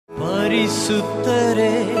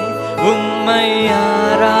பரிசுத்தரே உம்மை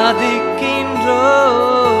ஆராதிக்கின்றோம்.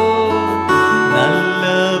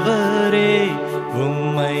 நல்லவரே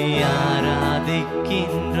உம்மை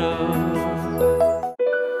ஆராதிக்கின்றோம்.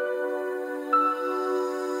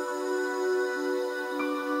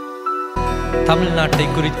 தமிழ்நாட்டை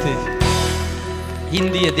குறித்து,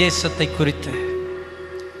 இந்திய தேசத்தை குறித்து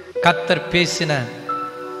கர்த்தர் பேசின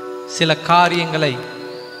சில காரியங்களை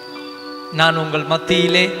நான் உங்கள்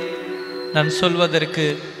மத்தியிலே நான் சொல்வதற்கு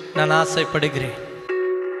நான் ஆசைப்படுகிறேன்.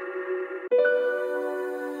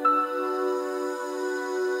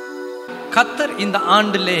 கர்த்தர் இந்த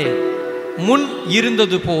ஆண்டிலே முன்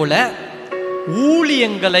இருந்தது போல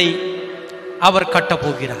ஊழியங்களை அவர்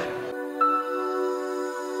கட்டப்போகிறார்.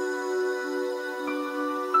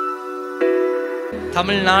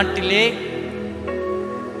 தமிழ்நாட்டிலே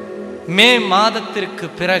மே மாதத்திற்கு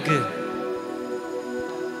பிறகு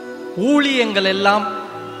ஊழியங்கள் எல்லாம்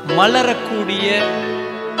மலரக்கூடிய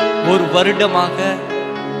ஒரு வருடமாக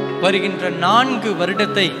வருகின்ற 4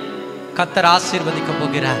 வருடத்தை கர்த்தர் ஆசீர்வதிக்க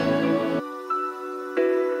போகிறார்.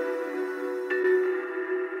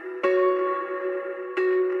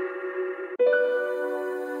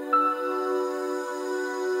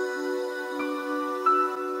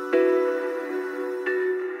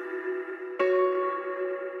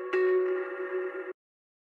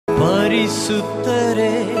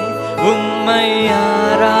 பரிசுத்தரே உம்மை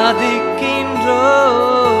ஆராதிக்கின்றோம்.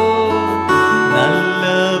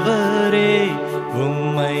 நல்லவரே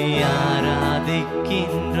உம்மை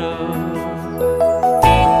ஆராதிக்கின்றோம்.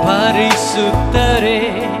 பரிசுத்தரே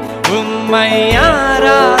உம்மை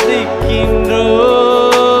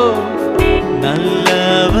ஆராதிக்கின்றோம்.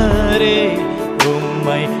 நல்லவரே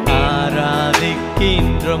உம்மை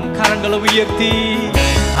ஆராதிக்கின்றோம். கரங்களை உயர்த்தி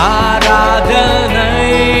ஆராதனை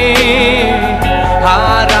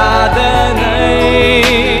ஆராதனை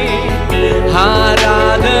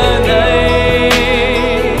ஆராதனை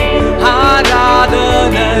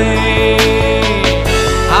ஆராதனை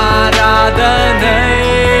ஆராதனை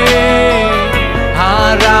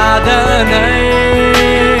ஆராதனை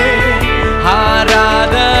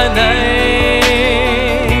ஆராதனை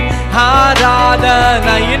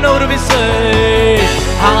ஆராதனை. இன்னொரு விசை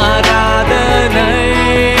ஆராதனை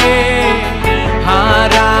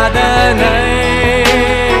ஆராதனை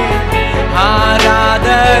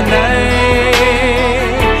ஆராதனை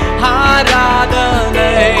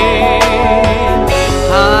ஆராதனை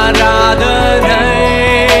ஆராதனை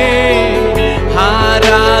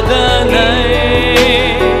ஆராதனை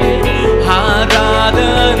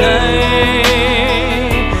ஆராதனை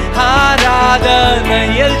ஆராதனை.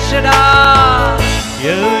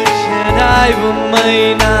 எல் ஷடாய் உம்மை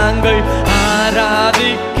நாங்கள் ஆராதிக்கின்றோம்.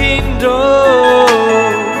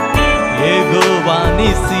 யெகோவா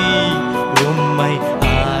நிசி உம்மை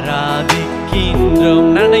ஆராதிக்கின்றோம்.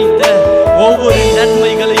 நினைத்த ஒவ்வொரு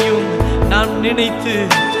நன்மைகளையும் நாம் நினைத்து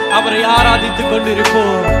அவரை ஆராதித்துக்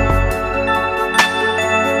கொண்டிருப்போம்.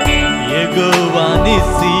 யெகோவா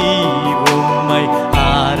நிசி உம்மை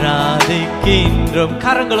ஆராதிக்கின்றோம்.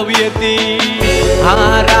 கரங்களை உயர்த்தி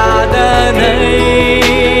ஆராதனை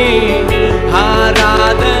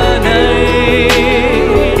ஆராதனை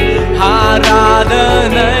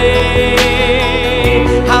ஆராதனை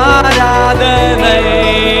ஆராதனை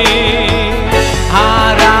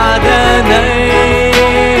ஆராதனை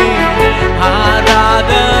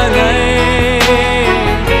ஆராதனை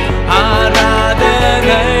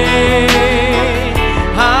ஆராதனை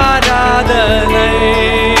ஆராதனை.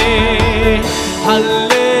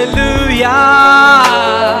 ஹல்லேலூயா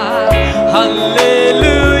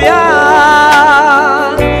ஹல்லேலூயா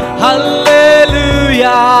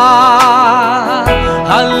ஹல்லேலூயா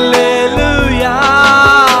ஹல்லேலூயா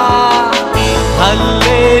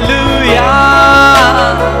ஹல்லேலூயா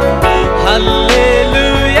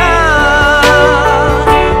ஹல்லேலூயா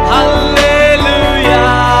ஹல்லேலூயா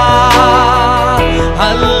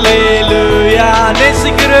ஹல்லேலூயா.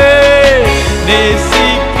 நேசிக்கிறேன்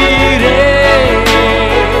நேசிக்கிறேன்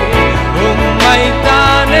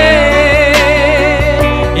உம்மைத்தானே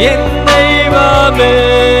என் தெய்வமே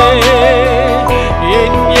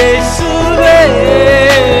என் இயேசுவே.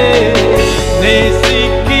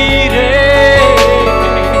 நேசிக்கிறேன்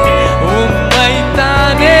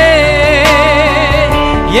உம்மைத்தானே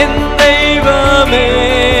என் தெய்வமே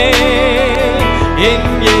என்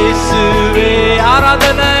இயேசுவே.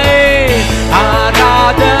 ஆராதனை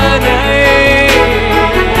ஆராதனை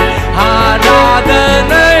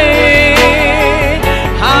ஆராதனை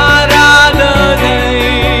ஆராதனை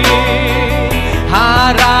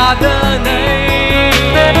ஆராதனை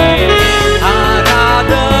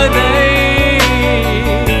ஆராதனை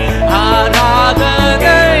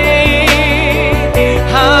ஆராதனை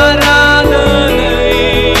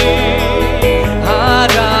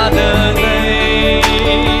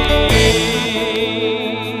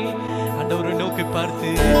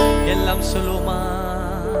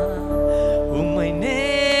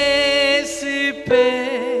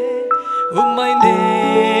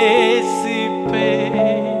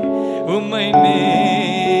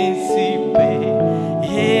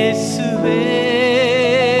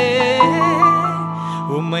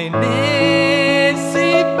உம்மை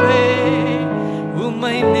நேசிப்பே,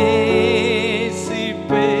 உம்மை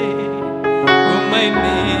நேசிப்பே, உம்மை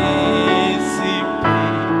நேசிப்பே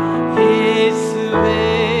இயேசுவே.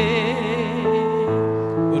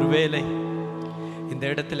 ஒருவேளை இந்த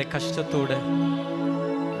இடத்துல கஷ்டத்தோட,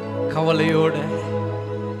 கவலையோட,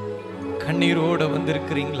 கண்ணீரோட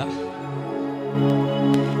வந்திருக்கிறீங்களா?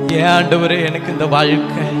 ஏன் ஆண்டவரே எனக்கு இந்த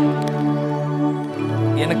வாழ்க்கை,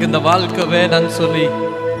 எனக்கு இந்த வாழ்க்கை வேணான்னு சொல்லி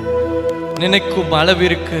நினைக்கும்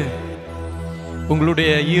அளவிற்கு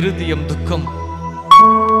உங்களுடைய இருதயம் துக்கம்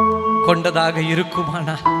கொண்டதாக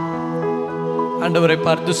இருக்குமானா ஆண்டவரை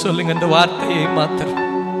பார்த்து சொல்லுங்க இந்த வார்த்தையை மாத்திரம்.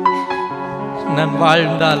 நான்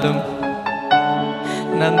வாழ்ந்தாலும்,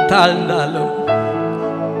 நான் தாழ்ந்தாலும்,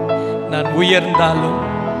 நான் உயர்ந்தாலும்,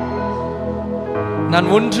 நான்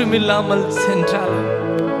ஒன்றுமில்லாமல் சென்றாலும்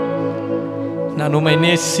நான் உம்மை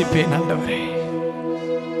நேசிப்பேன் ஆண்டவரே.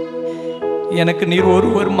 எனக்கு நீர்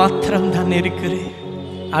ஒருவர் மாத்திரம் தான் இருக்கிறேன்.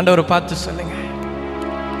 ஆண்டவரை பார்த்து சொல்லுங்க.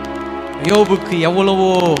 யோபுக்கு எவ்வளவோ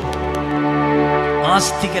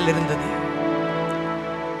ஆஸ்திகள் இருந்தது,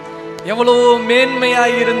 எவ்வளவோ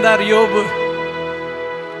மேன்மையாய் இருந்தார் யோபு.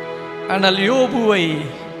 ஆனால் யோபுவை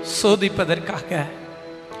சோதிப்பதற்காக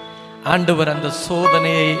ஆண்டவர் அந்த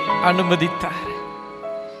சோதனையை அனுமதித்தார்.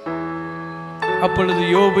 அப்பொழுது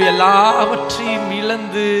யோபு எல்லாவற்றையும்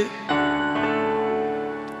இழந்து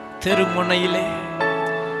தெருமுனையிலே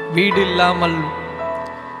வீடு இல்லாமல்,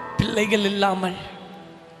 பிள்ளைகள் இல்லாமல்,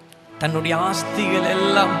 தன்னுடைய ஆஸ்திகள்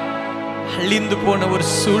எல்லாம் அழிந்து போன ஒரு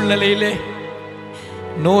சூழ்நிலையிலே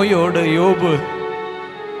நோயோடு யோபு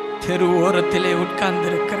தெரு ஓரத்திலே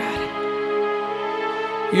உட்கார்ந்திருக்கிறார்.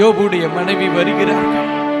 யோபுடைய மனைவி வருகிறார்கள்.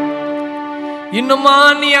 இன்னுமா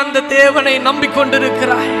நீ அந்த தேவனை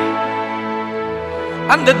நம்பிக்கொண்டிருக்கிறாய்?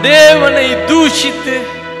 அந்த தேவனை தூஷித்து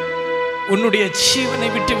உன்னுடைய ஜீவனை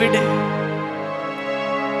விட்டுவிடு.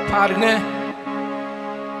 பாருங்க,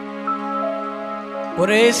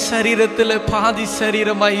 ஒரே சரீரத்தில் பாதி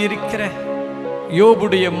சரீரமாய் இருக்கிற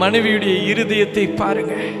யோபுடைய மனைவியுடைய இருதயத்தை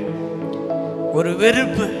பாருங்க. ஒரு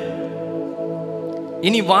வெறுப்பு,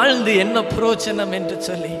 இனி வாழ்ந்து என்ன பிரயோஜனம் என்று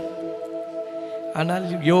சொல்லி. ஆனால்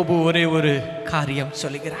யோபு ஒரே ஒரு காரியம்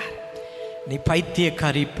சொல்லுகிறார். நீ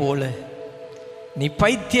பைத்தியக்காரி போல, நீ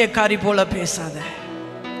பைத்தியக்காரி போல பேசாத.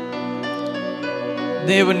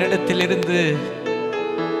 தேவனிடத்திலிருந்து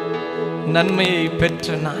நன்மையை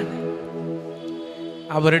பெற்ற நான்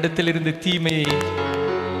அவரிடத்திலிருந்து தீமையை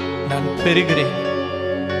நான் பெறுகிறேன்.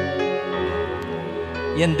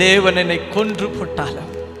 என் தேவன் என்னை கொன்று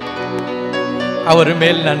போட்டாலும் அவர்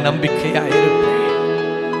மேல் நான் நம்பிக்கையாயிருப்பேன்.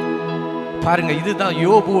 பாருங்க, இதுதான்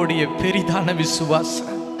யோபுவுடைய பெரிதான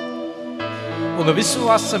விசுவாசம். உங்க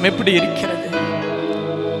விசுவாசம் எப்படி இருக்கிறது?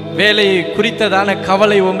 வேலையை குறித்ததான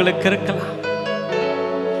கவலை உங்களுக்கு இருக்கலாம்,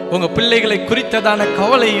 உங்க பிள்ளைகளை குறித்ததான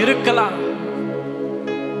கவலை இருக்கலாம்,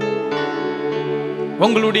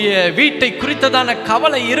 உங்களுடைய வீட்டை குறித்ததான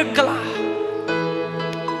கவலை இருக்கலாம்.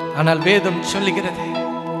 ஆனால் வேதம் சொல்லுகிறது,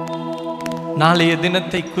 நாளைய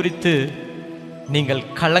தினத்தை குறித்து நீங்கள்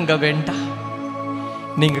கலங்க வேண்டாம்,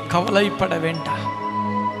 நீங்க கவலைப்பட வேண்டாம்.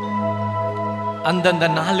 அந்தந்த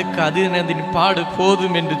நாளுக்கு அதன் பாடு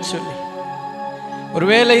போதும் என்று சொல்லி.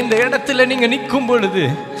 ஒருவேளை இந்த இடத்துல நீங்க நிற்கும் பொழுது,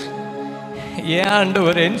 ஏன்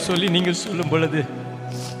ஆண்டவரேன்னு சொல்லி நீங்க சொல்லும் பொழுது,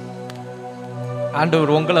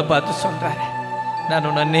 ஆண்டவர் உங்களை பார்த்து சொல்றாரு, நான்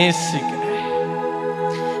உன்னை நேசிக்கிறேன்,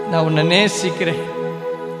 நான் உன்னை நேசிக்கிறேன்,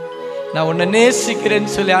 நான் உன்னை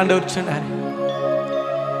நேசிக்கிறேன்னு சொல்லி ஆண்டவர் சொன்னார்.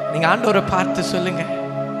 நீங்க ஆண்டவரை பார்த்து சொல்லுங்க,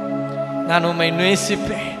 நான் உம்மை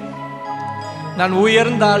நேசிப்பேன். நான்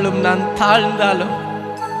உயர்ந்தாலும், நான் தாழ்ந்தாலும்,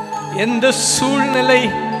 எந்த சூழ்நிலை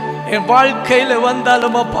என் வாழ்க்கையில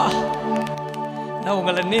வந்தாலும் அப்பா, நான்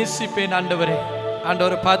உங்களை நேசிப்பேன் ஆண்டவரே.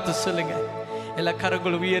 ஆண்டவரை பார்த்து சொல்லுங்க. எல்லா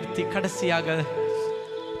கரங்களும் உயர்த்தி கடைசியாக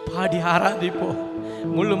பாடி ஆராதிப்போம்.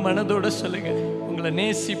 முழு மனதோட சொல்லுங்க, உங்களை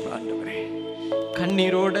நேசிப்பேன் ஆண்டவரே.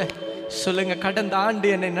 கண்ணீரோட சொல்லுங்க, கடந்த ஆண்டு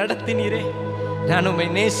என்னை நடத்தினீரே, நான் உம்மை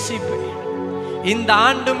நேசிப்பேன். இந்த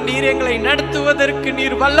ஆண்டும் நீர் எங்களை நடத்துவதற்கு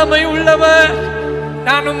நீர் வல்லமை உள்ளவர்.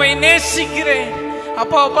 நான் உம்மை நேசிக்கிறேன்.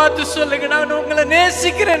 அப்பா பார்த்து சொல்லுங்க, நான் உங்களை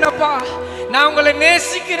நேசிக்கிறேன் அப்பா, நான் உங்களை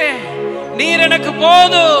நேசிக்கிறேன். நீர் எனக்கு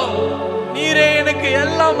போதும், நீரே எனக்கு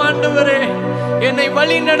எல்லாம் ஆண்டவரே. என்னை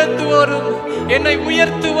வழி நடத்துவோரும், என்னை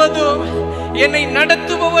உயர்த்துவதும், என்னை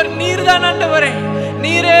நடத்துபவர் நீர் தான் ஆண்டவரே.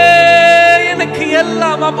 நீரே எனக்கு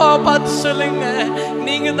எல்லாம். அப்பா பார்த்து சொல்லுங்க,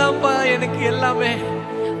 நீங்க தான்ப்பா எனக்கு எல்லாமே.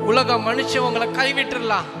 உலக மனுஷன் உங்களை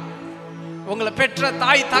கைவிட்டுறலாம், உங்களை பெற்ற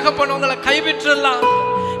தாய் தகப்பன் உங்களை கைவிட்டுறலாம்,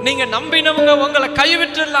 நீங்க நம்பினவங்க உங்களை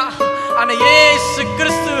கைவிட்டுறலாம். ஆனா இயேசு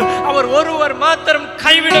கிறிஸ்து அவர் ஒருவர் மாத்திரம்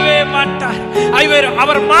கைவிடவே மாட்டார்.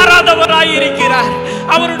 அவர் மாறாதவராய் இருக்கிறார்.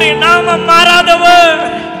 அவருடைய நாமம் மாறாதவர்.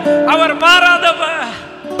 அவர் மாறாதவர்.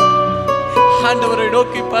 ஆண்டவரை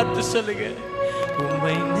நோக்கி பார்த்து சொல்லுங்க,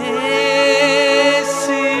 உம்மை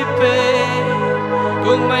நேசிப்பே,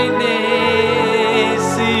 உம்மை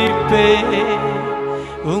நேசிப்பே,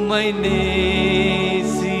 உம்மை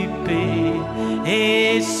நேசிப்பே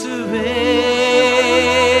இயேசுவே,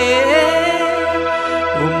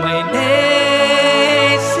 உம்மை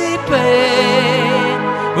நேசிப்பே,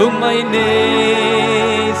 உம்மை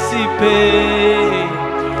நேசிப்பே,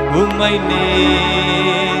 உம்மை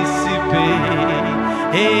நேசிப்பே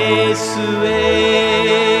இயேசுவே.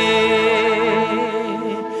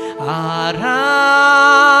 ஆராதிப்பே,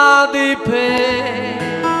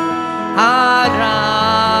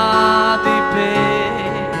 ஆராதிப்பே,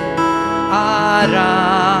 ஆராதிப்பே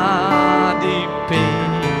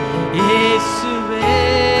இயேசுவே,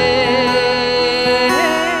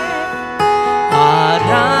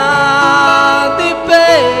 ஆராதிப்பே,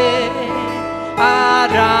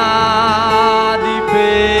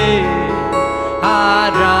 ஆராதிப்பே,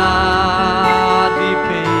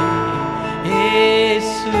 ஆராதிப்பே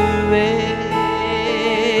இயேசுவே.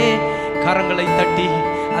 கரங்களை தட்டி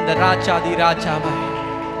அந்த ராஜாதி ராஜாவை,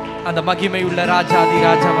 அந்த மகிமை உள்ள ராஜாதி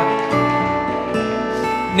ராஜாவை,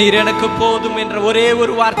 நீர் எனக்கு போதும் என்ற ஒரே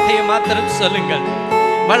ஒரு வார்த்தையை மாத்திரம் சொல்லுங்கள்.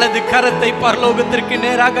 வலது கரத்தை பரலோகத்திற்கு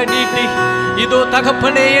நேராக நீட்டி, இதோ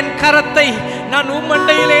தகப்பனே, என் கரத்தை நான்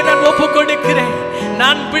உம்மண்டையிலே நான் ஒப்பு கொடுக்கிறேன்.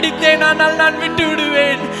 நான் பிடித்தேன், ஆனால் நான் விட்டு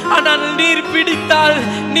விடுவேன். ஆனால் நீர் பிடித்தால்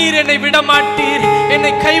நீர் என்னை விட மாட்டீர்,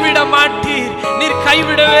 என்னை கைவிட மாட்டீர். நீர்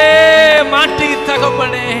கைவிடவே மாட்டீர்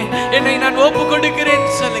தகப்பனே. என்னை நான் ஒப்பு கொடுக்கிறேன்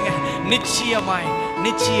சொல்லுங்க. நிச்சயமாய்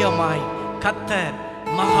நிச்சயமாய் கர்த்தர்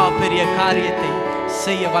மகா பெரிய காரியத்தை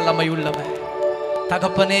செய்ய வல்லமை உள்ளவர்.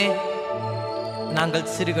 தகப்பனே,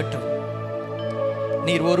 நாங்கள் சிறுகட்டும்,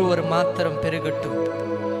 நீர் ஒருவர் மாத்திரம் பெருகட்டும்.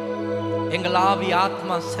 எங்கள் ஆவி,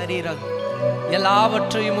 ஆத்மா, சரீரம்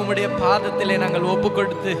எல்லாவற்றையும் உம்முடைய பாதத்திலே நாங்கள் ஒப்பு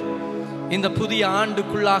கொடுத்து இந்த புதிய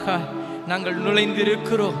ஆண்டுக்குள்ளாக நாங்கள்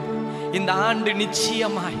நுழைந்திருக்கிறோம். இந்த ஆண்டு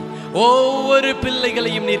நிச்சயமாய் ஒவ்வொரு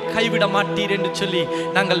பிள்ளைகளையும் நீர் கைவிட மாட்டீர் என்று சொல்லி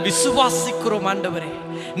நாங்கள் விசுவாசிக்கிறோம். ஆண்டவரே,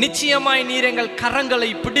 நிச்சயமாய் நீர் எங்கள் கரங்களை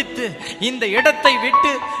பிடித்து இந்த இடத்தை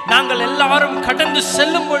விட்டு நாங்கள் எல்லாரும் கடந்து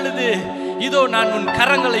செல்லும் பொழுது, இதோ நான் உன்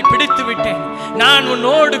கரங்களை பிடித்து விட்டேன், நான்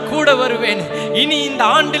உன்னோடு கூட வருவேன். இனி இந்த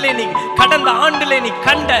ஆண்டிலே நீ, கடந்த ஆண்டிலே நீ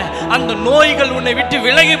கண்ட அந்த நோய்கள் உன்னை விட்டு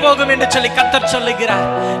விலகி போகும் என்று சொல்லி கர்த்தர் சொல்லுகிறார்.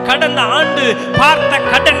 கடந்த ஆண்டு பார்த்த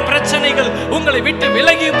கடன் பிரச்சனைகள் உங்களை விட்டு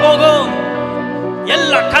விலகி போகும்.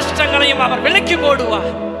 எல்லா கஷ்டங்களையும் அவர் விலக்கி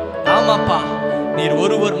போடுவார். ஆமாப்பா, நீர்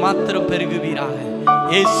ஒருவர் மாத்திரம் பெருகுவீராக.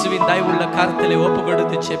 இயேசுவின் தயவுள்ள கரத்திலே ஒப்பு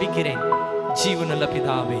கொடுத்து செபிக்கிறேன் ஜீவனுள்ள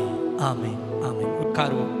பிதாவே, ஆமென், ஆமென்.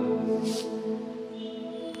 உட்காருவோம்.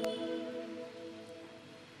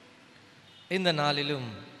 இந்த நாளிலும்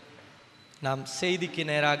நாம் செய்திக்கு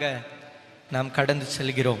நேராக நாம் கடந்து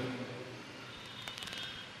செல்கிறோம்.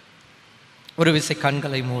 ஒரு விசை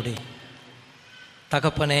கண்களை மூடி,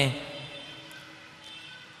 தகப்பனே,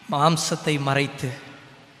 மாம்சத்தை மறைத்து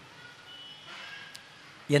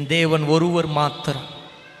என் தேவன் ஒருவர் மாத்திரம்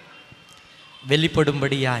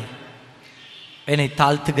வெளிப்படும்படியாய் என்னை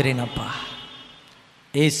தாழ்த்துகிறேன் அப்பா.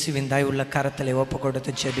 இயேசுவின் தயவுள்ள கரத்திலே ஒப்பு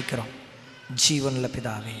கொடுத்து ஜெபிக்கிறோம் ஜீவனுள்ள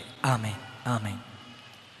பிதாவே, ஆமென், ஆமென்.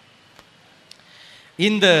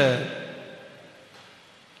 இந்த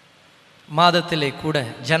மாதத்திலே கூட,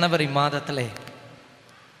 ஜனவரி மாதத்திலே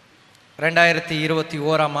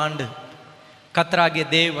 2021 ஆண்டு கர்த்தராகிய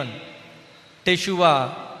தேவன் டெஷுவா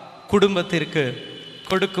குடும்பத்திற்கு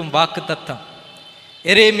கொடுக்கும் வாக்குத்தத்தம்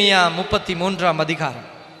எரேமியா 33ஆம் அதிகாரம்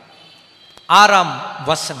 6ஆம்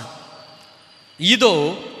வசனம். இதோ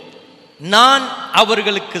நான்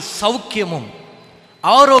அவர்களுக்கு சௌக்கியமும்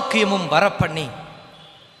ஆரோக்கியமும் வரப்பண்ணி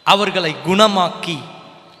அவர்களை குணமாக்கி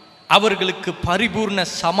அவர்களுக்கு பரிபூர்ண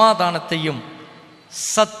சமாதானத்தையும்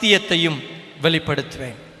சத்தியத்தையும்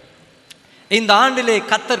வெளிப்படுத்துவேன். இந்த ஆண்டிலே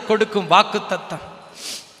கர்த்தர் கொடுக்கும் வாக்குத்தத்தம்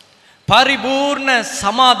பரிபூர்ண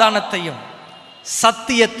சமாதானத்தையும்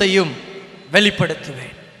சத்தியத்தையும்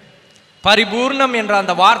வெளிப்படுத்துவேன். பரிபூர்ணம் என்ற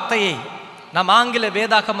அந்த வார்த்தையை நாம் ஆங்கில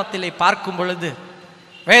வேதாகமத்திலே பார்க்கும் பொழுது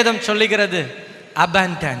வேதம் சொல்லுகிறது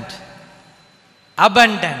abundant,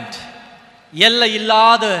 abundant, எல்லை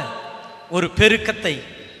இல்லாத ஒரு பெருக்கத்தை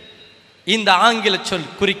இந்த ஆங்கில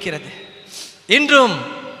சொல் குறிக்கிறது. இன்றும்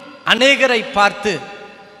அநேகரை பார்த்து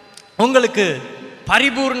உங்களுக்கு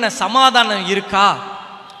பரிபூர்ண சமாதானம் இருக்கா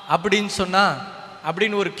அப்படின்னு சொன்னா,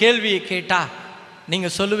 அப்படின்னு ஒரு கேள்வியை கேட்டா நீங்க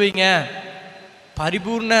சொல்லுவீங்க,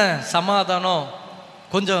 பரிபூர்ண சமாதானம்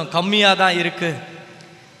கொஞ்சம் கம்மியாக தான் இருக்கு.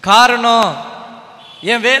 காரணம்,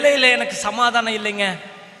 என் வேலையில் எனக்கு சமாதானம் இல்லைங்க,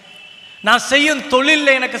 நான் செய்யும்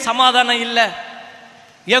தொழிலில் எனக்கு சமாதானம் இல்லை,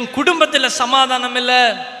 என் குடும்பத்தில் சமாதானம் இல்லை,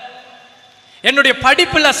 என்னுடைய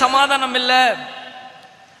படிப்புல சமாதானம் இல்லை,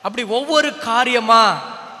 அப்படி ஒவ்வொரு காரியமா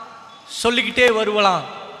சொல்லிக்கிட்டே வருவலாம்.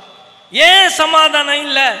 ஏன் சமாதானம்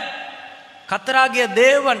இல்லை? கர்த்தராகிய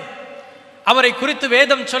தேவன், அவரை குறித்து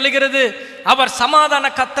வேதம் சொல்லுகிறது, அவர் சமாதான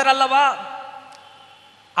கர்த்தர் அல்லவா?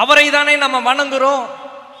 அவரை தானே நம்ம வணங்குறோம்.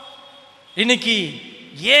 இன்னைக்கு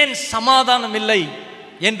ஏன் சமாதானம் இல்லை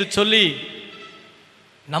என்று சொல்லி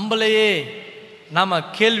நம்மளையே நாம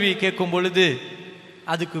கேள்வி கேட்கும் பொழுது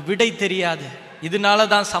அதுக்கு விடை தெரியாது. இதனால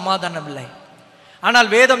தான் சமாதானம் இல்லை. ஆனால்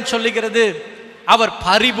வேதம் சொல்லுகிறது, அவர்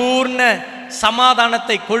பரிபூர்ண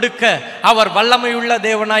சமாதானத்தை கொடுக்க அவர் வல்லமையுள்ள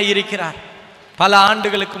தேவனாய் இருக்கிறார். பல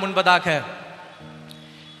ஆண்டுகளுக்கு முன்பதாக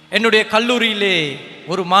என்னுடைய கல்லூரியிலே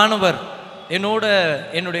ஒரு மாணவர்,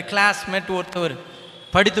 என்னுடைய கிளாஸ்மேட் ஒருத்தவர்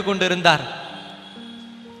படித்து கொண்டு இருந்தார்.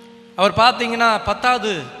 அவர் பார்த்தீங்கன்னா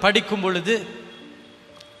 10வது படிக்கும் பொழுது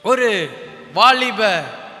ஒரு வாலிப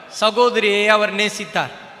சகோதரியை அவர்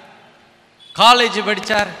நேசித்தார். காலேஜ்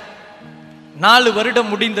படித்தார். 4 வருடம்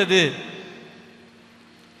முடிந்தது.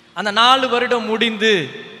 அந்த 4 வருடம் முடிந்து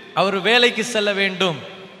அவர் வேலைக்கு செல்ல வேண்டும்.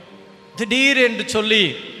 திடீர் என்று சொல்லி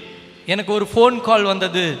எனக்கு ஒரு ஃபோன் கால்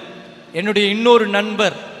வந்தது. என்னுடைய இன்னொரு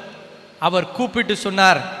நண்பர் அவர் கூப்பிட்டு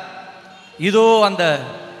சொன்னார், இதோ அந்த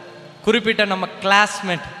குறிப்பிட்ட நம்ம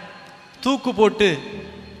கிளாஸ்மேட் தூக்கு போட்டு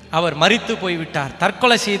அவர் மரித்து போய்விட்டார்,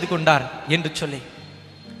 தற்கொலை செய்து கொண்டார் என்று சொல்லி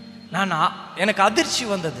எனக்கு அதிர்ச்சி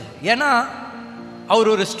வந்தது. ஏன்னா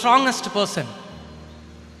அவர் ஒரு ஸ்ட்ராங்கஸ்ட் பர்சன்.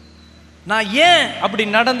 நான் ஏன் அப்படி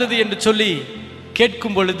நடந்தது என்று சொல்லி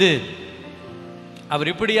கேட்கும் பொழுது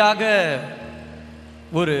அவர் இப்படியாக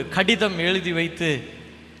ஒரு கடிதம் எழுதி வைத்து,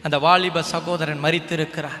 அந்த வாலிப சகோதரன்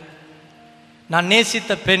மரித்திருக்கிறார், நான்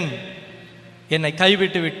நேசித்த பெண் என்னை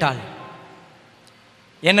கைவிட்டு விட்டாள்,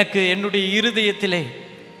 எனக்கு என்னுடைய இருதயத்திலே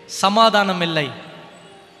சமாதானம் இல்லை,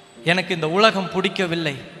 எனக்கு இந்த உலகம்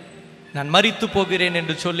பிடிக்கவில்லை, நான் மரித்து போகிறேன்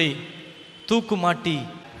என்று சொல்லி தூக்கு மாட்டி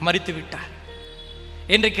மரித்து விட்டார்.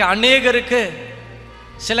 இன்றைக்கு அநேகருக்கு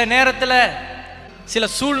சில நேரத்தில் சில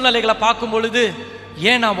சூழ்நிலைகளை பார்க்கும் பொழுது,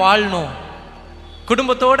 ஏன் நான் வாழணும்,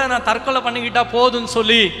 குடும்பத்தோடு நான் தற்கொலை பண்ணிக்கிட்டா போதும்னு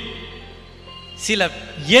சொல்லி சில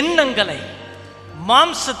எண்ணங்களை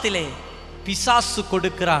மாம்சத்திலே பிசாசு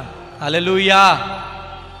கொடுக்கிறான். அல்லேலூயா.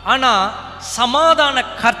 ஆனா சமாதான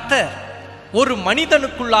கர்த்தர் ஒரு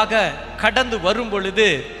மனிதனுக்குள்ளாக கடந்து வரும் பொழுது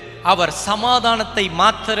அவர் சமாதானத்தை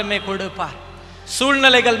மாத்திரமே கொடுப்பார்.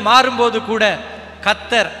 சூழ்நிலைகள் மாறும்போது கூட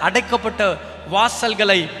கர்த்தர் அடைக்கப்பட்ட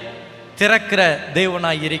வாசல்களை திறக்கிற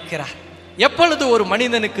தேவனாய் இருக்கிறார். எப்பொழுது ஒரு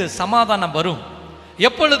மனிதனுக்கு சமாதானம் வரும்,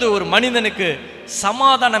 எப்பொழுது ஒரு மனிதனுக்கு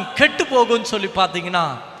சமாதானம் கெட்டு போகும் சொல்லி பார்த்தீங்கன்னா,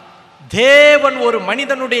 தேவன் ஒரு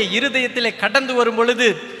மனிதனுடைய இருதயத்திலே கடந்து வரும் பொழுது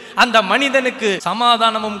அந்த மனிதனுக்கு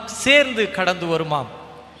சமாதானமும் சேர்ந்து கடந்து வருமாம்.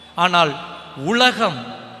 ஆனால் உலகம்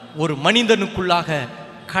ஒரு மனிதனுக்குள்ளாக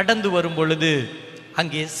கடந்து வரும் பொழுது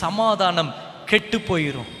அங்கே சமாதானம் கெட்டு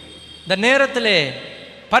போயிடும். இந்த நேரத்திலே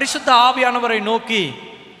பரிசுத்த ஆவியானவரை நோக்கி,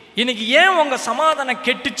 இன்னைக்கு ஏன் உங்க சமாதானம்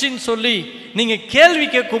கெட்டுச்சின்னு சொல்லி நீங்க கேள்வி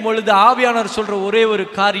கேட்கும் பொழுது ஆவியானவர் சொல்ற ஒரே ஒரு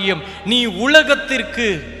காரியம், நீ உலகத்திற்கு,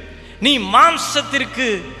 நீ மாம்சத்திற்கு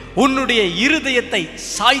உன்னுடைய இருதயத்தை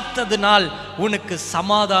சாய்த்ததினால் உனக்கு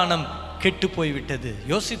சமாதானம் கெட்டு போய்விட்டது.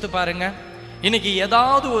 யோசித்து பாருங்க. இன்னைக்கு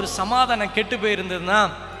ஏதாவது ஒரு சமாதானம் கெட்டு போயிருந்ததுன்னா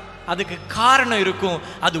அதுக்கு காரணம் இருக்கும்.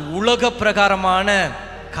 அது உலக பிரகாரமான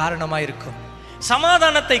காரணமா இருக்கும்.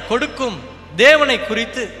 சமாதானத்தை கொடுக்கும் தேவனை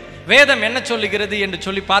குறித்து வேதம் என்ன சொல்லுகிறது என்று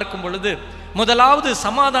சொல்லி பார்க்கும் பொழுது, முதலாவது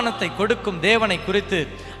சமாதானத்தை கொடுக்கும் தேவனை குறித்து,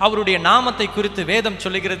 அவருடைய நாமத்தை குறித்து வேதம்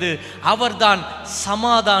சொல்லுகிறது, அவர்தான்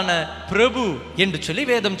சமாதான பிரபு என்று சொல்லி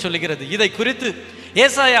வேதம் சொல்லுகிறது. இதை குறித்து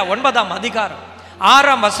ஏசாயா 9ஆம் அதிகாரம்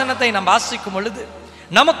 6ஆம் வசனத்தை நாம் வாசிக்கும் பொழுது,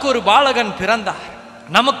 நமக்கு ஒரு பாலகன் பிறந்தார்,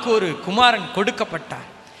 நமக்கு ஒரு குமாரன் கொடுக்கப்பட்டார்,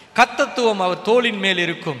 கர்த்தத்துவம் அவர் தோளின் மேல்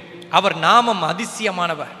இருக்கும், அவர் நாமம்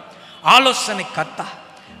அதிசயமானவர், ஆலோசனை கர்த்தா,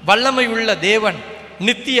 வல்லமை உள்ள தேவன்,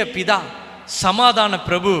 நித்திய பிதா, சமாதான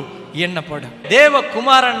பிரபு என்னப்படும். தேவ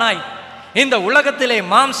குமாரனாய் இந்த உலகத்திலே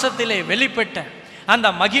மாம்சத்திலே வெளிப்பட்ட அந்த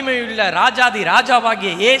மகிமையுள்ள ராஜாதி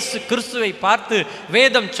ராஜாவாகிய இயேசு கிறிஸ்துவை பார்த்து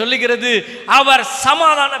வேதம் சொல்லுகிறது, அவர்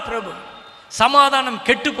சமாதான பிரபு. சமாதானம்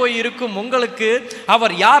கெட்டு போய் இருக்கும் உங்களுக்கு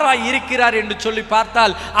அவர் யாராய் இருக்கிறார் என்று சொல்லி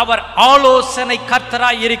பார்த்தால், அவர் ஆலோசனை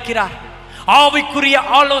கர்த்தராய் இருக்கிறார். ஆவிக்குரிய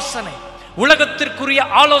ஆலோசனை, உலகத்திற்குரிய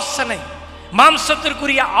ஆலோசனை,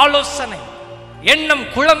 மாம்சத்திற்குரிய ஆலோசனை, எண்ணம்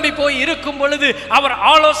குழம்பி போய் இருக்கும் பொழுது அவர்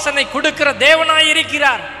ஆலோசனை கொடுக்கிற தேவனாய்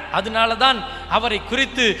இருக்கிறார். அதனாலதான் அவரை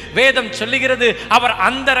குறித்து வேதம் சொல்லுகிறது, அவர்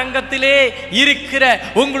அந்த ரங்கத்திலே இருக்கிற,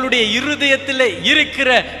 உங்களுடைய இருதயத்திலே இருக்கிற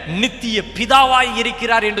நித்திய பிதாவாய்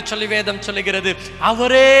இருக்கிறார் என்று சொல்லி வேதம் சொல்லுகிறது.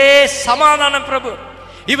 அவரே சமாதான பிரபு.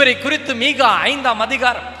 இவரை குறித்து மீகா 5ஆம்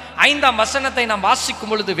அதிகாரம் 5ஆம் வசனத்தை நாம்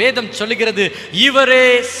வாசிக்கும் பொழுது வேதம் சொல்லுகிறது, இவரே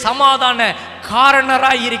சமாதான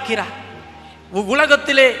காரணராய் இருக்கிறார்.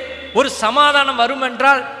 உலகத்திலே ஒரு சமாதானம் வரும்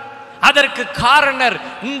என்றால் அதற்கு காரணர்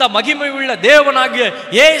இந்த மகிமை உள்ள தேவனாகிய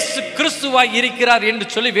இயேசு கிறிஸ்துவாய் இருக்கிறார் என்று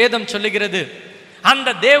சொல்லி வேதம் சொல்லுகிறது.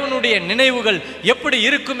 அந்த தேவனுடைய நினைவுகள் எப்படி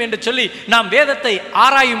இருக்கும் என்று சொல்லி நாம் வேதத்தை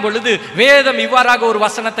ஆராயும் பொழுது வேதம் இவ்வாறாக ஒரு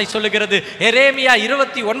வசனத்தை சொல்லுகிறது. எரேமியா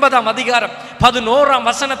 29 அதிகாரம் 11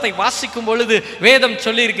 வசனத்தை வாசிக்கும் பொழுது வேதம்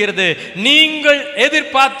சொல்லி இருக்கிறது, நீங்கள்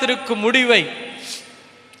எதிர்பார்த்திருக்கும் முடிவை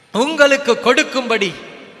உங்களுக்கு கொடுக்கும்படி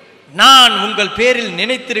நான் உங்கள் பேரில்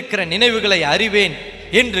நினைத்திருக்கிற நினைவுகளை அறிவேன்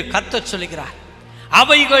என்று கர்த்தர் சொல்லுகிறார்.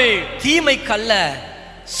 அவைகள் தீமைக்கல்ல,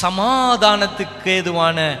 சமாதானத்துக்கு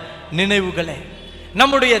ஏதுவான நினைவுகளே.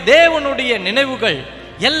 நம்முடைய தேவனுடைய நினைவுகள்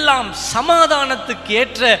எல்லாம் சமாதானத்துக்கு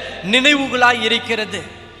ஏற்ற நினைவுகளாய் இருக்கிறது.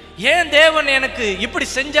 ஏன் தேவன் எனக்கு இப்படி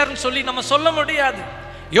செஞ்சார்னு சொல்லி நம்ம சொல்ல முடியாது.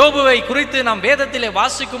 யோபுவை குறித்து நாம் வேதத்திலே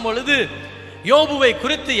வாசிக்கும் பொழுது யோபுவை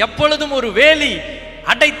குறித்து எப்பொழுதும் ஒரு வேலி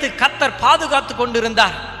அடைத்து கர்த்தர் பாதுகாத்து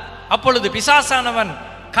கொண்டிருந்தார். அப்பொழுது பிசாசானவன்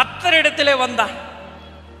கர்த்தரிடத்திலே வந்தான்.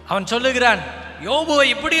 அவன் சொல்லுகிறான், யோபுவை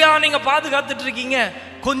இப்படியா நீங்க பாதுகாத்துட்டு இருக்கீங்க,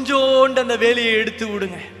 கொஞ்சோண்டு அந்த வேலியை எடுத்து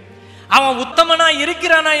விடுங்க, அவன் உத்தமனா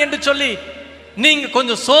இருக்கிறானா என்று சொல்லி நீங்க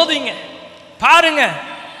கொஞ்சம் சோதிங்க பாருங்க.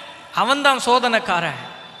 அவன்தான் சோதனைக்காரன்,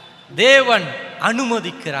 தேவன்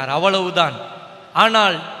அனுமதிக்கிறார், அவ்வளவுதான்.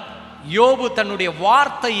 ஆனால் யோபு தன்னுடைய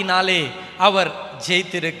வார்த்தையினாலே அவர்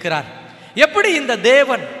ஜெயித்திருக்கிறார். எப்படி இந்த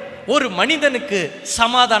தேவன் ஒரு மனிதனுக்கு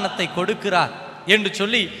சமாதானத்தை கொடுக்கிறார் என்று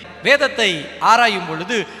சொல்லி வேதத்தை ஆராயும்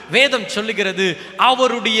பொழுது வேதம் சொல்லுகிறது,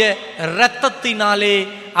 அவருடைய இரத்தத்தினாலே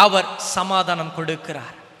அவர் சமாதானம்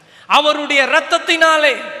கொடுக்கிறார். அவருடைய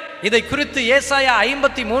இரத்தத்தினாலே. இதை குறித்து ஏசாயா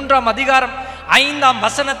 53 அதிகாரம் 5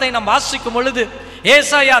 வசனத்தை நாம் வாசிக்கும் பொழுது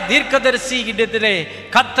ஏசாயா தீர்க்கதரிசி இடத்திலே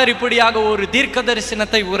கர்த்தர் இப்படியாக ஒரு தீர்க்க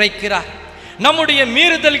தரிசனத்தை உரைக்கிறார். நம்முடைய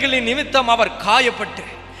மீறுதல்களின் நிமித்தம் அவர் காயப்பட்டு,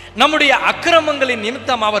 நம்முடைய அக்கிரமங்களின்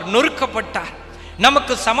நிமித்தம் அவர் நொறுக்கப்பட்டார்,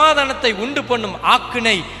 நமக்கு சமாதானத்தை உண்டு பண்ணும்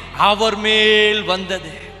ஆக்கினை அவர் மேல்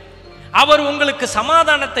வந்தது. அவர் உங்களுக்கு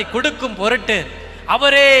சமாதானத்தை கொடுக்கும் பொருட்டு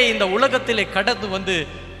அவரே இந்த உலகத்திலே கடந்து வந்து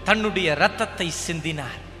தன்னுடைய இரத்தத்தை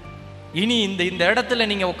சிந்தினார். இனி இந்த இடத்துல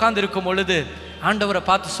நீங்க உட்கார்ந்து இருக்கும் பொழுது ஆண்டவரை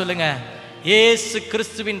பார்த்து சொல்லுங்க, இயேசு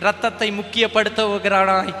கிறிஸ்துவின் இரத்தத்தை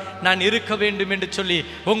முக்கியப்படுத்துகிறானாய் நான் இருக்க வேண்டும் என்று சொல்லி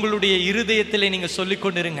உங்களுடைய இருதயத்திலே நீங்க சொல்லிக்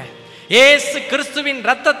கொண்டிருங்க. இயேசு கிறிஸ்துவின்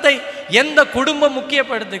இரத்தத்தை எந்த குடும்பம்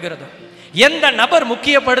முக்கியப்படுத்துகிறதோ, எந்த நபர்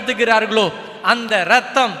முக்கியப்படுத்துகிறார்களோ அந்த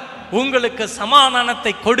இரத்தம் உங்களுக்கு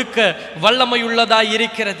சமாதானத்தை கொடுக்க வல்லமையுள்ளதாய்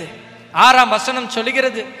இருக்கிறது. 6 வசனம்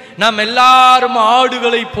சொல்லுகிறது, நாம் எல்லாரும்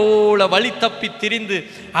ஆடுகளை போல வழி தப்பி திரிந்து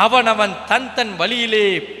அவனவன் தன் வழியிலே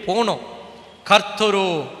போனோம், கர்த்தரோ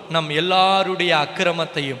நம் எல்லாருடைய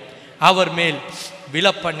அக்கிரமத்தையும் அவர் மேல்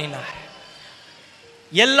விழப்பண்ணினார்.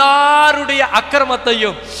 எல்லாருடைய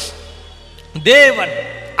அக்கிரமத்தையும் தேவன்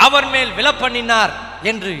அவர் மேல் விழப்பண்ணினார்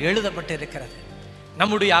என்று எழுதப்பட்டிருக்கிறது.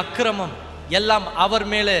 நம்முடைய அக்கிரமம் எல்லாம் அவர்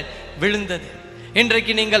மேலே விழுந்தது.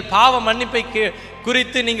 இன்றைக்கு நீங்கள் பாவ மன்னிப்பை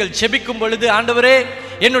குறித்து நீங்கள் ஜெபிக்கும் பொழுது, ஆண்டவரே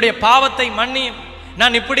என்னுடைய பாவத்தை மன்னியும்,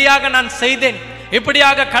 நான் இப்படியாக நான் செய்தேன்,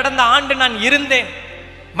 இப்படியாக கடந்த ஆண்டு நான் இருந்தேன்,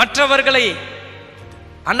 மற்றவர்களை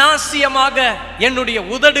அநாசியமாக என்னுடைய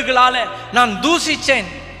உதடுகளால நான் தூசிச்சேன்,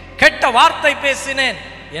 கெட்ட வார்த்தை பேசினேன்,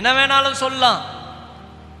 என்ன வேணாலும் சொல்லலாம்.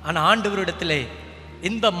 ஆனால் ஆண்டவரிடத்திலே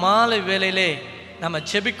இந்த மாலை வேளையிலே நம்ம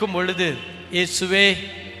ஜெபிக்கும் பொழுது, இயேசுவே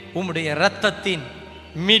உம்முடைய இரத்தத்தின்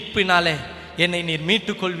மீட்பினாலே என்னை நீர்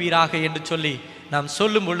மீட்டுக் கொள்வீராக என்று சொல்லி நாம்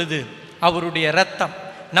சொல்லும் பொழுது அவருடைய இரத்தம்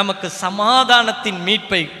நமக்கு சமாதானத்தின்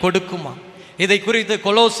மீட்பை கொடுக்குமா? இதை குறித்து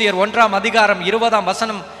கொலோசியர் 1 அதிகாரம் 20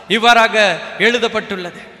 வசனம் இவ்வாறாக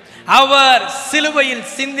எழுதப்பட்டுள்ளது, அவர் சிலுவையில்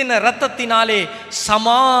சிந்தின இரத்தத்தினாலே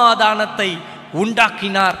சமாதானத்தை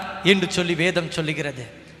உண்டாக்கினார் என்று சொல்லி வேதம் சொல்லுகிறது.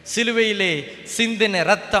 சிலுவையிலே சிந்தின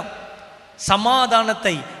இரத்தம்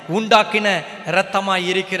சமாதானத்தை உண்டாக்கின இரத்தமாய்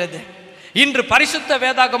இருக்கிறது. இன்று பரிசுத்த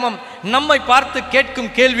வேதாகமம் நம்மை பார்த்து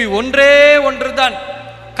கேட்கும் கேள்வி ஒன்றே ஒன்றுதான்,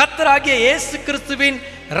 கர்த்தராகிய இயேசு கிறிஸ்துவின்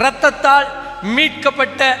இரத்தத்தால்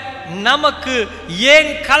மீட்கப்பட்ட நமக்கு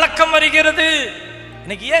ஏன் கலக்கம் வருகிறது?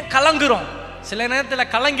 இன்னைக்கு ஏன் கலங்குறோம்? சில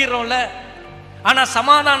நேரத்தில் கலங்கிறோம்ல, ஆனா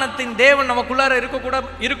சமாதானத்தின் தேவன் நமக்குள்ளார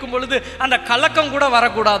இருக்கும் பொழுது அந்த கலக்கம் கூட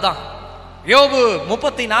வரக்கூடாதான். யோபு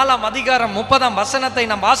 34 அதிகாரம் 30 வசனத்தை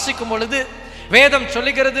நாம் வாசிக்கும் பொழுது வேதம்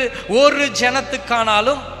சொல்லுகிறது, ஒரு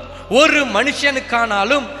ஜனத்துக்கானாலும் ஒரு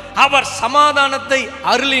மனுஷனுக்கானாலும் அவர் சமாதானத்தை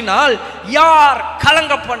அருளினால் யார்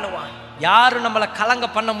கலங்க பண்ணுவான்? யாரும் நம்மளை கலங்க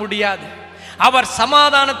பண்ண முடியாது. அவர்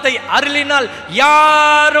சமாதானத்தை அருளினால்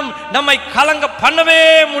யாரும் நம்மை கலங்க பண்ணவே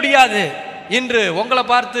முடியாது. இன்று உங்களை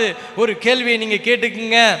பார்த்து ஒரு கேள்வியை நீங்க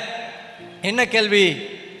கேட்டுக்குங்க. என்ன கேள்வி?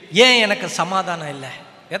 ஏன் எனக்கு சமாதானம் இல்லை?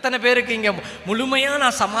 எத்தனை பேருக்கு இங்க முழுமையா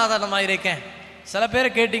நான் சமாதானமாக இருக்கேன்? சில பேரை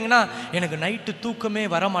கேட்டிங்கன்னா எனக்கு நைட்டு தூக்கமே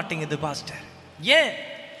வர மாட்டேங்குது பாஸ்டர். ஏன்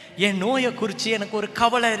என் நோயை குறித்து எனக்கு ஒரு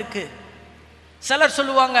கவலை இருக்கு. சிலர்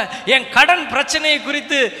சொல்லுவாங்க, என் கடன் பிரச்சனையை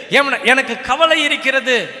குறித்து எனக்கு கவலை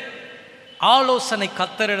இருக்கிறது. ஆலோசனை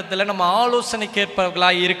கர்த்தரிடத்தில் நம்ம ஆலோசனை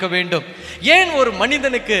கேட்பவர்களாய் இருக்க வேண்டும். ஏன் ஒரு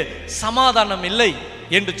மனிதனுக்கு சமாதானம் இல்லை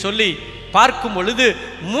என்று சொல்லி பார்க்கும் பொழுது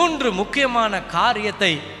 3 முக்கியமான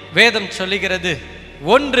காரியத்தை வேதம் சொல்லுகிறது.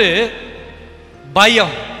 ஒன்று,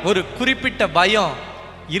 பயம். ஒரு குறிப்பிட்ட பயம்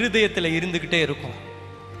இருதயத்தில் இருந்துகிட்டே இருக்கும்.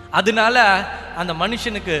 அதனால அந்த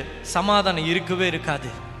மனுஷனுக்கு சமாதானம் இருக்கவே இருக்காது.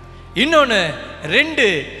 இன்னொன்று 2,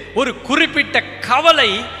 ஒரு குறிப்பிட்ட கவலை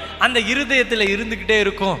அந்த இருதயத்தில் இருந்துகிட்டே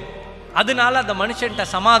இருக்கும். அதனால அந்த மனுஷன்கிட்ட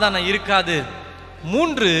சமாதானம் இருக்காது.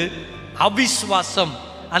 3, அவிசுவாசம்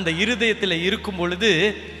அந்த இருதயத்தில் இருக்கும் பொழுது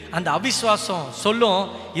அந்த அவிசுவாசம் சொல்லும்,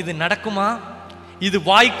 இது நடக்குமா, இது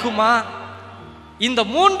வாய்க்குமா. இந்த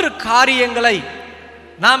 3 காரியங்களை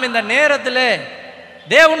நாம் இந்த நேரத்தில்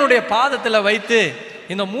தேவனுடைய பாதத்தில் வைத்து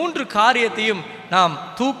இந்த 3 காரியத்தையும் நாம்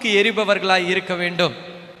தூக்கி எறிபவர்களாய் இருக்க வேண்டும்.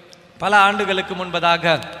 பல ஆண்டுகளுக்கு முன்பதாக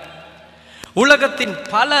உலகத்தின்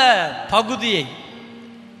பல பகுதியை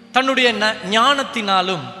தன்னுடைய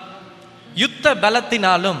ஞானத்தினாலும் யுத்த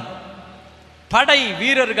பலத்தினாலும் படை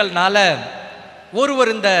வீரர்கள்னால ஒருவர்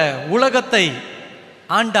இந்த உலகத்தை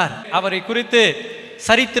ஆண்டார். அவரை குறித்து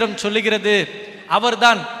சரித்திரம் சொல்லுகிறது,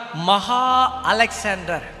 அவர்தான் மகா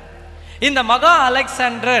அலெக்சாண்டர். இந்த மகா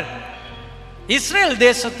அலெக்சாண்டர் இஸ்ரேல்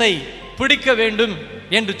தேசத்தை பிடிக்க வேண்டும்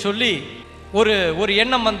என்று சொல்லி ஒரு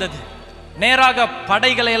எண்ணம் வந்தது. நேராக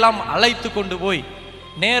படைகளை எல்லாம் அழைத்து கொண்டு போய்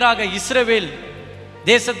நேராக இஸ்ரேல்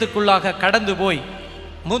தேசத்துக்குள்ளாக கடந்து போய்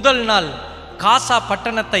முதல் நாள் காசா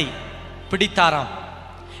பட்டணத்தை பிடித்தாராம்.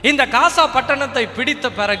 இந்த காசா பட்டணத்தை பிடித்த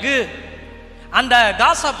பிறகு அந்த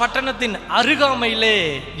காசா பட்டணத்தின் அருகாமையிலே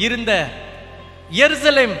இருந்த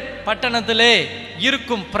எருசலேம் பட்டணத்திலே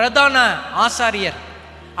இருக்கும் பிரதான ஆசாரியர்,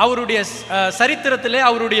 அவருடைய சரித்திரத்திலே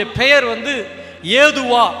அவருடைய பெயர்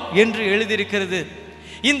ஏதுவா என்று எழுதியிருக்கிறது.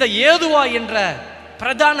 இந்த ஏதுவா என்ற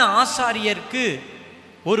பிரதான ஆசாரியருக்கு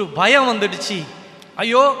ஒரு பயம் வந்துடுச்சு.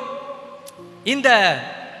 ஐயோ, இந்த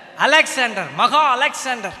அலெக்சாண்டர், மகா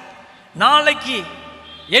அலெக்சாண்டர் நாளைக்கு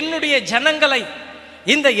என்னுடைய ஜனங்களை,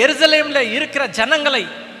 இந்த எருசலேம்ல இருக்கிற ஜனங்களை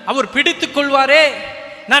அவர் பிடித்துக் கொள்வாரே,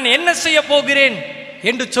 நான் என்ன செய்ய போகிறேன்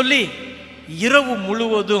என்று சொல்லி இரவு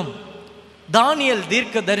முழுவதும் தானியேல்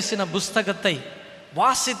தீர்க்க தரிசன புஸ்தகத்தை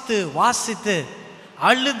வாசித்து வாசித்து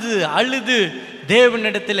அழுது அழுது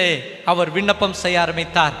தேவனிடத்திலே அவர் விண்ணப்பம் செய்ய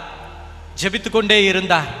ஆரம்பித்தார். ஜெபித்து கொண்டே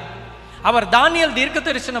இருந்தார். அவர் தானியேல் தீர்க்க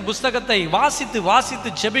தரிசன புஸ்தகத்தை வாசித்து வாசித்து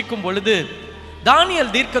ஜெபிக்கும் பொழுது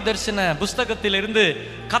தானியேல் தீர்க்க தரிசன புஸ்தகத்திலிருந்து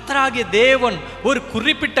கர்த்தராகிய தேவன் ஒரு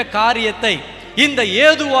குறிப்பிட்ட காரியத்தை இந்த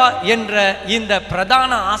ஏதுவா என்ற இந்த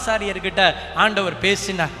பிரதான ஆசாரியர்கிட்ட ஆண்டவர்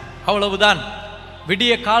பேசினார். அவ்வளவுதான்.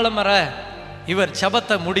 விடிய காலம் வர இவர்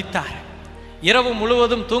ஜெபத்தை முடித்தார். இரவு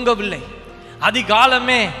முழுவதும் தூங்கவில்லை.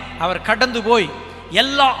 அதிகாலமே அவர் கடந்து போய்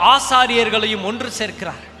எல்லா ஆசாரியர்களையும் ஒன்று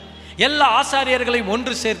சேர்க்கிறார். எல்லா ஆசாரியர்களையும்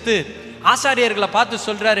ஒன்று சேர்த்து ஆசாரியர்களை பார்த்து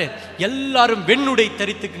சொல்றாரு, எல்லாரும் வெண்ணுடை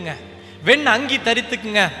தரித்துக்குங்க, வெண் அங்கி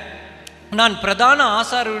தரித்துக்குங்க. நான் பிரதான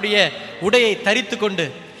ஆசாரியருடைய உடையை தரித்து கொண்டு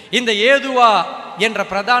இந்த ஏதுவா என்ற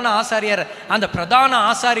பிரதான ஆசாரியர் அந்த பிரதான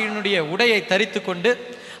ஆசாரியனுடைய உடையை தரித்து கொண்டு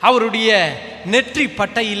அவருடைய நெற்றி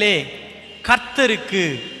பட்டையிலே கர்த்தருக்கு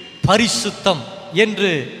பரிசுத்தம்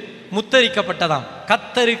என்று முத்தரிக்கப்பட்டதாம்.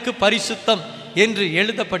 கர்த்தருக்கு பரிசுத்தம் என்று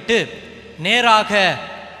எழுதப்பட்டு நேராக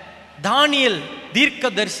தானியேல் தீர்க்க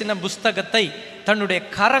தரிசன புஸ்தகத்தை தன்னுடைய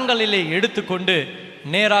கரங்களிலே எடுத்துக்கொண்டு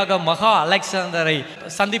நேராக மகா அலெக்சாண்டரை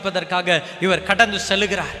சந்திப்பதற்காக இவர் கடந்து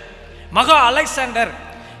செல்லுகிறார். மகா அலெக்சாண்டர்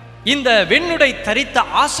இந்த வெண்ணுடை தரித்த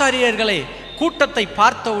ஆசாரியர்களை கூட்டத்தை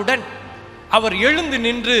பார்த்தவுடன் அவர் எழுந்து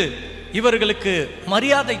நின்று இவர்களுக்கு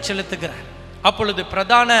மரியாதை செலுத்துகிறார். அப்பொழுது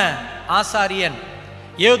பிரதான ஆசாரியன்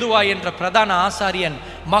ஏதுவா என்ற பிரதான ஆசாரியன்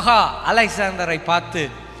மகா அலெக்சாண்டரை பார்த்து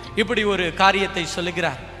இப்படி ஒரு காரியத்தை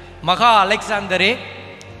சொல்லுகிறார். மகா அலெக்சாண்டரே,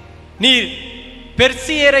 நீர்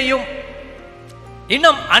பெர்சியரையும்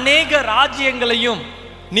இன்னும் அநேக ராஜ்யங்களையும்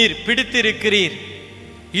நீர் பிடித்திருக்கிறீர்.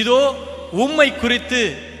 இதோ உம்மை குறித்து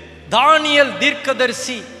தானியேல்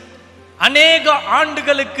தீர்க்கதரிசி அநேக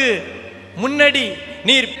ஆண்டுகளுக்கு முன்னாடி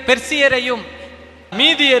நீர் பெர்சியரையும்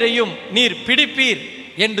மீதியரையும் நீர் பிடிப்பீர்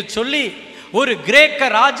என்று சொல்லி ஒரு கிரேக்க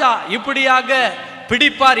ராஜா இப்படியாக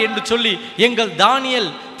பிடிப்பார் என்று சொல்லி எங்கள் தானியேல்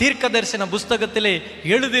தீர்க்க தரிசன புஸ்தகத்திலே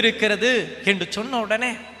எழுதியிருக்கிறது என்று சொன்ன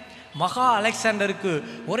உடனே மகா அலெக்சாண்டருக்கு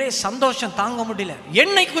ஒரே சந்தோஷம் தாங்க முடியல.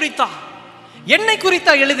 என்னை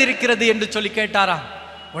குறித்தா எழுதியிருக்கிறது என்று சொல்லி கேட்டாராம்.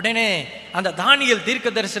 உடனே அந்த தானியேல் தீர்க்க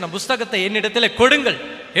தரிசன புஸ்தகத்தை என்னிடத்தில் கொடுங்கள்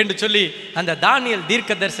என்று சொல்லி அந்த தானியேல்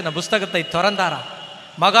தீர்க்க தரிசன புஸ்தகத்தை திறந்தாராம்.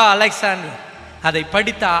 மகா அலெக்சாண்டர் அதை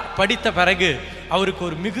படித்த பிறகு அவருக்கு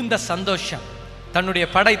ஒரு மிகுந்த சந்தோஷம். தன்னுடைய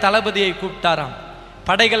படை தளபதியை கூப்பிட்டாராம்.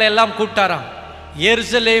 படைகளை எல்லாம் கூட்டாராம்.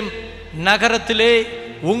 எருசலேம் நகரத்திலே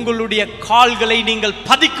உங்களுடைய கால்களை நீங்கள்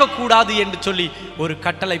பதிக்க கூடாது என்று சொல்லி ஒரு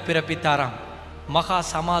கட்டளை பிறப்பித்தாராம். மகா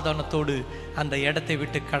சமாதானத்தோடு அந்த இடத்தை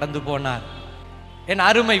விட்டு கடந்து போனார். என்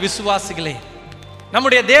அருமை விசுவாசிகளே,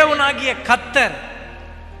 நம்முடைய தேவனாகிய கர்த்தர்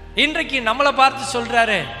இன்றைக்கு நம்மளை பார்த்து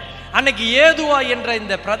சொல்றாரு, அன்னைக்கு ஏதுவா என்ற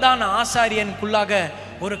இந்த பிரதான ஆசாரியனுக்குள்ளாக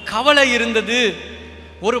ஒரு கவலை இருந்தது,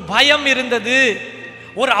 ஒரு பயம் இருந்தது,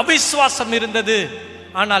 ஒரு அவிசுவாசம் இருந்தது.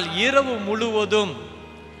 ஆனால் இரவு முழுவதும்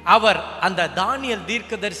அவர் அந்த தானியேல்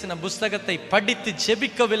தீர்க்க தரிசன புஸ்தகத்தை படித்து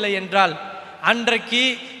ஜெபிக்கவில்லை என்றால் அன்றைக்கு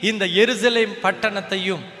இந்த எருசலேம்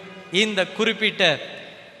பட்டணத்தையும் இந்த குறிப்பிட்ட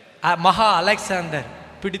மகா அலெக்சாந்தர்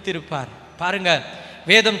பிடித்திருப்பார். பாருங்க,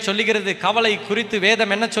 வேதம் சொல்லுகிறது, கவலை குறித்து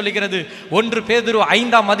வேதம் என்ன சொல்லுகிறது? 1 பேதுரு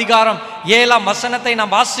 5ஆம் அதிகாரம் 7ஆம் வசனத்தை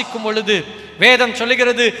நாம் வாசிக்கும் பொழுது வேதம்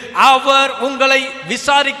சொல்லுகிறது, அவர் உங்களை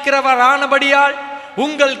விசாரிக்கிறவரானபடியால்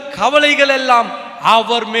உங்கள் கவலைகள் எல்லாம்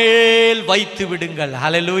அவர் மேல் வைத்து விடுங்கள்.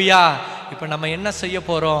 ஹல்லேலூயா. இப்ப நம்ம என்ன செய்ய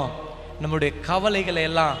போறோம்? நம்முடைய கவலைகளை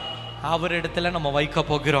எல்லாம் அவரிடத்துல நம்ம வைக்க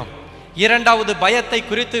போகிறோம். இரண்டாவது பயத்தை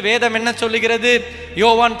குறித்து வேதம் என்ன சொல்லுகிறது?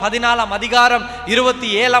 யோவான் 14ஆம் அதிகாரம்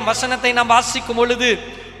 27ஆம் வசனத்தை நாம் வாசிக்கும் பொழுது,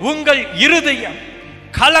 உங்கள் இருதயம்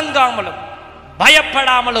கலங்காமலும்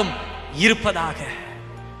பயப்படாமலும் இருப்பதாக.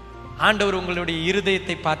 ஆண்டவர் உங்களுடைய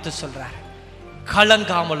இருதயத்தை பார்த்து சொல்றார்,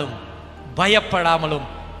 கலங்காமலும் பயப்படாமலும்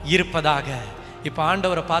இருப்பதாக. இப்ப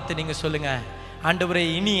ஆண்டவரை பார்த்து நீங்க சொல்லுங்க, ஆண்டவரே,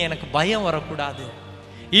 இனி எனக்கு பயம் வரக்கூடாது,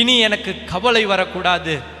 இனி எனக்கு கவலை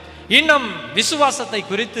வரக்கூடாது. இன்னும் விசுவாசத்தை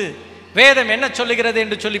குறித்து வேதம் என்ன சொல்லுகிறது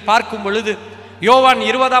என்று சொல்லி பார்க்கும் பொழுது, யோவான்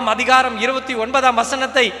 20ஆம் அதிகாரம் 29ஆம்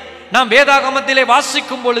வசனத்தை நாம் வேதாகமத்திலே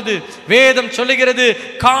வாசிக்கும் பொழுது வேதம் சொல்லுகிறது,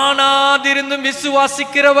 காணாதிருந்தும்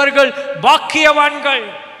விசுவாசிக்கிறவர்கள் பாக்கியவான்கள்.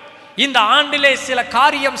 இந்த ஆண்டிலே சில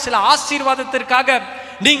காரியம், சில ஆசீர்வாதத்திற்காக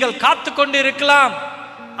நீங்கள் காத்து கொண்டு இருக்கலாம்.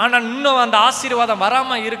 ஆனா இன்னும் அந்த ஆசீர்வாதம்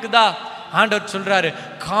வராம இருக்குதா? ஆண்டவர் சொல்றாரு,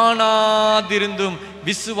 காணாதிருந்தும்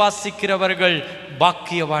விசுவாசிக்கிறவர்கள்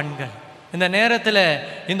பாக்கியவான்கள். இந்த நேரத்தில்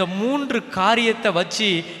இந்த 3 காரியத்தை வச்சு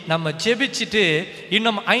நம்ம ஜெபிச்சுட்டு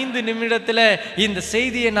இன்னும் 5 நிமிடத்தில் இந்த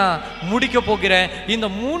செய்தியை நான் முடிக்க போகிறேன். இந்த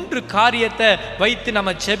 3 காரியத்தை வைத்து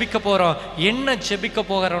நம்ம ஜெபிக்க போறோம். என்ன ஜெபிக்க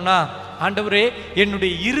போகிறோம்னா, ஆண்டவரே,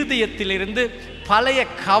 என்னுடைய இருதயத்திலிருந்து பழைய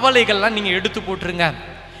கவலைகள்லாம் நீங்க எடுத்து போட்டுருங்க.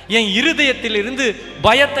 என் இருதயத்திலிருந்து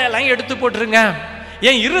பயத்தை எல்லாம் எடுத்து போட்டுருங்க.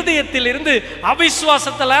 என் இருதயத்திலிருந்து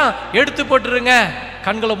அவிசுவாசத்தெல்லாம் எடுத்து போட்டுருங்க.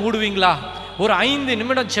 கண்களை மூடுவீங்களா? ஒரு 5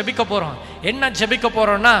 நிமிடம் ஜெபிக்க போறோம். என்ன ஜெபிக்க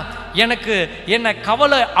போறோம்னா, எனக்கு என்னை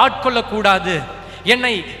கவலை ஆட்கொள்ளக்கூடாது,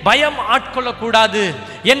 என்னை பயம் ஆட்கொள்ளக்கூடாது,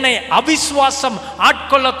 என்னை அவிசுவாசம்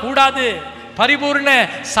ஆட்கொள்ளக்கூடாது. பரிபூர்ண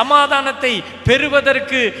சமாதானத்தை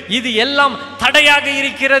பெறுவதற்கு இது எல்லாம் தடையாக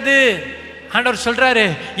இருக்கிறது. ஆண்டவர் சொல்றாரு,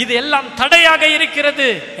 இது எல்லாம் தடையாக இருக்கிறது.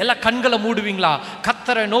 எல்லாம் கண்களை மூடுவீங்களா?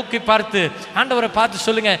 கர்த்தரை நோக்கி பார்த்து ஆண்டவரை பார்த்து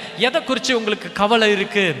சொல்லுங்க, எதை குறித்து உங்களுக்கு கவலை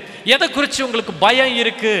இருக்கு, எதை குறித்து உங்களுக்கு பயம்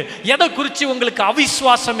இருக்கு, எதை குறித்து உங்களுக்கு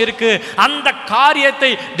அவிசுவாசம் இருக்கு, அந்த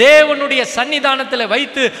காரியத்தை தேவனுடைய சன்னிதானத்தில்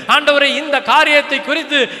வைத்து, ஆண்டவரே, இந்த காரியத்தை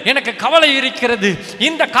குறித்து எனக்கு கவலை இருக்கிறது,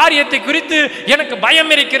 இந்த காரியத்தை குறித்து எனக்கு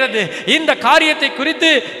பயம் இருக்கிறது, இந்த காரியத்தை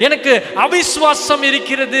குறித்து எனக்கு அவிசுவாசம்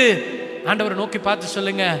இருக்கிறது. ஆண்டவரை நோக்கி பார்த்து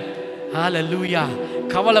சொல்லுங்க. ஹல்லேலூயா.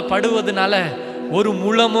 கவலைப்படுவதனால ஒரு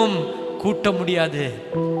முழமும் கூட்ட முடியாது.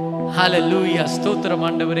 ஹல்லேலூயா. ஸ்தோத்திரம்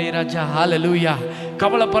ஆண்டவரே ராஜா. ஹல்லேலூயா.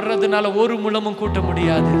 கவலைப்படுறதுனால ஒரு முழமும் கூட்ட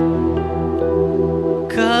முடியாது.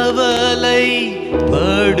 கவலை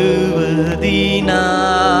படுவதினா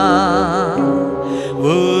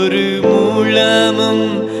ஒரு முழமும்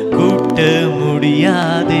கூட்ட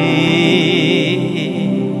முடியாதே.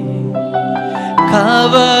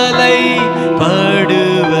 கவலை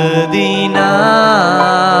படுவதினா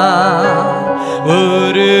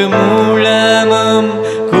ஒரு முழமும்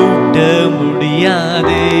கூட்ட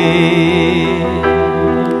முடியாதே.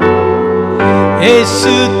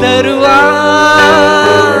 இயேசு தருவார்,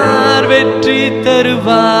 வெற்றி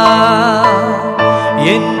தருவார்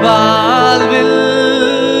என் வாழ்வில்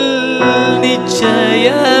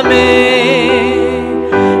நிச்சயமே.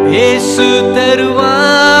 இயேசு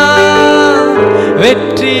தருவார்,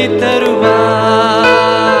 வெற்றி தருவார்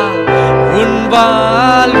உன்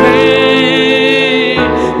வாழ்வில்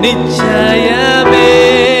நிச்சயமே.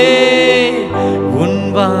 உன்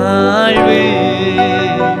வாழ்வில்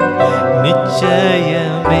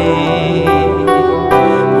நிச்சயமே.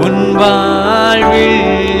 உன் வாழ்வில்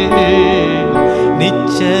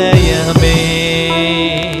நிச்சயமே.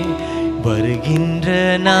 வருகின்ற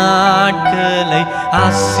நாட்களை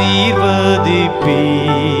ஆசீர்வதிப்பீ,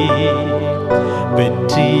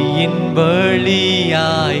 வெற்றியின்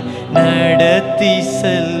வழியாய் நடத்தி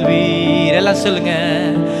செல்வீர். எல்லாம் சொல்லுங்க.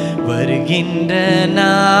 வருகின்ற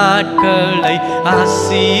நாட்களை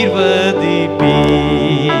ஆசீர்வதிப்பே,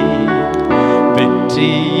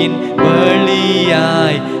 வெற்றியின்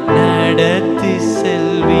வழியாய் நடத்தி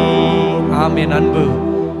செல்வி. ஆமென்.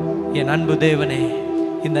 என் அன்பு தேவனே,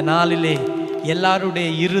 இந்த நாளிலே எல்லாருடைய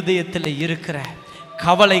இருதயத்தில் இருக்கிற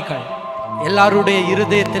கவலைகள், எல்லாருடைய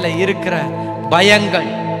இருதயத்தில் இருக்கிற பயங்கள்,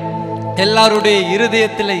 எல்லாருடைய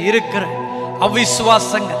இருதயத்தில் இருக்கிற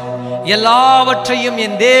அவிசுவாசங்கள் எல்லாவற்றையும்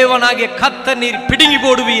என் தேவனாகிய கர்த்தர் நீர் பிடுங்கி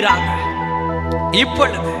போடுவீராக.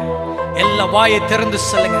 இப்பொழுது எல்லா வாயை திறந்து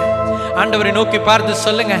சொல்லுங்க, ஆண்டவரை நோக்கி பார்த்து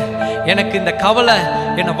சொல்லுங்க, எனக்கு இந்த கவலை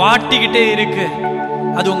என்னை வாட்டிக்கிட்டே இருக்கு.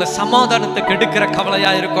 அது உங்க சமாதானத்தை கெடுக்கிற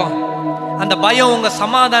கவலையா இருக்கும். அந்த பயம் உங்க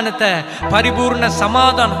சமாதானத்தை, பரிபூர்ண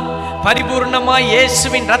சமாதானம், பரிபூர்ணமாய்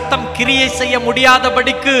இயேசுவின் ரத்தம் கிரியை செய்ய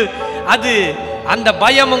முடியாதபடிக்கு அது அந்த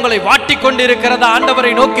பயம் உங்களை வாட்டி கொண்டு இருக்கிறதா?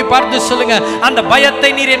 ஆண்டவரை நோக்கி பார்த்து சொல்லுங்க, அந்த பயத்தை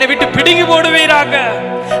நீர் என்னை விட்டு பிடுங்கி போடுவீராக.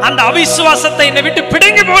 அந்த அவிசுவாசத்தை என்னை விட்டு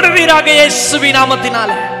பிடுங்கி போடுவீராக இயேசுவின்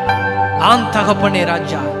நாமத்தினால. ஆம் தகப்பனே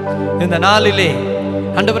ராஜா, இந்த நாளிலே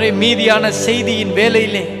ஆண்டவரே மீதியான செய்தியின்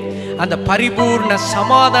வேளையிலே அந்த பரிபூர்ண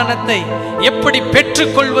சமாதானத்தை எப்படி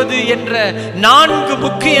பெற்றுக்கொள்வது என்ற 4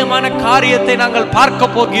 முக்கியமான காரியத்தை நாங்கள்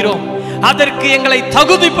பார்க்க போகிறோம். அதற்கு எங்களை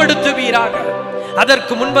தகுதிப்படுத்துவீராக.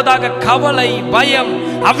 அதற்கு முன்பதாக கவலை, பயம்,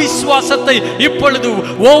 அவிசுவாசத்தை இப்பொழுது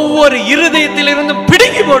ஒவ்வொரு இருதயத்திலிருந்தும்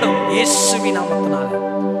பிடுங்கி போடும் இயேசுவின் நாமத்தினால.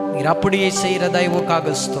 நீர் அப்படியே செய்கிற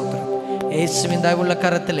தயவுக்காக ஸ்தோத்திரம். இயேசுவின் தயவுள்ள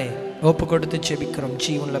கரத்திலே ஒப்பு கொடுத்து ஜெபிக்கிறோம்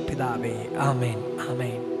ஜீவனுள்ள பிதாவே, ஆமென்,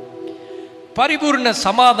 ஆமென். பரிபூர்ண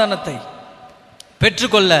சமாதானத்தை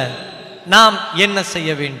பெற்றுக்கொள்ள நாம் என்ன செய்ய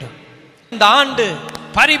வேண்டும்? இந்த ஆண்டு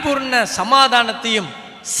பரிபூர்ண சமாதானத்தையும்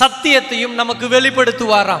சத்தியத்தையும் நமக்கு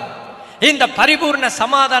வெளிப்படுத்துவாராம். இந்த பரிபூர்ண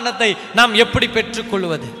சமாதானத்தை நாம் எப்படி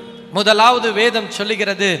பெற்றுக்கொள்வது? முதலாவது வேதம்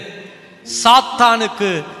சொல்லுகிறது, சாத்தானுக்கு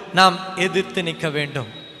நாம் எதிர்த்து நிற்க வேண்டும்.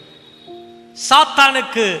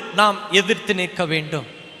 சாத்தானுக்கு நாம் எதிர்த்து நிற்க வேண்டும்.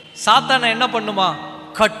 சாத்தானை என்ன பண்ணுமா?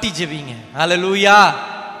 கட்டி ஜெபிங்க. அல்லேலூயா.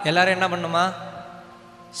 எல்லாரும் என்ன பண்ணுமா?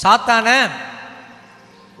 சாத்தான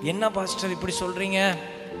என்ன பாஸ்டர் இப்படி சொல்றீங்க?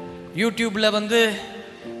 யூடியூப்ல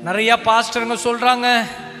நிறைய பாஸ்டருங்க சொல்றாங்க,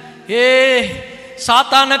 ஏ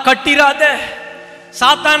சாத்தான கட்டிராத,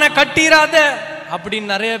 சாத்தான கட்டிராத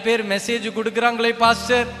அப்படின்னு நிறைய பேர் மெசேஜ் கொடுக்குறாங்களே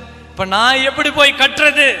பாஸ்டர். இப்ப நான் எப்படி போய்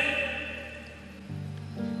கட்டுறது?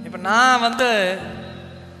 இப்ப நான்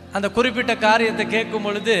அந்த குறிப்பிட்ட காரியத்தை கேட்கும்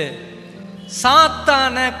பொழுது,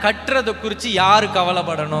 சாத்தான கட்டுறதை குறித்து யாரு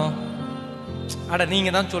கவலைப்படணும்? அட நீங்க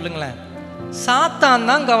தான் சொல்லுங்களேன். சாத்தான்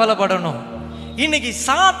தான் கவலைப்படணும். இன்னைக்கு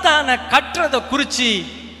சாத்தான கட்டுறதை குறித்து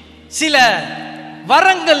சில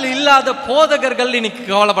வரங்கள் இல்லாத போதகர்கள் இன்னைக்கு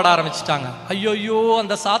கவலைப்பட ஆரம்பிச்சிட்டாங்க. ஐயோ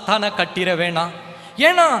அந்த சாத்தான கட்டிட வேணாம்,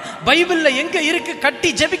 ஏன்னா பைபிள்ல எங்க இருக்கு கட்டி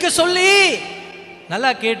ஜெபிக்க சொல்லி?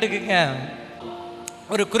 நல்லா கேட்டுக்குங்க.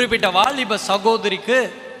 ஒரு குறிப்பிட்ட வாலிப சகோதரிக்கு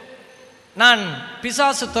நான்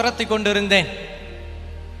பிசாசு துரத்தி கொண்டிருந்தேன்.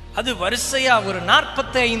 அது வரிசையா ஒரு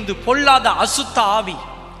 45 பொல்லாத அசுத்த ஆவி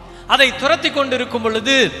அதை துரத்தி கொண்டிருக்கும்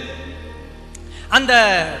பொழுது, அந்த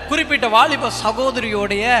குறிப்பிட்ட வாலிப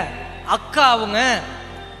சகோதரியோடைய அக்கா அவங்க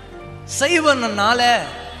செய்வனால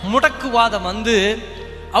முடக்குவாதம்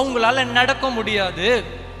அவங்களால நடக்க முடியாது.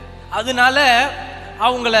 அதனால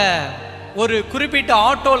அவங்கள ஒரு குறிப்பிட்ட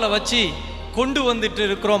ஆட்டோல வச்சு கொண்டு வந்துட்டு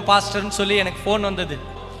இருக்கிறோம் பாஸ்டர்னு சொல்லி எனக்கு ஃபோன் வந்தது.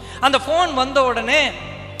 அந்த ஃபோன் வந்த உடனே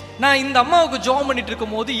நான் இந்த அம்மாவுக்கு ஜெபம் பண்ணிட்டு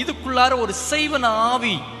இருக்கும் போது இதுக்குள்ளார ஒரு செய்வன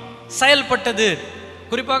ஆவி செயல்பட்டது.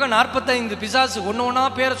 குறிப்பாக 45 பிசாசு ஒன்னு ஒன்னா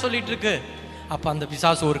பேரை சொல்லிட்டு இருக்கு. அப்ப அந்த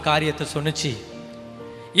பிசாசு ஒரு காரியத்தை சொன்னுச்சு,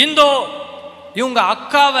 இந்தோ இவங்க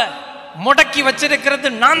அக்காவை முடக்கி வச்சிருக்கிறது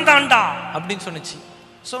நான் தாண்டா அப்படின்னு சொன்னுச்சு.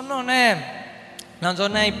 சொன்னோன்னே நான்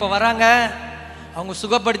சொன்னேன், இப்ப வராங்க, அவங்க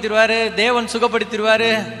சுகப்படுத்திடுவாரு, தேவன்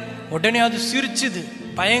சுகப்படுத்திடுவாரு. உடனே அது சிரிச்சுது,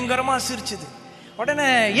 பயங்கரமா சிரிச்சுது. உடனே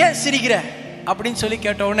ஏன் சிரிக்கிற அப்படின்னு சொல்லி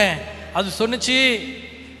கேட்ட உடனே அது சொன்னுச்சு,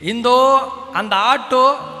 இந்தோ அந்த ஆட்டோ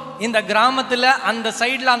இந்த கிராமத்துல அந்த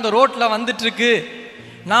சைட்ல அந்த ரோட்ல வந்துட்டு இருக்கு.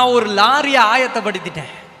 நான் ஒரு லாரியை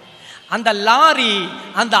ஆயத்தப்படுத்திட்டேன். அந்த லாரி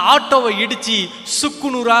அந்த ஆட்டோவை இடிச்சு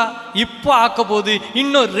சுக்குநூறா இப்ப ஆக்க போது.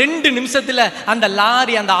 இன்னும் 2 நிமிஷத்துல அந்த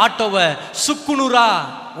லாரி அந்த ஆட்டோவை சுக்குநூறா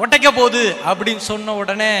உடைக்க போகுது அப்படின்னு சொன்ன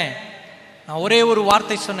உடனே நான் ஒரே ஒரு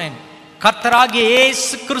வார்த்தை சொன்னேன், கர்த்தராகிய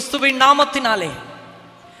இயேசு கிறிஸ்துவின் நாமத்தினாலே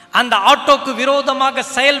அந்த ஆட்டோக்கு விரோதமாக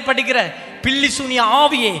செயல்படுகிற பில்லி சூனிய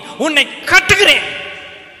ஆவியை உன்னை கட்டுகிறேன்.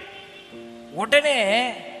 உடனே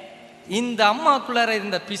இந்த அம்மாக்குள்ளார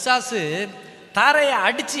இந்த பிசாசு தரையை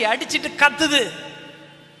அடிச்சிட்டு கத்துது.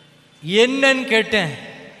 என்னன்னு கேட்டேன்.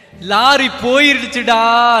 Lorry போயிடுச்சுடா,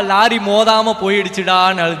 lorry மோதாம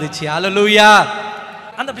போயிடுச்சுடான்னு அழுதுச்சு. அல்லேலூயா.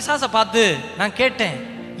 அந்த பிசாசை பார்த்து நான் கேட்டேன்,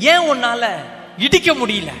 ஏன் உன்னால இடிக்க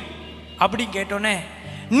முடியல அப்படின்னு கேட்டோன்னே,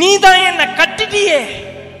 நீதான் என்ன கட்டிட்டியே.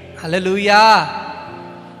 ஹல்லேலூயா.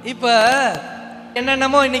 இப்ப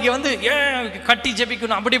என்னென்னமோ இன்னைக்கு ஏன் கட்டி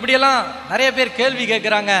ஜெபிக்கணும் அப்படி இப்படியெல்லாம் நிறைய பேர் கேள்வி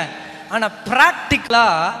கேட்குறாங்க. ஆனா பிராக்டிக்கலா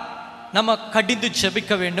நம்ம கடிந்து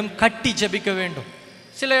ஜெபிக்க வேண்டும், கட்டி ஜெபிக்க வேண்டும்.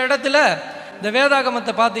 சில இடத்துல இந்த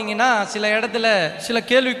வேதாகமத்தை பார்த்தீங்கன்னா சில இடத்துல சில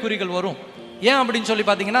கேள்விக்குறிகள் வரும். ஏன் அப்படின்னு சொல்லி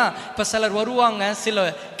பார்த்தீங்கன்னா, இப்போ சிலர் வருவாங்க, சில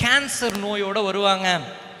கேன்சர் நோயோட வருவாங்க.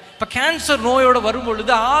 இப்போ கேன்சர் நோயோட வரும்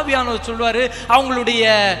பொழுது ஆவியானவர் சொல்வார், அவங்களுடைய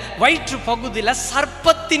வயிற்று பகுதியில்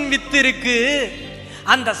சர்ப்பத்தின் வித்து இருக்கு,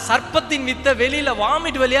 அந்த சர்ப்பத்தின் வித்தை வெளியில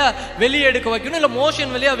வாமிட் வழியா வெளியே எடுக்க வைக்கணும், இல்லை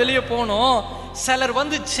மோஷன் வழியா வெளியே போகணும். சிலர்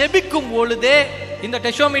ஜெபிக்கும் பொழுதே, இந்த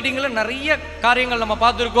டெஷோ மீட்டிங்ல நிறைய காரியங்கள் நம்ம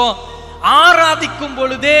பார்த்துருக்கோம், ஆராதிக்கும்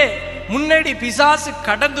பொழுதே முன்னாடி பிசாசு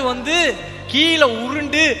கடந்து கீழே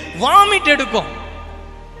உருண்டு வாமிட் எடுக்கும்.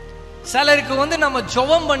 சிலருக்கு நம்ம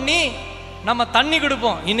ஜெபம் பண்ணி நம்ம தண்ணி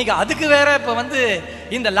கொடுப்போம். இன்னைக்கு அதுக்கு வேற இப்போ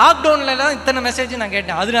இந்த லாக்டவுன்ல தான் இத்தனை மெசேஜ் நான்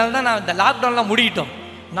கேட்டேன். அதனால தான் நான் இந்த லாக்டவுன்லாம் முடிக்கிட்டோம்,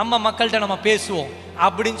 நம்ம மக்கள்கிட்ட நம்ம பேசுவோம்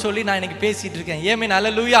அப்படின்னு சொல்லி நான் இன்னைக்கு பேசிட்டு இருக்கேன். ஏமீன்.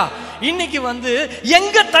 அல்லேலூயா. இன்னைக்கு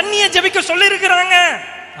எங்க தண்ணியை ஜெபிக்க சொல்லி இருக்கிறாங்க.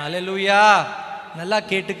 அல்லேலூயா. நல்லா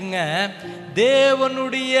கேட்டுக்குங்க.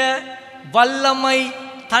 தேவனுடைய வல்லமை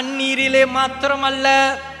தண்ணீரிலே மாத்திரமல்ல,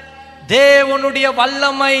 தேவனுடைய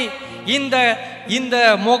வல்லமை இந்த இந்த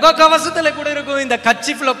முகக்கவசத்துல கூட இருக்கும், இந்த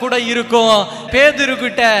கச்சிஃப்ல கூட இருக்கும்.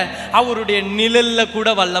 பேதுருகிட்ட அவருடைய நிழல்ல கூட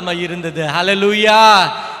வல்லமை இருந்தது. ஹல்லேலூயா.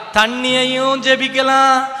 தண்ணியையும்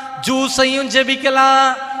ஜெபிக்கலாம், ஜூஸையும் ஜெபிக்கலாம்,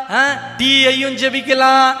 டீயையும்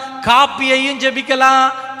ஜெபிக்கலாம், காப்பியையும் ஜெபிக்கலாம்,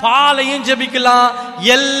 பாலையும் ஜெபிக்கலாம்.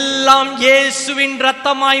 எல்லாம் இயேசுவின்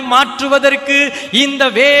ரத்தமாய் மாற்றுவதற்கு இந்த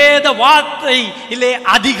வேத வார்த்தையிலே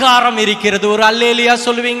அதிகாரம் இருக்கிறது. ஒரு அல்லேலியா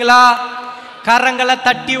சொல்லுவீங்களா? கரங்களை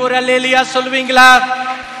தட்டி ஒரு அல்லேலியா சொல்லுவீங்களா?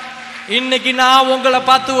 இன்னைக்கு நான் உங்களை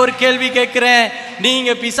பார்த்து ஒரு கேள்வி கேட்கிறேன்,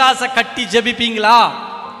 நீங்க பிசாசை கட்டி ஜெபிப்பீங்களா?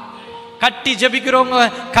 கட்டி ஜெபிக்கிறவங்க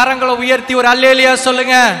கரங்களை உயர்த்தி ஒரு அல்லேலியா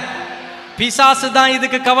சொல்லுங்க. பிசாசு தான்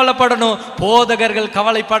இதுக்கு கவலைப்படணும், போதகர்கள்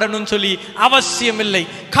கவலைப்படணும் சொல்லி அவசியம் இல்லை.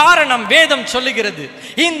 காரணம் வேதம் சொல்லுகிறது,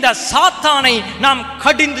 இந்த சாத்தானை நாம்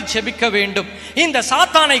கடிந்து ஜெபிக்க வேண்டும். இந்த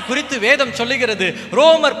சாத்தானை குறித்து வேதம் சொல்லுகிறது.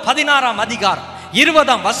 ரோமர் 16ஆம் அதிகாரம்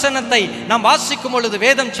 20ஆம் வசனத்தை நாம் வாசிக்கும் பொழுது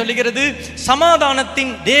வேதம் சொல்லுகிறது,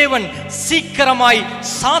 சமாதானத்தின் தேவன் சீக்கிரமாய்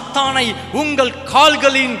சாத்தானை உங்கள்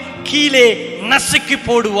கால்களின் கீழே நசுக்கி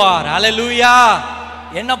போடுவார். அல்லேலூயா.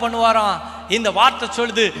 என்ன பண்ணுவாராம்? இந்த வார்த்தை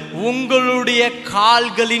சொல்லுது, உங்களுடைய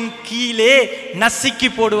கால்களின் கீழே நசுக்கி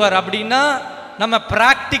போடுவார். அப்படின்னா நம்ம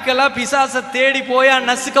பிராக்டிக்கலா பிசாசை தேடி போயா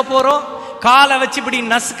நசுக்க போறோம்? காலை வச்சு இப்படி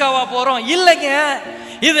நசுக்கவா போறோம்? இல்லைங்க.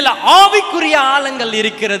 இதுல ஆவிக்குரிய ஆழங்கள்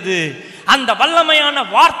இருக்கிறது. அந்த வல்லமையான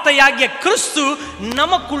வார்த்தையாகிய கிறிஸ்து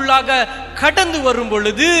நமக்குள்ளாக கடந்து வரும்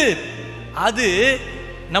பொழுது அது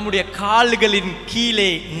நம்முடைய கால்களின்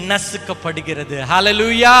கீழே நசுக்கப்படுகிறது.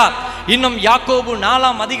 ஹல்லேலூயா. இன்னும் யாக்கோபு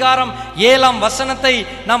 4ஆம் அதிகாரம் 7ஆம் வசனத்தை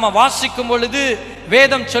நாம வாசிக்கும் பொழுது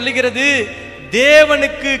வேதம் சொல்லுகிறது,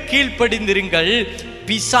 தேவனுக்கு கீழ்ப்படிந்திருங்கள்,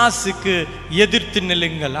 பிசாசுக்கு எதிர்த்து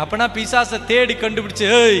நில்லுங்கள். அப்பனா பிசாசை தேடி கண்டுபிடிச்சு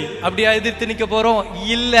அப்படியா எதிர்த்து நிக்க போறோம்?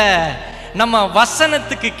 இல்ல. நம்ம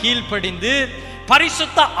வசனத்துக்கு கீழ்ப்படிந்து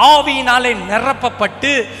பரிசுத்த ஆவியினாலே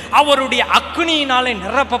நிரப்பப்பட்டு, அவருடைய அக்னியினாலே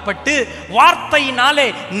நிரப்பப்பட்டு, வார்த்தையினாலே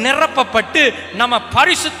நிரப்பப்பட்டு நம்ம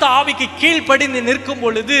பரிசுத்த ஆவிக்கு கீழ்ப்படிந்து நிற்கும்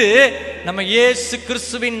பொழுது நம்ம இயேசு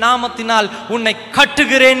கிறிஸ்துவின் நாமத்தினால் உன்னை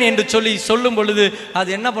கட்டுகிறேன் என்று சொல்லி சொல்லும் பொழுது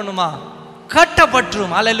அது என்ன பண்ணுமா?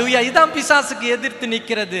 கட்டப்பற்றும். அல்லேலூயா. இதான் பிசாசுக்கு எதிர்த்து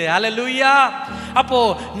நிற்கிறது. அல்லேலூயா. அப்போ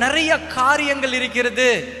நிறைய காரியங்கள்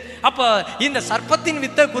இருக்கிறது. அப்ப இந்த சர்ப்பத்தின்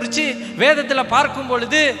வித்தை குறித்து வேதத்துல பார்க்கும்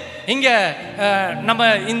பொழுது இங்க நம்ம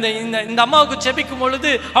இந்த அம்மாவுக்கு செபிக்கும் பொழுது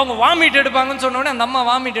அவங்க வாமிட் எடுப்பாங்கன்னு சொன்ன உடனே அந்த அம்மா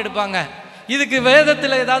வாமிட் எடுப்பாங்க. இதுக்கு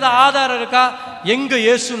வேதத்துல ஏதாவது ஆதாரம் இருக்கா? எங்க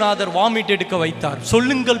இயேசுநாதர் வாமிட் எடுக்க வைத்தார்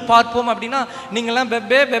சொல்லுங்கள் பார்ப்போம் அப்படின்னா நீங்கெல்லாம்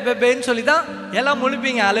பெப்பே பெப்பேன்னு சொல்லி தான் எல்லாம்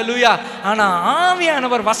முழுப்பீங்க. அல்லேலூயா. ஆனா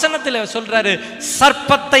ஆவியானவர் வசனத்துல சொல்றாரு,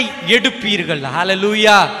 சர்ப்பத்தை எடுப்பீர்கள்.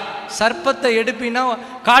 அல்லேலூயா. சர்ப்பத்தை எடுப்பினா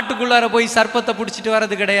காட்டுக்குள்ளார போய் சர்ப்பத்தை பிடிச்சிட்டு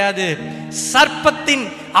வர்றது கிடையாது. சர்ப்பத்தின்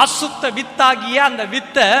அசுத்த வித்தாகிய அந்த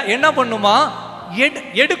வித்தை என்ன பண்ணுமா?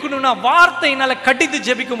 எடுக்கணும்னா வார்த்தையினால கடித்து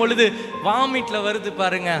ஜெபிக்கும் பொழுது வாமிட்ல வருது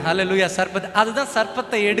பாருங்க. அல்லேலூயா. சர்ப்பத்தை, அதுதான்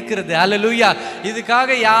சர்ப்பத்தை எடுக்கிறது. அல்லேலூயா.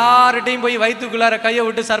 இதுக்காக யார்கிட்டையும் போய் வயிற்றுக்குள்ளார கையை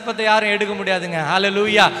விட்டு சர்ப்பத்தை யாரும் எடுக்க முடியாதுங்க.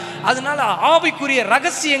 அல்லேலூயா. அதனால ஆவிக்குரிய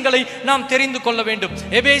ரகசியங்களை நாம் தெரிந்து கொள்ள வேண்டும்.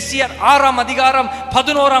 எபேசியர் 6ஆம் அதிகாரம்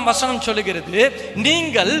 11ஆம் வசனம் சொல்லுகிறது,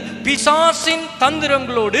 நீங்கள் பிசாசின்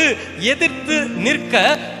தந்திரங்களோடு எதிர்த்து நிற்க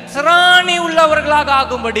திராணி உள்ளவர்களாக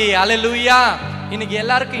ஆகும்படி. அல்லேலூயா. இன்னைக்கு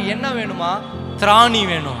எல்லாருக்கும் என்ன வேணுமா? திராணி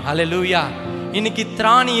வேணும். அல்லேலூயா. இன்னைக்கு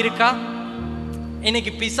திராணி இருக்கா?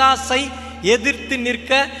 இன்னைக்கு பிசாசை எதிர்த்து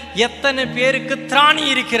நிற்க எத்தனை பேருக்கு திராணி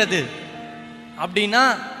இருக்கிறது அப்படின்னா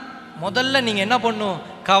முதல்ல நீங்க என்ன பண்ணும்?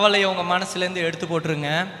 கவலையை உங்க மனசுலேருந்து எடுத்து போட்டுருங்க.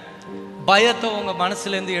 பயத்தை உங்க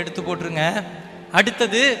மனசுலேருந்து எடுத்து போட்டுருங்க.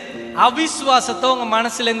 அடுத்தது அவிசுவாசத்தை உங்க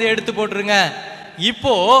மனசுலேருந்து எடுத்து போட்டுருங்க.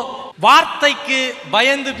 இப்போ வார்த்தைக்கு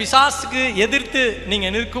பயந்து பிசாசுக்கு எதிர்த்து நீங்க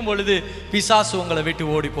நிற்கும் பொழுது பிசாசு உங்களை விட்டு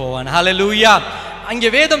ஓடி போவான். ஹல்லேலூயா. அங்கே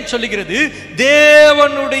வேதம் சொல்லுகிறது,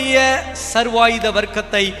 தேவனுடைய சர்வாயுத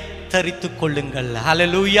வர்க்கத்தை தரித்து கொள்ளுங்கள்.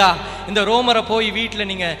 ஹல்லேலூயா. இந்த ரோமரை போய் வீட்டில்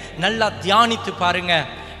நீங்க நல்லா தியானித்து பாருங்க.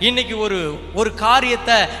 இன்னைக்கு ஒரு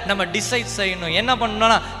காரியத்தை நம்ம டிசைட் செய்யணும். என்ன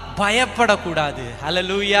பண்ணணும்னா பயப்படக்கூடாது.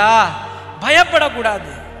 ஹல்லேலூயா.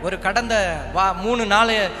 பயப்படக்கூடாது. ஒரு கடந்த 4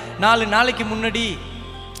 நாளைக்கு முன்னாடி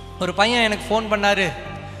ஒரு பையன் எனக்கு ஃபோன் பண்ணாரு.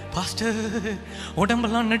 பாஸ்டர்,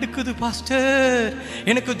 உடம்பெல்லாம் நடுக்குது பாஸ்டர்,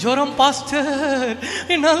 எனக்கு ஜுரம் பாஸ்டர்,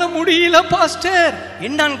 என்னால முடியல பாஸ்டர்.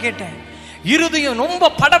 என்னன்னு கேட்டேன். இருதயம்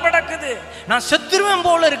ரொம்ப படபடக்குது, நான் செத்துருவேன்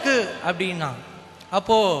போல இருக்கு அப்படின்னா.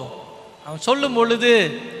 அப்போ அவன் சொல்லும் பொழுது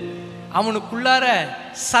அவனுக்குள்ளார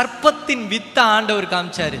சர்ப்பத்தின் வித்த ஆண்டவர்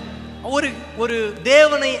காமிச்சாரு. ஒரு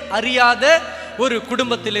தேவனை அறியாத ஒரு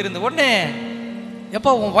குடும்பத்தில் இருந்து உடனே,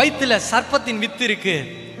 எப்போ உன் வயிற்றுல சர்ப்பத்தின் வித்து இருக்கு,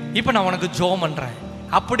 இப்ப நான் உனக்கு ஜெபம் பண்றேன்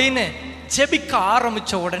அப்படின்னு ஜெபிக்க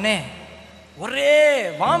ஆரம்பிச்ச உடனே ஒரே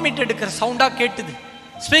வாமிட் எடுக்கிற சவுண்டா கேட்டுது.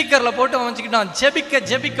 ஸ்பீக்கர்ல போட்டு வச்சுக்கிட்டான்.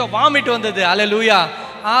 ஜெபிக்க வாமிட் வந்தது. அல்லேலூயா.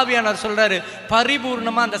 ஆவியானவர் சொல்றாரு,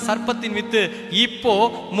 பரிபூர்ணமா அந்த சர்ப்பத்தின் வித்து இப்போ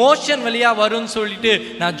மோஷன் வழியா வரும்னு சொல்லிட்டு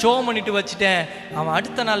நான் ஜெபம் பண்ணிட்டு வச்சுட்டேன். அவன்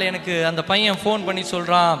அடுத்த நாள் எனக்கு அந்த பையன் ஃபோன் பண்ணி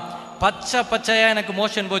சொல்றான், பச்சையா எனக்கு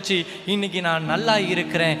மோஷன் போச்சு, இன்னைக்கு நான் நல்லா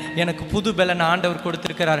இருக்கிறேன், எனக்கு புது பலன் ஆண்டவர்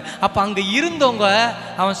கொடுத்திருக்கிறார். அப்ப அங்க இருந்தவங்க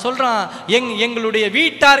அவன் சொல்றான், எங்களுடைய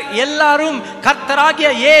வீட்டார் எல்லாரும் கர்த்தராகிய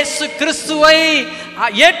இயேசு கிறிஸ்துவை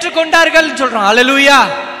ஏற்றுக்கொண்டார்கள் சொல்றான். அல்லேலூயா.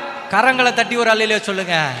 கரங்களை தட்டி ஒரு அல்லேலூயா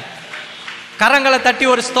சொல்லுங்க. கரங்களை தட்டி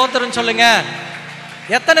ஒரு ஸ்தோத்திரம் சொல்லுங்க.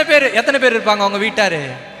 எத்தனை பேர் இருப்பாங்க உங்க வீட்டாரு?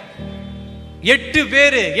 8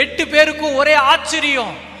 பேரு. 8 பேருக்கும் ஒரே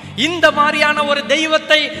ஆச்சரியம். இந்த மாதிரியான ஒரு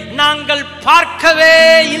தெய்வத்தை நாங்கள் பார்க்கவே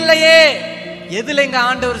இல்லையே. எதுல எங்க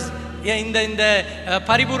ஆண்டவர் இந்த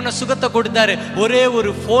பரிபூர்ண சுகத்தை கொடுத்தாரு? ஒரே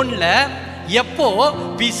ஒரு போன்ல. எப்போ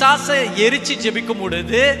பிசாசை எரிச்சு ஜெபிக்கும்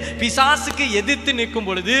பொழுது, பிசாசுக்கு எதிர்த்து நிற்கும்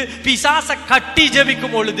பொழுது, பிசாசை கட்டி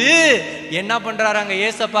ஜெபிக்கும் பொழுது என்ன பண்றாரு அங்க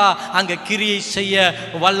ஏசப்பா? அங்க கிரியை செய்ய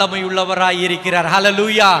வல்லமை உள்ளவராய் இருக்கிறார்.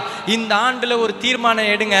 ஹல்லேலூயா. இந்த ஆண்டுல ஒரு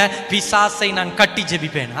தீர்மானம் எடுங்க, பிசாசை நான் கட்டி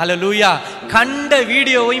ஜெபிப்பேன். ஹல்லேலூயா. கண்ட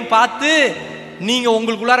வீடியோவையும் பார்த்து நீங்க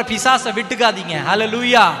உங்களுக்குள்ளார பிசாசை விட்டுக்காதீங்க.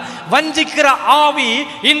 ஹல்லேலூயா. வஞ்சிக்கிற ஆவி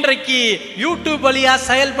இன்றைக்கு யூடியூப் வழியா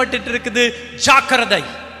செயல்பட்டு இருக்குது. ஜாக்கிரதை.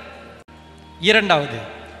 இரண்டாவது,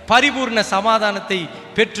 பரிபூர்ண சமாதானத்தை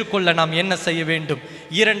பெற்றுக்கொள்ள நாம் என்ன செய்ய வேண்டும்?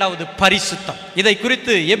 இரண்டாவது, பரிசுத்தம். இதை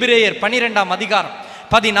குறித்து எபிரேயர் 12ஆம் அதிகாரம்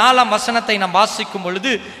 14ஆம் வசனத்தை நாம் வாசிக்கும்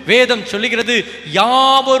பொழுது வேதம் சொல்லுகிறது,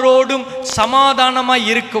 யாவரோடும் சமாதானமாய்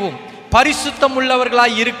இருக்கவும் பரிசுத்தம்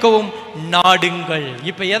உள்ளவர்களாய் இருக்கவும் நாடுங்கள்.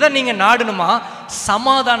 இப்ப எதை நீங்க நாடணுமா?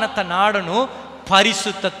 சமாதானத்தை நாடணும்,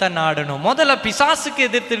 பரிசுத்தத்தை நாடணும். முதல்ல பிசாசுக்கு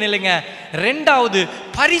எதிர்த்து நில்லுங்க. ரெண்டாவது,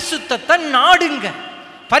 பரிசுத்தத்தை நாடுங்க.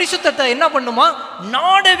 பரிசுத்தத்தை என்ன பண்ணுமா?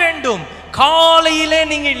 நாட வேண்டும். காலையிலே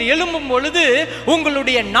நீங்கள் எழும்பும் பொழுது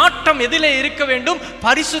உங்களுடைய நாட்டம் எதிலே இருக்க வேண்டும்?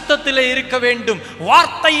 பரிசுத்தத்திலே இருக்க வேண்டும்,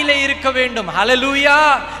 வார்த்தையிலே இருக்க வேண்டும். ஹல்லேலூயா.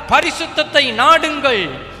 பரிசுத்தத்தை நாடுங்கள்.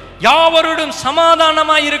 யாவரோடும்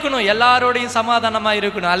சமாதானமாய் இருக்கணும், எல்லாரோடையும் சமாதானமாய்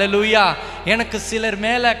இருக்கணும். ஹல்லேலூயா. எனக்கு சிலர்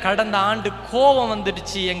மேல கடந்த ஆண்டு கோபம்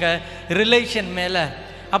வந்துடுச்சு, எங்க ரிலேஷன் மேல.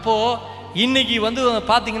 அப்போ இன்னைக்கு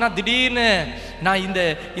பார்த்தீங்கன்னா திடீர்னு நான்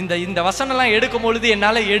இந்த வசனம்லாம் எடுக்கும் பொழுது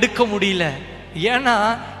என்னால் எடுக்க முடியல. ஏன்னா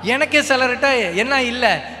எனக்கே சிலர்கிட்ட என்ன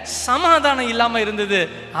இல்லை, சமாதானம் இல்லாமல் இருந்தது.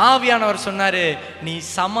 ஆவியானவர் சொன்னாரு, நீ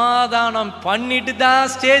சமாதானம் பண்ணிட்டு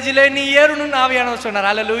தான் ஸ்டேஜில் நீ ஏறணும்னு ஆவியானவர்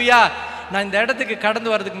சொன்னார். அல்லேலூயா. நான் இந்த இடத்துக்கு கடந்து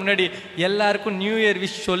வர்றதுக்கு முன்னாடி எல்லாருக்கும் நியூ இயர்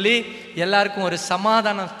விஷ் சொல்லி, எல்லாருக்கும் ஒரு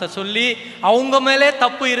சமாதானத்தை சொல்லி, அவங்க மேலே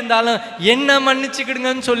தப்பு இருந்தாலும் என்ன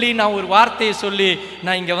மன்னிச்சுக்கிடுங்கன்னு சொல்லி நான் ஒரு வார்த்தையை சொல்லி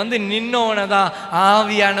நான் இங்கே நின்னோன்னு தான்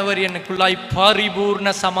ஆவியானவர் எனக்குள்ளாய்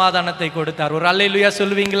பரிபூர்ண சமாதானத்தை கொடுத்தார். ஒரு அல்லேலூயா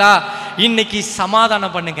சொல்லுவீங்களா? இன்னைக்கு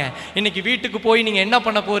சமாதானம் பண்ணுங்க. இன்னைக்கு வீட்டுக்கு போய் நீங்கள் என்ன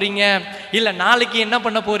பண்ண போறீங்க, இல்லை நாளைக்கு என்ன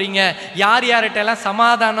பண்ண போறீங்க, யார் யார்கிட்டெல்லாம்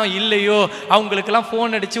சமாதானம் இல்லையோ அவங்களுக்கெல்லாம்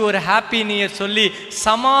ஃபோன் அடித்து ஒரு ஹாப்பி நியூ இயர் சொல்லி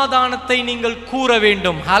சமாதானத்தை நீங்கள் கூற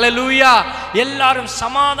வேண்டும். ஹல்லேலூயா. எல்லாரும்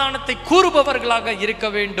சமாதானத்தை கூறுபவர்களாக இருக்க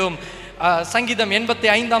வேண்டும். சங்கீதம்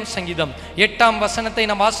 85ஆம் சங்கீதம் 8ஆம் வசனத்தை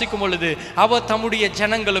நாம் வாசிக்கும் பொழுது, அவர் தம்முடைய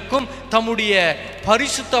ஜனங்களுக்கும் தம்முடைய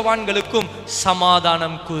பரிசுத்தவான்களுக்கும்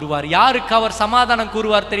சமாதானம் கூறுவார். யாருக்கு அவர் சமாதானம்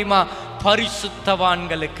கூறுவார் தெரியுமா?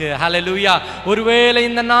 பரிசுத்தவான்களுக்கு. ஹல்லேலூயா. ஒருவேளை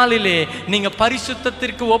இந்த நாளிலே நீங்க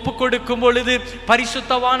பரிசுத்தத்திற்கு ஒப்பு கொடுக்கும் பொழுது,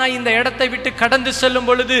 பரிசுத்தவான இந்த இடத்தை விட்டு கடந்து செல்லும்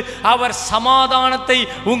பொழுது, அவர் சமாதானத்தை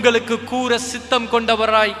உங்களுக்கு கூற சித்தம்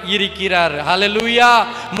கொண்டவராய் இருக்கிறார். ஹல்லேலூயா.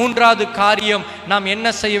 மூன்றாவது காரியம் நாம் என்ன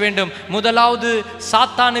செய்ய வேண்டும்? முதலாவது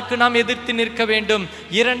சாத்தானுக்கு நாம் எதிர்த்து நிற்க வேண்டும்.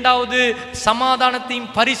 இரண்டாவது சமாதானத்தையும்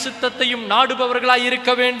பரிசுத்தத்தையும் நாடுபவர்களாய்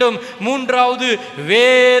இருக்க வேண்டும். மூன்றாவது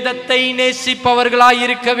வேதத்தை நேசிப்பவர்களாய்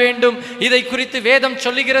இருக்க வேண்டும். இதை குறித்து வேதம்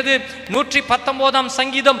சொல்லுகிறது. 119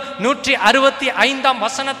 சங்கீதம் 165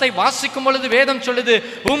 வசனத்தை வாசிக்கும் பொழுது வேதம் சொல்லுது,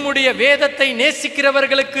 உம்முடைய வேதத்தை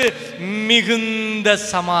நேசிக்கிறவர்களுக்கு மிகுந்த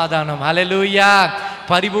சமாதானம். ஹல்லேலூயா.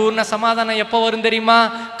 பரிபூர்ண சமாதானம் எப்போ வரும் தெரியுமா?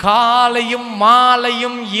 காலையும்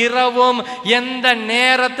மாலையும் இரவும் எந்த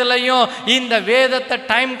நேரத்திலையும் இந்த வேதத்தை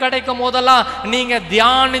டைம் கிடைக்கும் போதெல்லாம் நீங்க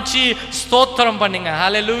தியானிச்சு ஸ்தோத்திரம் பண்ணுங்க.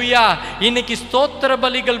 ஹல்லேலூயா. இன்னைக்கு ஸ்தோத்திர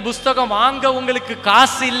பலிகள் புஸ்தகம் வாங்க உங்களுக்கு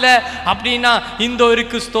காசு இல்லை அப்படின்னா இந்த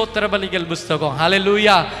இருக்கு ஸ்தோத்திர பலிகள் புஸ்தகம்.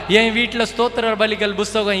 ஹல்லேலூயா. என் வீட்டில் ஸ்தோத்திர பலிகள்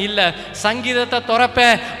புஸ்தகம் இல்லை. சங்கீதத்தை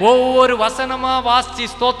துறப்பேன், ஒவ்வொரு வசனமா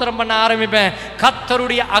வாசிச்சு ஸ்தோத்திரம் பண்ண ஆரம்பிப்பேன்.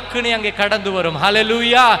 கர்த்தருடைய அக்கினி அங்கே கடந்து வரும்.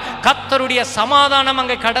 ஹல்லேலூயா. கர்த்தருடைய சமாதானம்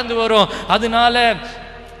அங்கே கடந்து வரும். அதனால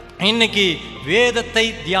இன்னைக்கு வேதத்தை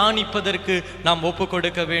தியானிப்பதற்கு நாம் ஒப்பு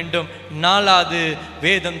கொடுக்க வேண்டும். நாலாவது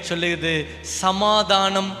வேதம் சொல்லுது,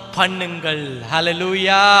 சமாதானம் பண்ணுங்கள்.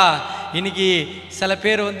 ஹல்லேலூயா. இன்னைக்கு சில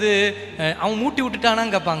பேர் அவன் மூட்டி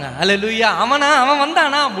விட்டுட்டானான்னு கேட்பாங்க. ஹல்லேலூயா. அவன்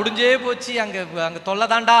வந்தானா முடிஞ்சே போச்சு, அங்கே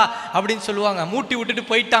தொல்லைதாண்டா அப்படின்னு சொல்லுவாங்க. மூட்டி விட்டுட்டு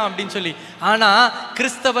போயிட்டான் அப்படின்னு சொல்லி. ஆனால்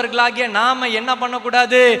கிறிஸ்தவர்களாகிய நாம என்ன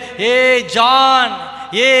பண்ணக்கூடாது? ஏ ஜான்,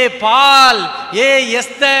 ஏ பால், ஏ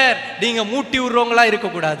எஸ்தர், நீங்க மூட்டி விடுறவங்களா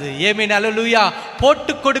இருக்கக்கூடாது. ஏமீன். ஹல்லேலூயா.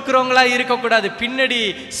 போட்டு கொடுக்கிறவங்களா இருக்கக்கூடாது. பின்னாடி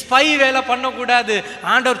ஸ்பை வேலை பண்ணக்கூடாது.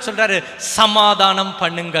 ஆண்டவர் சொல்றாரு, சமாதானம்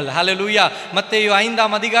பண்ணுங்கள். ஹல்லேலூயா. மத்தேயு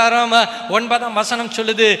 5 அதிகாரம் 9 வசனம்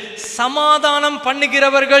சொல்லுது, சமாதானம்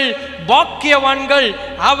பண்ணுகிறவர்கள் பாக்கியவான்கள்,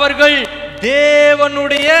 அவர்கள்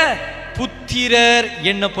தேவனுடைய புத்திரர்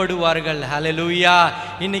எண்ணப்படுவார்கள். ஹல்லேலூயா.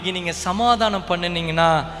 இன்னைக்கு நீங்க சமாதானம்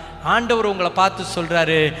பண்ணுனீங்கன்னா ஆண்டவர் உங்களை பார்த்து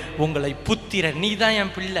சொல்றாரு, உங்களை புத்திரர், நீ தான்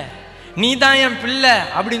என் பிள்ளை, நீ தான் என் பிள்ளை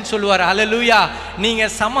அப்படின்னு சொல்லுவார். ஹல்லேலூயா. நீங்க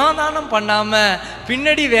சமாதானம் பண்ணாம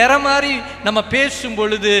பின்னாடி வேற மாதிரி நம்ம பேசும்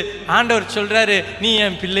பொழுது ஆண்டவர் சொல்றாரு, நீ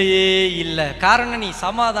என் பிள்ளையே இல்லை. காரணம், நீ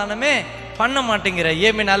சமாதானமே பண்ண மாட்டேங்கிற.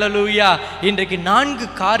 ஏமீன். ஹல்லேலூயா. இன்றைக்கு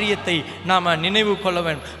 4 காரியத்தை நாம நினைவு கொள்ள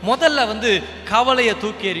வேண்டும். முதல்ல கவலையை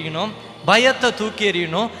தூக்கி எறியணும், பயத்தை தூக்கி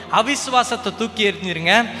எறியணும், அவிசுவாசத்தை தூக்கி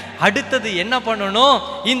எறிஞ்சிருங்க. அடுத்தது என்ன பண்ணணும்?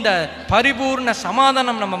 இந்த பரிபூர்ண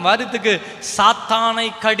சமாதானம் நம்ம வரதுக்கு சாத்தானை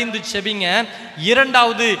கடிந்து செபிங்க.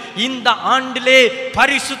 இரண்டாவது, இந்த ஆண்டிலே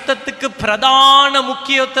பரிசுத்தத்துக்கு பிரதான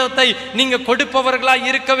முக்கியத்துவத்தை நீங்க கொடுப்பவர்களா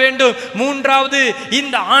இருக்க வேண்டும். மூன்றாவது,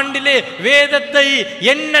 இந்த ஆண்டிலே வேதத்தை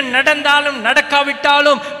என்ன நடந்தாலும்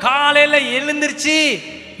நடக்காவிட்டாலும் காலையில எழுந்திருச்சு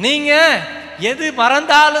நீங்க எது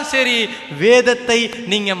மறந்தாலும் சரி, வேதத்தை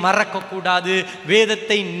நீங்க மறக்க கூடாது.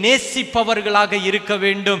 வேதத்தை நேசிப்பவர்களாக இருக்க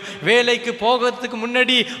வேண்டும். வேலைக்கு போகிறதுக்கு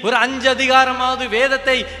முன்னாடி ஒரு 5 அதிகாரமாவது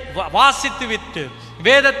வேதத்தை வாசித்து விட்டு,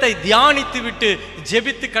 வேதத்தை தியானித்து விட்டு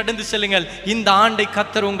ஜெபித்து கடந்து செல்லுங்கள். இந்த ஆண்டை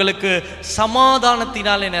கர்த்தர் உங்களுக்கு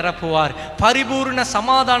சமாதானத்தினாலே நிரப்புவார், பரிபூர்ண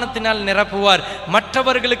சமாதானத்தினால் நிரப்புவார்.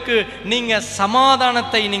 மற்றவர்களுக்கு நீங்க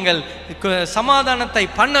சமாதானத்தை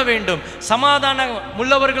பண்ண வேண்டும். சமாதானம்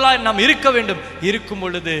உள்ளவர்களாய் நாம் இருக்க வேண்டும். இருக்கும்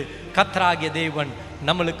பொழுது கர்த்தராகிய தேவன்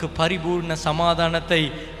நம்மளுக்கு பரிபூர்ண சமாதானத்தை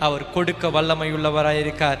அவர் கொடுக்க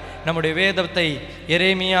வல்லமையுள்ளவராயிருக்கார். நம்முடைய வேதத்தை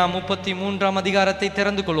எரேமியா 33 அதிகாரத்தை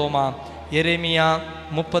திறந்து கொள்வோமா? எரேமியா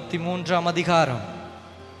 33 அதிகாரம்.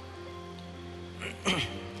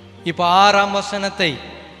 இப்போ 6 வசனத்தை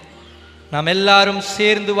நாம் எல்லாரும்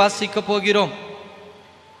சேர்ந்து வாசிக்க போகிறோம்.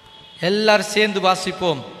 எல்லாரும் சேர்ந்து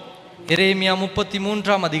வாசிப்போம். எரேமியா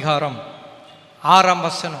 33 அதிகாரம் 6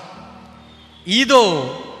 வசனம். இதோ,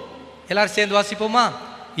 எல்லாரும் சேர்ந்து வாசிப்போமா?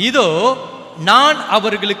 இதோ, நான்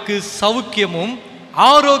அவர்களுக்கு சௌக்கியமும்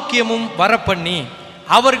ஆரோக்கியமும் வரப்பண்ணி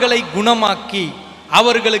அவர்களை குணமாக்கி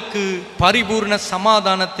அவர்களுக்கு பரிபூர்ண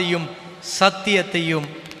சமாதானத்தையும் சத்தியத்தையும்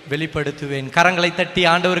வெளிப்படுத்துவேன். கரங்களை தட்டி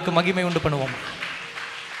ஆண்டவருக்கு மகிமை உண்டு பண்ணுவோம்.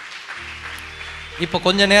 இப்போ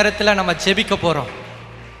கொஞ்ச நேரத்தில் நம்ம ஜெபிக்க போகிறோம்.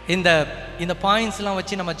 இந்த பாயிண்ட்ஸ்லாம்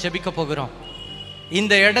வச்சு நம்ம ஜெபிக்க போகிறோம்.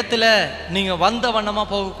 இந்த இடத்துல நீங்கள் வந்த வண்ணமாக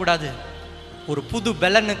போகக்கூடாது. ஒரு புது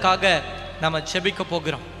பலனுக்காக நம்ம ஜெபிக்க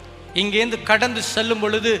போகிறோம். இங்கேருந்து கடந்து செல்லும்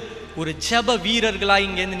பொழுது ஒரு ஜெப வீரர்களாய்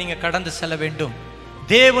இங்கேருந்து நீங்கள் கடந்து செல்ல வேண்டும்.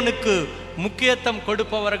 தேவனுக்கு முக்கியத்துவம்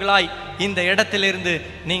கொடுப்பவர்களாய் இந்த இடத்திலிருந்து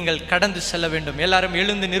நீங்கள் கடந்து செல்ல வேண்டும். எல்லாரும்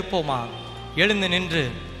எழுந்து நிற்போமா? எழுந்து நின்று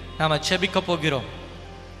நாம ஜெபிக்க போகிறோம்.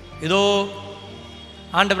 இதோ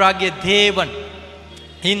ஆண்டவராகிய தேவன்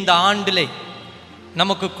இந்த ஆண்டிலே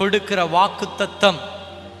நமக்கு கொடுக்கிற வாக்குத்தத்தம்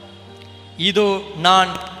இதோ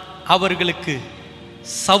நான் அவர்களுக்கு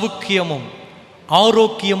சவுக்கியமும்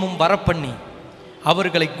ஆரோக்கியமும் வரப்பண்ணி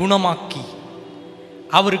அவர்களை குணமாக்கி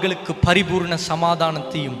அவர்களுக்கு பரிபூர்ண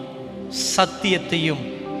சமாதானத்தையும் சத்தியத்தையும்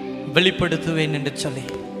வெளிப்படுத்துவேன் என்று சொல்லி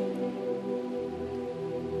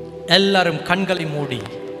எல்லாரும் கண்களை மூடி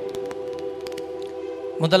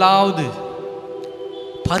முதலாவது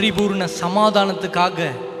பரிபூர்ண சமாதானத்துக்காக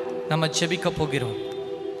நம்ம ஜெபிக்க போகிறோம்.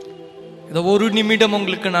 இதை ஒரு நிமிடம்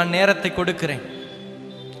உங்களுக்கு நான் நேரத்தை கொடுக்கிறேன்.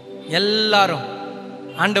 எல்லாரும்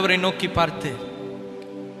ஆண்டவரை நோக்கி பார்த்து,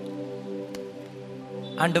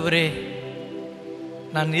 ஆண்டவரே,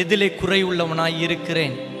 நான் எதிலே குறையுள்ளவனாய்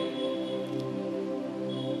இருக்கிறேன்,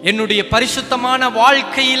 என்னுடைய பரிசுத்தமான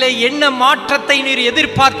வாழ்க்கையிலே என்ன மாற்றத்தை நீர்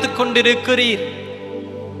எதிர்பார்த்து கொண்டிருக்கிறீர்?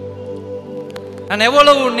 நான்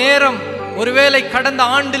எவ்வளவு நேரம், ஒருவேளை கடந்த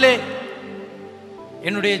ஆண்டிலே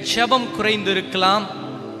என்னுடைய ஜெபம் குறைந்து இருக்கலாம்,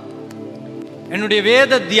 என்னுடைய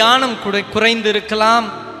வேத தியானம் குறைந்து இருக்கலாம்,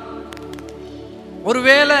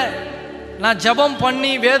 ஒருவேளை நான் ஜெபம்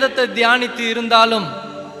பண்ணி வேதத்தை தியானித்து இருந்தாலும்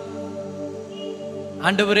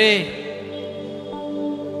ஆண்டவரே,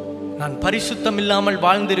 நான் பரிசுத்தம் இல்லாமல்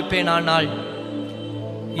வாழ்ந்திருப்பேன், ஆனால்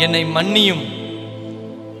என்னை மன்னியும்.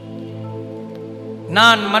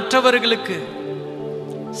 நான் மற்றவர்களுக்கு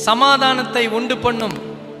சமாதானத்தை உண்டு பண்ணும்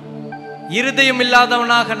இருதயம்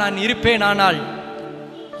இல்லாதவனாக நான் இருப்பேன், ஆனால்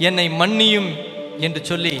என்னை மன்னியும் என்று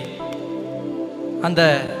சொல்லி அந்த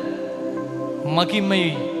மகிமை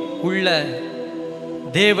உள்ள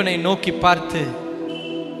தேவனை நோக்கி பார்த்து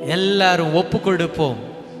எல்லாரும் ஒப்பு கொடுப்போம்.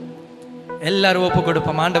 எல்லாரும் ஒப்பு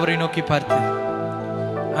கொடுப்போம். ஆண்டவரை நோக்கி பார்த்து,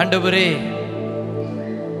 ஆண்டவரே,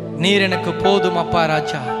 நீர் எனக்கு போதும் அப்பா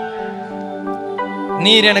ராஜா,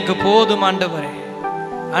 நீர் எனக்கு போதும் ஆண்டவரே.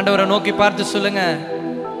 ஆண்டவரை நோக்கி பார்த்து சொல்லுங்க,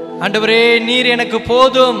 ஆண்டவரே, நீர் எனக்கு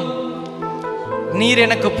போதும், நீர்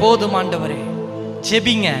எனக்கு போதும் ஆண்டவரே.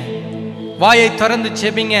 ஜெபிங்க, வாயை திறந்து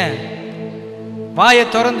ஜெபிங்க, வாயை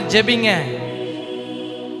திறந்து ஜெபிங்க.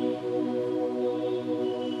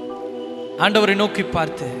 ஆண்டவரை நோக்கி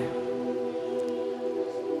பார்த்து,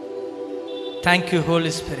 thank you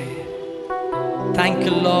Holy Spirit, thank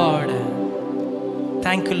you Lord,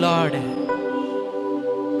 thank you Lord.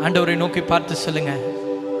 ஆண்டவரை நோக்கி பார்த்து சொல்லுங்க,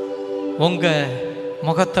 உங்க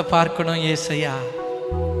முகத்தை பார்க்கணும் ஏசையா,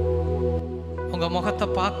 உங்க முகத்தை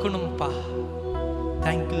பார்க்கணும்பா.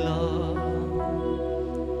 thank you Lord.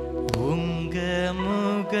 உங்க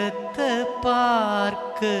முகத்தை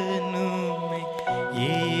பார்க்கணுமே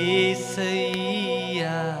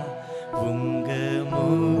ஏசையா, உங்க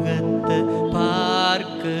முகத்தை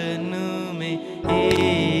பார்க்கணுமே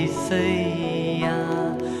ஏசையா,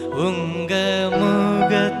 உங்க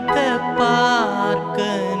முகத்தை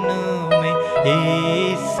பார்க்கணுமே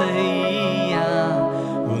ஏசையா,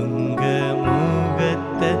 உங்க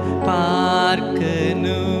முகத்தை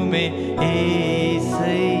பார்க்கணுமே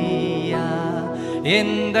ஏசையா.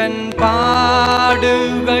 எந்தன்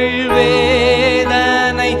பாடுகள்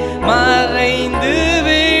வேதனை மறைந்து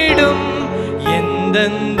விடும்,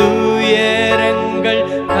 எந்தந்துயரங்கள்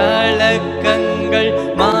கலக்கங்கள்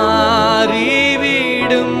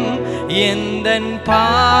மாறிவிடும், எந்தன்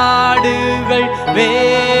பாடுகள்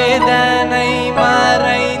வேதனை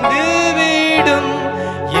மறைந்து விடும்,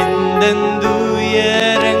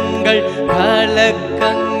 எந்தந்துயரங்கள்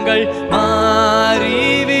கலக்கங்கள்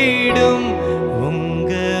மாறிவிடும்.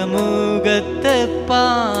 உங்க முகத்தை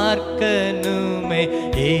பார்க்கணுமே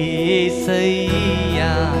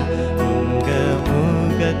ஏசையா, உங்க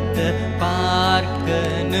முகத்தை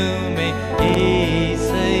பார்க்கணுமே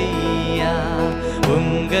ஏசையா,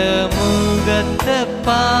 உங்க முகத்தை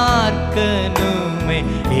பார்க்கணுமே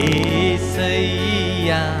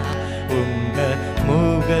ஏசையா, உங்க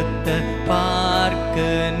முகத்தை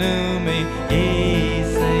பார்க்கணுமே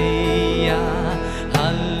ஏசையா.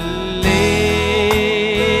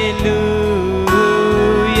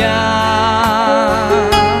 அல்லேலூயா,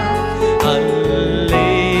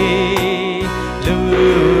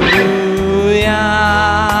 அல்லேலூயா,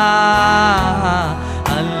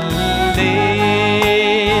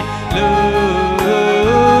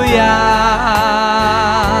 அல்லேலூயா,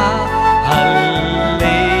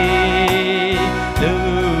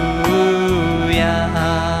 அல்லேலூயா.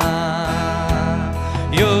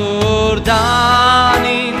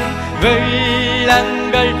 யோர்தானின்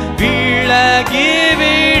வெள்ளங்கள்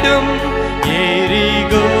விலகிவிடும்,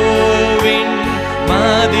 எரிகோவின்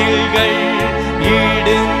மதில்கள்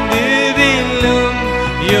இடிந்து விழும்,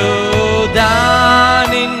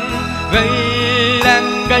 யோர்தானின்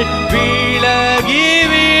வெள்ளங்கள்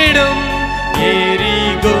விலகிவிடும்,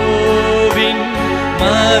 எரிகோவின்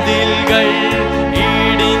மதில்கள்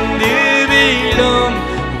இடிந்து விழும்,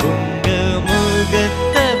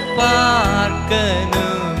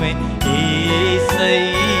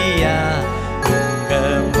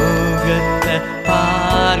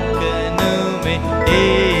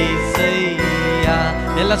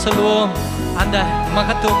 எல்லாம் சொல்லுவோம். அந்த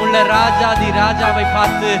மகத்துவம் உள்ள ராஜாதி ராஜாவை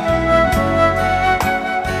பார்த்து,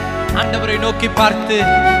 ஆண்டவரை நோக்கி பார்த்து,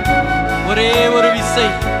 ஒரே ஒரு விசை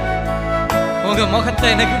உங்க முகத்தை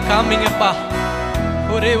எனக்கு காமிங்கப்பா,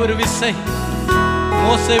 ஒரே ஒரு விசை.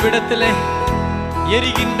 மோசேவிடத்திலே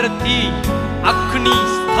எரிகின்ற தீ அக்னி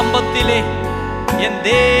ஸ்தம்பத்திலே என்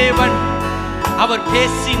தேவன் அவர்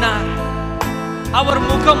பேசினார், அவர்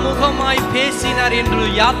முகமாய் பேசினார் என்று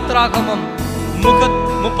யாத்ராகமம்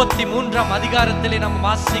 33ஆம் அதிகாரத்திலே நாம்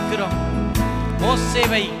வாசிக்கிறோம்.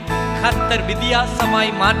 மோசேவை கர்த்தர்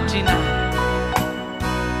வித்தியாசமாய் மாற்றினார்.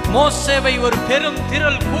 மோசேவை ஒரு பெரும்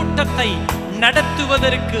திரள் கூட்டத்தை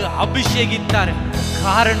நடத்துவதற்கு அபிஷேகித்தார்.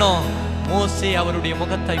 காரணம், மோசே அவருடைய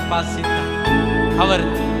முகத்தை பாசித்தார், அவர்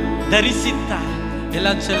தரிசித்தார்.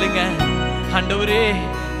 எல்லாம் சொல்லுங்க, ஆண்டவரே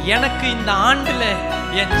எனக்கு இந்த ஆண்டுல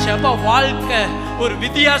என் ஜெப வாழ்க்கை ஒரு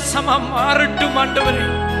வித்தியாசமா மாறட்டும். ஆண்டவரே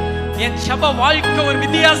என் ஜெப வாழ்க்கை ஒரு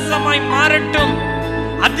வித்தியாசமாய் மாறட்டும்.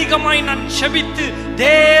 அதிகமாய் நான் ஜெபித்து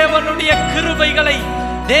தேவனுடைய கிருபைகளை,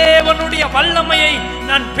 தேவனுடைய வல்லமையை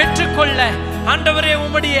நான் பெற்றுக்கொள்ள, ஆண்டவரே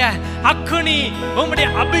உம்முடைய அக்னி, உம்முடைய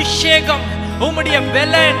அபிஷேகம், உம்முடைய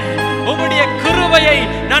பெலன், உம்முடைய கிருபையை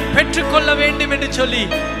நான் பெற்றுக்கொள்ள வேண்டும் என்று சொல்லி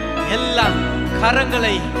எல்லா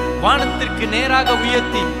கரங்களை வானத்திற்கு நேராக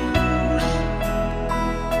உயர்த்தி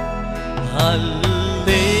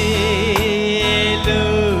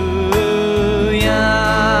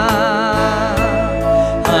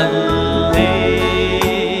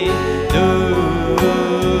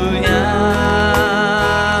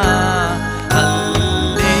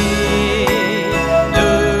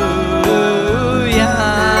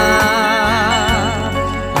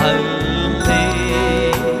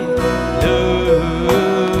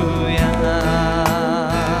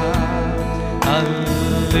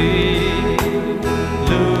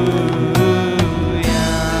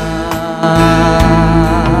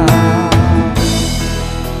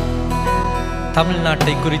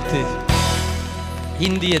தமிழ்நாட்டை குறித்து,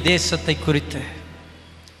 இந்திய தேசத்தை குறித்து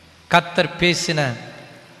கர்த்தர் பேசின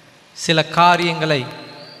சில காரியங்களை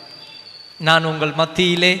நான் உங்கள்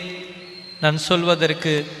மத்தியிலே நான்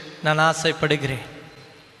சொல்வதற்கு நான் ஆசைப்படுகிறேன்.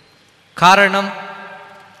 காரணம்,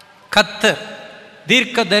 கர்த்தர்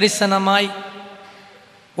தீர்க்க தரிசனமாய்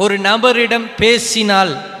ஒரு நபரிடம்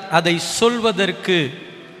பேசினால் அதை சொல்வதற்கு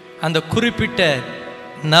அந்த குறிப்பிட்ட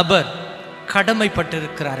நபர்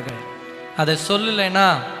கடமைப்பட்டிருக்கிறார்கள். அதை சொல்லலைன்னா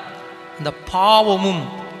அந்த பாவமும்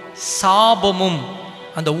சாபமும்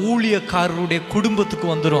அந்த ஊழியக்காரருடைய குடும்பத்துக்கு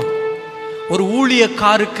வந்துடும். ஒரு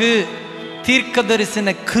ஊழியக்காருக்கு தீர்க்க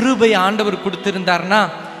தரிசன கிருபை ஆண்டவர் கொடுத்திருந்தார்னா,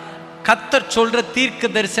 கர்த்தர் சொல்ற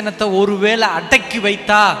தீர்க்க தரிசனத்தை ஒருவேளை அடக்கி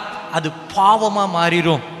வைத்தா அது பாவமா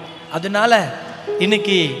மாறிடும். அதனால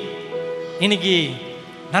இன்னைக்கு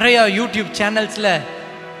நிறைய யூடியூப் சேனல்ஸ்ல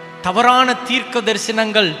தவறான தீர்க்க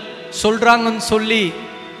தரிசனங்கள் சொல்றாங்கன்னு சொல்லி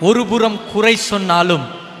ஒரு புறம் குறை சொன்னாலும்,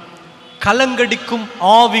 கலங்கடிக்கும்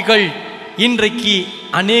ஆவிகள் இன்றைக்கு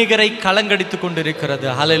அநேகரை கலங்கடித்து கொண்டிருக்கிறது.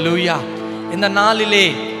 ஹல்லேலூயா. இந்த நாளிலே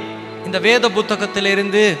இந்த வேத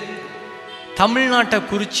புத்தகத்திலிருந்து தமிழ்நாட்டை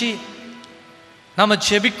குறித்து நாம்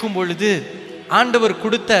ஜெபிக்கும் பொழுது ஆண்டவர்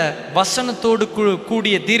கொடுத்த வசனத்தோடு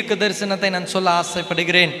கூடிய தீர்க்க தரிசனத்தை நான் சொல்ல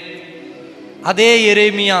ஆசைப்படுகிறேன். அதே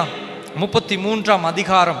எரேமியா 33ஆம்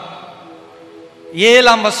அதிகாரம்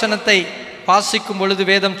 7ஆம் வசனத்தை வாசிக்கும் பொழுது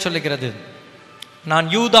வேதம் சொல்லுகிறது, நான்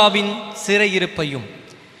யூதாவின் சிறையிருப்பையும்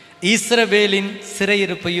இஸ்ரவேலின்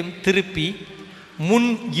சிறையிருப்பையும் திருப்பி முன்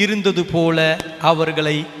இருந்தது போல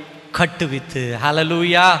அவர்களை கட்டுவித்து.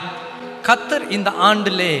 ஹல்லேலூயா. கர்த்தர் இந்த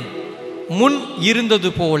ஆண்டிலே முன்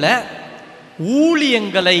இருந்தது போல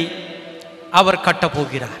ஊழியங்களை அவர்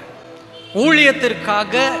கட்டப்போகிறார்.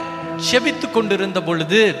 ஊழியத்திற்காக செபித்து கொண்டிருந்த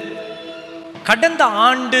பொழுது கடந்த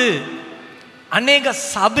ஆண்டு அநேக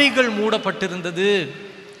சபைகள் மூடப்பட்டிருந்தது.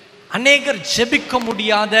 அநேகர் ஜெபிக்க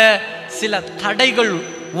முடியாத சில தடைகள்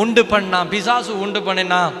உண்டு பிசாசு உண்டு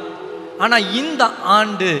பண்ணினா. ஆனா இந்த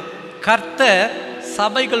ஆண்டு கர்த்தர்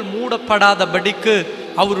சபைகள் மூடப்படாதபடிக்கு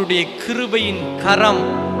அவருடைய கிருபையின் கரம்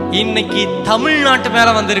இன்னைக்கு தமிழ்நாட்டு மேல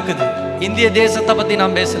வந்திருக்குது. இந்திய தேசத்தை பத்தி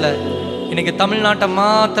நான் பேசல, இன்னைக்கு தமிழ்நாட்டை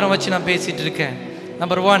மாத்திரம் வச்சு நான் பேசிட்டு இருக்கேன்.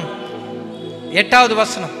 நம்பர் 1, 8வது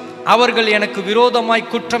வசனம், அவர்கள் எனக்கு விரோதமாய்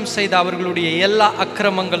குற்றம் செய்த அவர்களுடைய எல்லா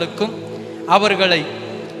அக்கிரமங்களுக்கும் அவர்களை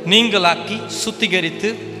நீங்களாக்கி சுத்திகரித்து,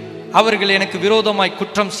 அவர்கள் எனக்கு விரோதமாய்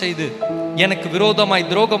குற்றம் செய்து எனக்கு விரோதமாய்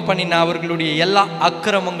துரோகம் பண்ணின அவர்களுடைய எல்லா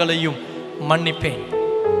அக்கிரமங்களையும் மன்னிப்பேன்.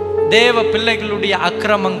 தேவ பிள்ளைகளுடைய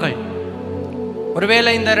அக்கிரமங்கள்,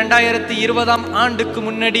 ஒருவேளை இந்த 2020ஆம் ஆண்டுக்கு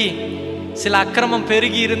முன்னாடி சில அக்கிரமம்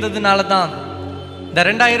பெருகி இருந்ததுனால தான் இந்த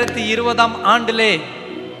 2020ஆம் ஆண்டிலே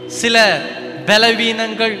சில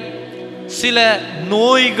பலவீனங்கள், சில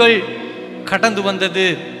நோய்கள் கடந்து வந்தது.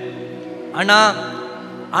 ஆனா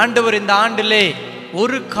ஆண்டவர் இந்த ஆண்டிலே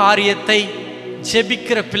ஒரு காரியத்தை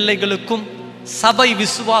ஜெபிக்கிற பிள்ளைகளுக்கும் சபை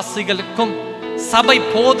விசுவாசிகளுக்கும் சபை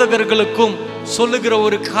போதகர்களுக்கும் சொல்லுகிற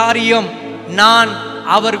ஒரு காரியம், நான்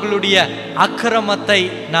அவர்களுடைய அக்கிரமத்தை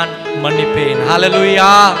நான் மன்னிப்பேன். ஹல்லேலூயா.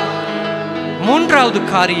 மூன்றாவது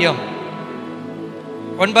காரியம்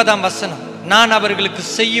 9ஆம் வசனம், நான் அவர்களுக்கு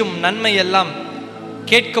செய்யும் நன்மை எல்லாம்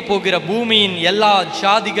கேட்க போகிற பூமியின் எல்லா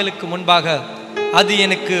ஜாதிகளுக்கு முன்பாக அது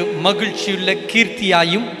எனக்கு மகிழ்ச்சியுள்ள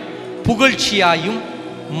கீர்த்தியாயும் புகழ்ச்சியாயும்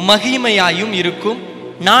மகிமையாயும் இருக்கும்.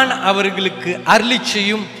 நான் அவர்களுக்கு அருளி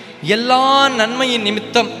செய்யும் எல்லா நன்மையின்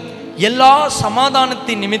நிமித்தம் எல்லா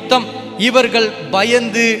சமாதானத்தின் நிமித்தம் இவர்கள்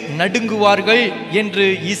பயந்து நடுங்குவார்கள் என்று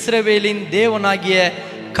இஸ்ரவேலின் தேவனாகிய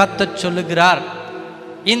கர்த்தர் சொல்லுகிறார்.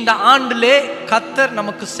 இந்த ஆண்டிலே கர்த்தர்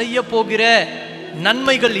நமக்கு செய்ய போகிற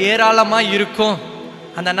நன்மைகள் ஏராளமாய் இருக்கும்.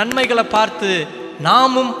 அந்த நன்மைகளை பார்த்து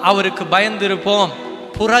நாமும் அவருக்கு பயந்திருப்போம்.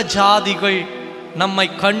 புறஜாதிகள் நம்மை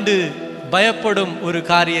கண்டு பயப்படும் ஒரு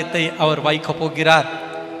காரியத்தை அவர் வைக்க போகிறார்.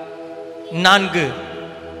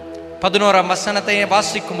 4:11 வசனத்தை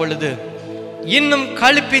வாசிக்கும் பொழுது, இன்னும்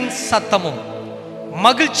களிப்பின் சத்தமும்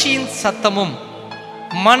மகிழ்ச்சியின் சத்தமும்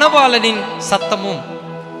மணவாளனின் சத்தமும்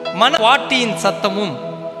மணவாட்டியின் சத்தமும்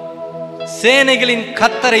சேனைகளின்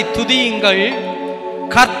கர்த்தரை துதியுங்கள்,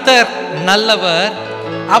 கர்த்தர் நல்லவர்,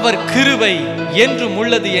 அவர் கிருபை என்றும்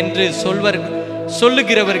உள்ளது என்று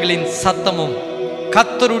சொல்லுகிறவர்களின் சத்தமும்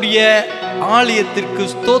கர்த்தருடைய ஆலயத்திற்கு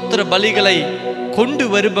ஸ்தோத்திர பலிகளை கொண்டு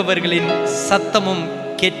வருபவர்களின் சத்தமும்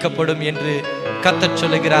கேட்கப்படும் என்று கர்த்தர்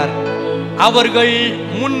சொல்லுகிறார். அவர்கள்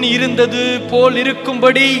முன் இருந்தது போல்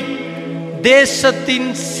இருக்கும்படி தேசத்தின்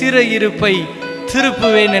சிறையிருப்பை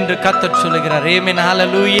திருப்புவேன் என்று கர்த்தர் சொல்லுகிறார். ஆமென்,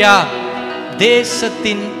 ஹல்லேலூயா.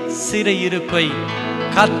 தேசத்தின் சிறையிருப்பை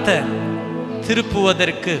கர்த்தர்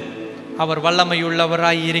திருப்புவதற்கு அவர்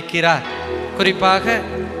வல்லமையுள்ளவராய் இருக்கிறார். குறிப்பாக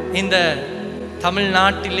இந்த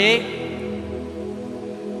தமிழ்நாட்டிலே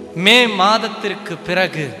மே மாதத்திற்கு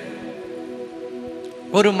பிறகு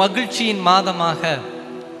ஒரு மகிழ்ச்சியின் மாதமாக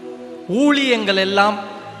ஊழியங்கள் எல்லாம்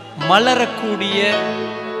மலரக்கூடிய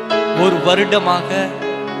ஒரு வருடமாக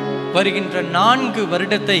வருகின்ற 4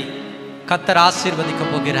 வருடத்தை கர்த்தர் ஆசீர்வதிக்க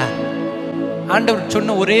போகிறார். ஆண்டவர்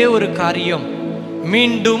சொன்ன ஒரே ஒரு காரியம்,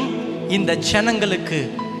 மீண்டும் இந்த ஜனங்களுக்கு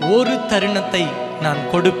ஒரு தருணத்தை நான்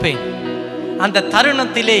கொடுப்பேன். அந்த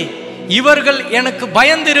தருணத்திலே இவர்கள் எனக்கு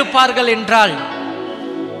பயந்திருப்பார்கள் என்றால்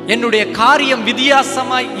என்னுடைய காரியம்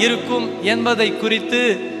வித்தியாசமாய் இருக்கும் என்பதை குறித்து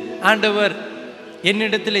ஆண்டவர்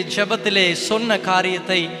என்னிடத்திலே ஜெபத்திலே சொன்ன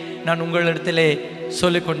காரியத்தை நான் உங்களிடத்திலே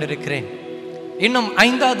சொல்லிக் கொண்டிருக்கிறேன். இன்னும்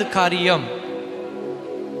 5வது காரியம்,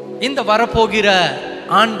 இந்த வரப்போகிற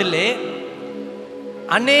ஆண்டிலே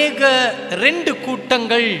அநேக 2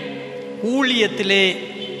 கூட்டங்கள் ஊழியத்திலே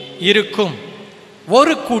இருக்கும்.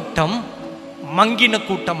 ஒரு கூட்டம் மங்கின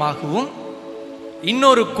கூட்டமாகவும்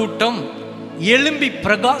இன்னொரு கூட்டம் எழும்பி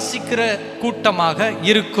பிரகாசிக்கிற கூட்டமாக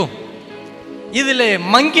இருக்கும். இதிலே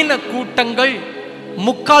மங்கின கூட்டங்கள்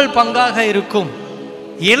 3/4 பங்காக இருக்கும்.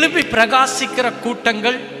 எழும்பி பிரகாசிக்கிற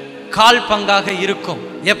கூட்டங்கள் 1/4 பங்காக இருக்கும்.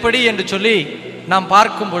 எப்படி என்று சொல்லி நாம்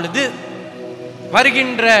பார்க்கும் பொழுது,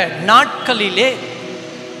 வருகின்ற நாட்களிலே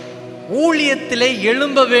ஊழியத்திலே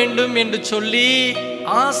எழும்ப வேண்டும் என்று சொல்லி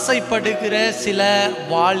ஆசைப்படுகிற சில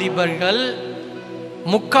வாலிபர்கள்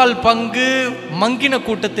 3/4 பங்கு மங்கின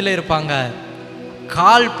கூட்டத்தில் இருப்பாங்க,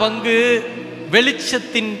 1/4 பங்கு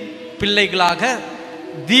வெளிச்சத்தின் பிள்ளைகளாக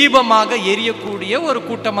தீபமாக எரியக்கூடிய ஒரு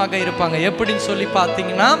கூட்டமாக இருப்பாங்க. எப்படின்னு சொல்லி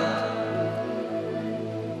பார்த்தீங்கன்னா,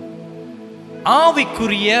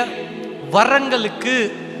 ஆவிக்குரிய வரங்களுக்கு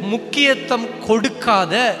முக்கியத்துவம்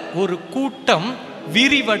கொடுக்காத ஒரு கூட்டம்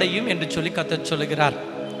விரிவடையும் என்று சொல்லி கர்த்தர் சொல்லுகிறார்.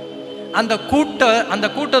 அந்த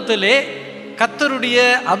கூட்டத்திலே கர்த்தருடைய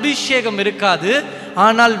அபிஷேகம் இருக்காது,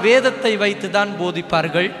 ஆனால் வேதத்தை வைத்துதான்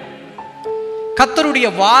போதிப்பார்கள். கர்த்தருடைய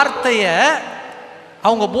வார்த்தையை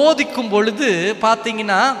அவங்க போதிக்கும் பொழுது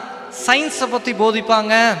பார்த்தீங்கன்னா, சயின்ஸை பற்றி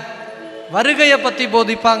போதிப்பாங்க, வருகையை பற்றி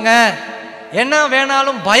போதிப்பாங்க, என்ன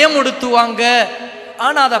வேணாலும் பயமுடுத்துவாங்க.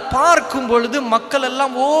 ஆனால் அதை பார்க்கும் பொழுது மக்கள்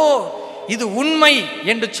எல்லாம் ஓ இது உண்மை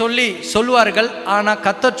என்று சொல்லுவார்கள். ஆனால்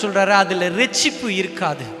கர்த்தர் சொல்றாரு, அதில் இரட்சிப்பு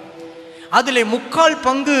இருக்காது. அதில் 3/4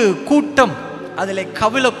 பங்கு கூட்டம் அதில்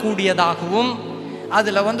கவிழக்கூடியதாகவும்,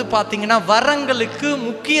 அதில் பார்த்தீங்கன்னா வரங்களுக்கு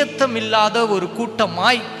முக்கியத்துவம் இல்லாத ஒரு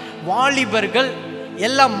கூட்டமாய் வாலிபர்கள்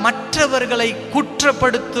எல்லாம் மற்றவர்களை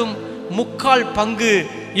குற்றப்படுத்தும் 3/4 பங்கு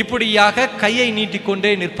இப்படியாக கையை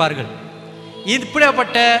நீட்டிக்கொண்டே நிற்பார்கள்.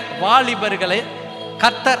 இப்படிப்பட்ட வாலிபர்களை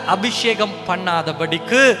கர்த்தர் அபிஷேகம்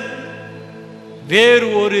பண்ணாதபடிக்கு வேறு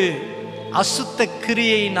ஒரு அசுத்த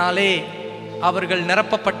கிரியையினாலே அவர்கள்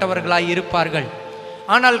நிரப்பப்பட்டவர்களாய் இருப்பார்கள்.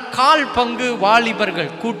 ஆனால் 1/4 பங்கு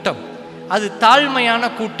வாலிபர்கள் கூட்டம் அது தாழ்மையான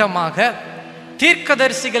கூட்டமாக,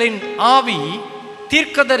 தீர்க்கதரிசிகளின் ஆவி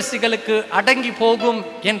தீர்க்கதரிசிகளுக்கு அடங்கி போகும்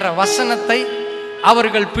என்ற வசனத்தை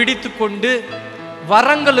அவர்கள் பிடித்து கொண்டு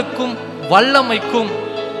வரங்களுக்கும் வல்லமைக்கும்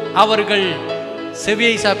அவர்கள்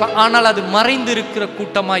செவியை சாய்ப்பார். ஆனால் அது மறைந்திருக்கிற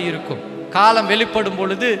கூட்டமாய் இருக்கும். காலம் வெளிப்படும்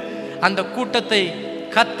பொழுது அந்த கூட்டத்தை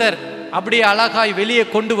கர்த்தர் அப்படியே அழகாய் வெளியே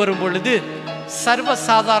கொண்டு வரும் பொழுது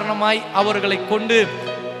சர்வசாதாரணமாய் அவர்களை கொண்டு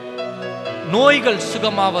நோய்கள்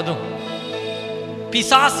சுகமாவதும்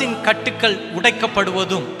பிசாசின் கட்டுக்கள்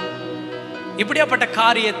உடைக்கப்படுவதும் இப்படியாப்பட்ட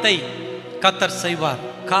காரியத்தை கர்த்தர் செய்வார்.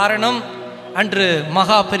 காரணம், அன்று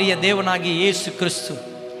மகா பெரிய தேவனாகிய இயேசு கிறிஸ்து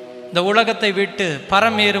இந்த உலகத்தை விட்டு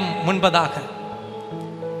பரமேறும் முன்பதாக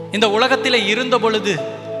இந்த உலகத்திலே இருந்த பொழுது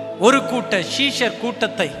ஒரு கூட்ட சீஷர்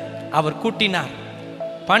கூட்டத்தை அவர் கூட்டினார்.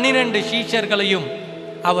 12 சீஷர்களையும்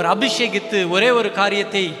அவர் அபிஷேகித்து ஒரே ஒரு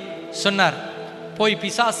காரியத்தை சொன்னார், போய்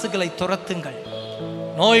பிசாசுகளை துரத்துங்கள்,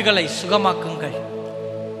 நோய்களை சுகமாக்குங்கள்,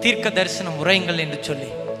 தீர்க்க தரிசனம் உரையுங்கள் என்று சொல்லி.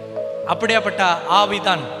 அப்படியாப்பட்ட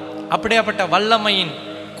ஆவிதான், அப்படியாப்பட்ட வல்லமையின்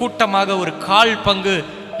கூட்டமாக ஒரு 1/4 பங்கு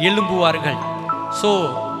எழும்புவார்கள். ஸோ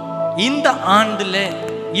இந்த ஆண்டுல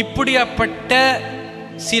இப்படியாப்பட்ட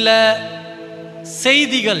சில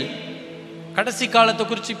செய்திகள், கடைசி காலத்தை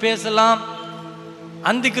குறித்து பேசலாம்,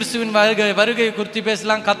 அந்தி கிறிஸ்துவின் வருகை குறித்து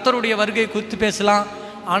பேசலாம், கர்த்தருடைய வருகை குறித்து பேசலாம்.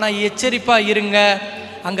 ஆனால் எச்சரிப்பா இருங்க,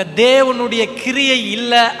 அங்கே தேவனுடைய கிரியை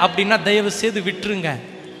இல்லை அப்படின்னா தயவு செய்து விட்டுருங்க.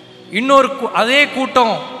 இன்னொரு அதே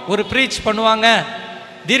கூட்டம் ஒரு ப்ரீச் பண்ணுவாங்க,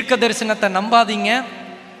 தீர்க்க தரிசனத்தை நம்பாதீங்க,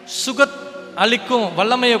 சுக அளிக்கும்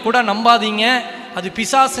வல்லமையை கூட நம்பாதீங்க, அது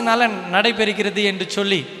பிசாசினால நடைபெறுகிறது என்று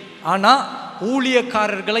சொல்லி. ஆனால்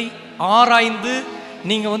ஊழியக்காரர்களை ஆராய்ந்து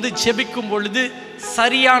நீங்கள் ஜெபிக்கும் பொழுது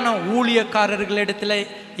சரியான ஊழியக்காரர்களிடத்தில்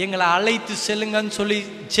எங்களை அழைத்து செல்லுங்கன்னு சொல்லி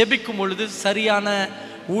ஜெபிக்கும் பொழுது சரியான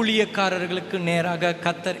ஊழியக்காரர்களுக்கு நேராக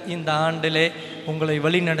கர்த்தர் இந்த ஆண்டிலே உங்களை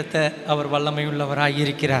வழிநடத்த அவர் வல்லமையுள்ளவராக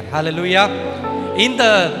இருக்கிறார். ஹல்லேலூயா. இந்த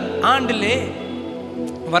ஆண்டிலே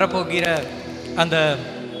வரப்போகிற அந்த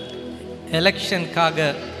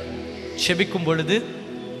எலெக்ஷனுக்காக ஜெபிக்கும் பொழுது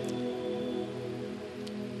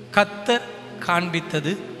கர்த்தர்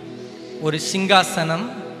காண்பித்தது ஒரு சிங்காசனம்.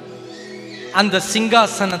 அந்த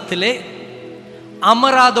சிங்காசனத்திலே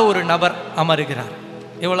அமராத ஒரு நபர் அமருகிறார்.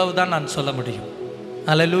 இவ்வளவுதான் நான் சொல்ல முடியும்.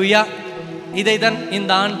 அல்லேலூயா. இதைதான்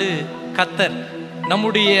இந்த ஆண்டு கர்த்தர்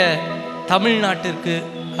நம்முடைய தமிழ்நாட்டிற்கு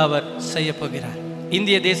அவர் செய்ய போகிறார்.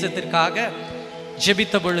 இந்திய தேசத்திற்காக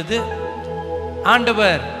ஜெபித்த பொழுது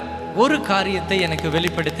ஆண்டவர் ஒரு காரியத்தை எனக்கு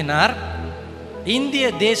வெளிப்படுத்தினார். இந்திய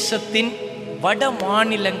தேசத்தின் வட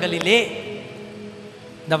மாநிலங்களிலே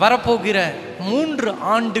இந்த வரப்போகிற 3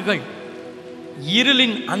 ஆண்டுகள்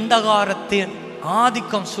இருளின் அந்தகாரத்தின்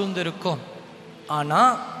ஆதிக்கம் சூழ்ந்திருக்கும்.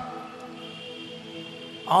 ஆனால்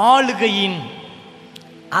ஆளுகையின்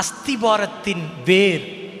அஸ்திபாரத்தின் வேர்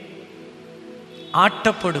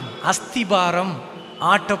ஆட்டப்படும், அஸ்திபாரம்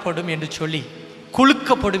ஆட்டப்படும் என்று சொல்லி,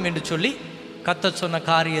 குலுக்கப்படும் என்று சொல்லி கர்த்தர் சொன்ன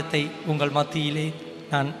காரியத்தை உங்கள் மத்தியிலே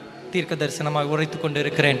நான் தீர்க்க தரிசனமாக உரைத்து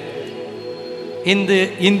கொண்டிருக்கிறேன். இந்த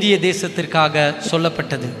இந்திய தேசத்திற்காக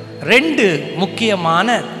சொல்லப்பட்டது 2 முக்கியமான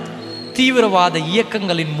தீவிரவாத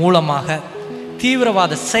இயக்கங்களின் மூலமாக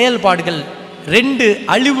தீவிரவாத செயல்பாடுகள் 2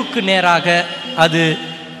 அழிவுக்கு நேராக அது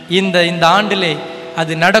இந்த ஆண்டிலே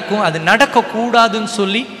அது நடக்கும். அது நடக்கக்கூடாதுன்னு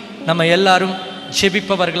சொல்லி நம்ம எல்லாரும்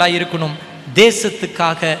ஜெபிப்பவர்களாய் இருக்கணும்.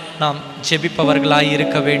 தேசத்துக்காக நாம் ஜெபிப்பவர்களாய்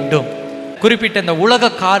இருக்க வேண்டும். குறிப்பிட்ட இந்த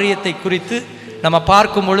உலக காரியத்தை குறித்து நம்ம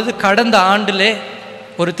பார்க்கும் பொழுது கடந்த ஆண்டிலே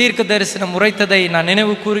ஒரு தீர்க்க தரிசனம் உரைத்ததை நான்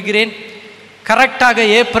நினைவு கூறுகிறேன். கரெக்டாக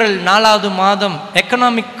ஏப்ரல் 4வது மாதம்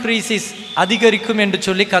எக்கனாமிக் கிரைசிஸ் அதிகரிக்கும் என்று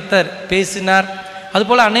சொல்லி கர்த்தர் பேசினார்.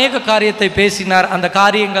 அதுபோல் அநேக காரியத்தை பேசினார். அந்த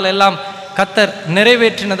காரியங்கள் எல்லாம் கர்த்தர்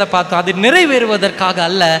நிறைவேற்றினதை பார்த்தோம். அது நிறைவேறுவதற்காக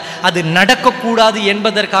அல்ல, அது நடக்கக்கூடாது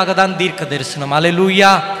என்பதற்காக தான் தீர்க்க தரிசனம்.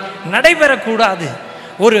 அல்லேலூயா. நடைபெறக்கூடாது.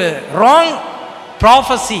 ஒரு ராங்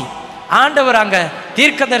ப்ராஃபஸி ஆண்டவர் அங்கே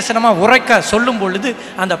தீர்க்க தரிசனமாக உரைக்க சொல்லும் பொழுது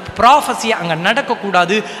அந்த ப்ராஃபஸி அங்கே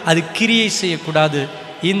நடக்கக்கூடாது, அது கிரியை செய்யக்கூடாது.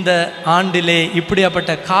 இந்த ஆண்டிலே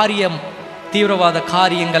இப்படியாப்பட்ட காரியம், தீவிரவாத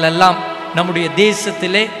காரியங்கள் எல்லாம் நம்முடைய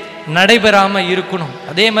தேசத்திலே நடைபெறாமல் இருக்கணும்.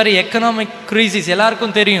 அதே மாதிரி எக்கனாமிக் கிரைசிஸ்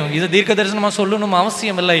எல்லாருக்கும் தெரியும். இது தீர்க்க தரிசனமாக சொல்லணும்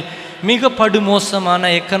அவசியம் இல்லை. மிக படுமோசமான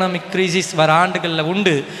எக்கனாமிக் கிரைசிஸ் வர ஆண்டுகளில்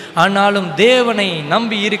உண்டு. ஆனாலும் தேவனை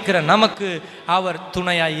நம்பி இருக்கிற நமக்கு அவர்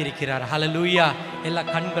துணையாய் இருக்கிறார். ஹல்லேலூயா. எல்லா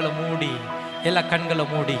கண்களை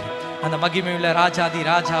மூடி அந்த மகிமையுள்ள ராஜாதி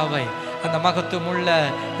ராஜாவை, அந்த மகத்துவமுள்ள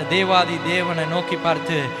தேவாதி தேவனை நோக்கி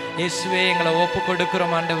பார்த்து, இயேசுவே எங்களை ஒப்பு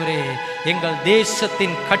கொடுக்கிறோம் ஆண்டவரே, எங்கள்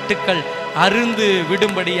தேசத்தின் கட்டுக்கள் அருந்து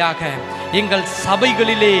விடும்படியாக, எங்கள்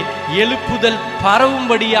சபைகளிலே எழுப்புதல்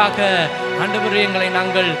பரவும்படியாக ஆண்டவரே எங்களை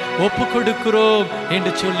நாங்கள் ஒப்பு கொடுக்கிறோம்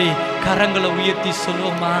என்று சொல்லி கரங்களை உயர்த்தி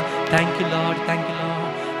சொல்லுவோமா? Thank you Lord, thank you Lord.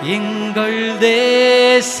 எங்கள்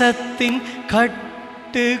தேசத்தின்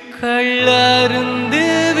கட்டுக்கள் அருந்து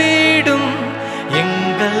விடும்,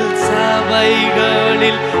 எங்கள்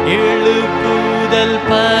சபைகளில் எழுப்புதல்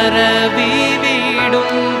பரவி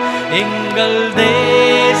விடும். எங்கள்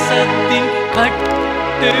தேசத்தின்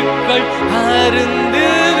கட்டுக்கள் அருந்து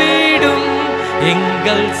விடும்,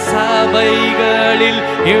 எங்கள் சபைகளில்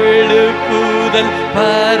எழுப்புதல்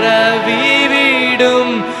பரவி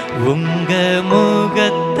விடும். உங்க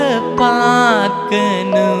முகத்தை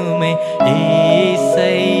பார்க்கணுமே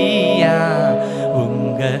ஏசையா,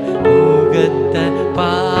 உங்க முகத்தை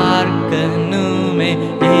பார்க்கணுமே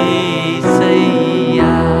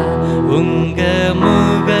ஏசையா, உங்க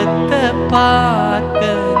முகத்தை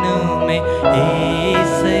பார்க்கணுமே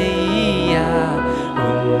ஏசையா,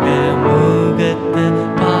 உங்க முகத்தை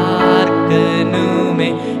பார்க்கணுமே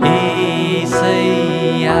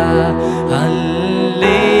ஏசையா.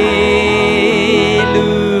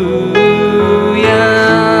 அல்லேலூயா,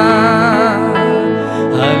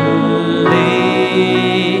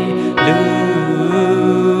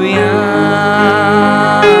 அல்லேலூயா,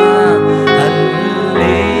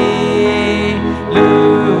 அல்லேலூயா,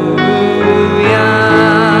 அல்லேலூயா.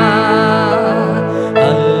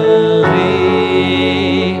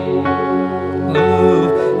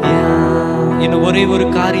 இன்னும் ஒரே ஒரு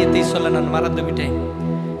காரியத்தை சொல்ல நான் மறந்து விட்டேன்.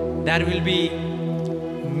 There will be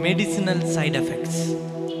medicinal side effects.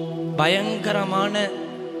 பயங்கரமான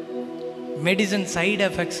மெடிசன் சைடு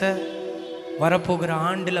எஃபெக்ட்ஸை வரப்போகிற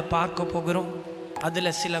ஆண்டில் பார்க்க போகிறோம்.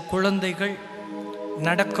 அதில் சில குழந்தைகள்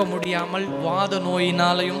நடக்க முடியாமல் வாத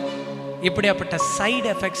நோயினாலையும் இப்படியாப்பட்ட சைடு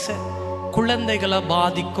எஃபெக்ட்ஸை குழந்தைகளை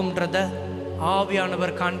பாதிக்கும்ன்றத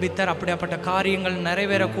ஆவியானவர் காண்பித்தார். அப்படியாப்பட்ட காரியங்கள்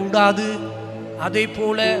நிறைவேறக்கூடாது. அதே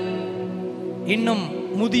போல இன்னும்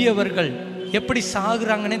முதியவர்கள் எப்படி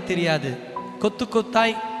சாகுறாங்கன்னே தெரியாது. கொத்து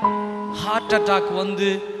கொத்தாய் ஹார்ட் அட்டாக் வந்து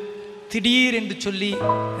திடீர் என்று சொல்லி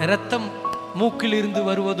இரத்தம் மூக்கிலிருந்து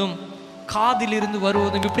வருவதும் காதிலிருந்து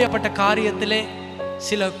வருவதும் இப்படியாப்பட்ட காரியத்திலே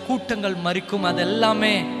சில கூட்டங்கள் மறிக்கும். அது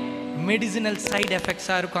எல்லாமே மெடிசினல் சைடு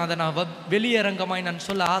எஃபெக்ட்ஸாக இருக்கும். அதை நான் வெளியரங்கமாய் நான்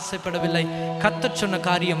சொல்ல ஆசைப்படவில்லை. கர்த்தர் சொன்ன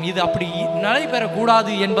காரியம் இது அப்படி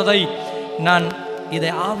நடைபெறக்கூடாது என்பதை நான்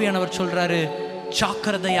இதை ஆவியானவர் சொல்றாரு.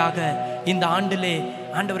 ஜாக்கிரதையாக இந்த ஆண்டிலே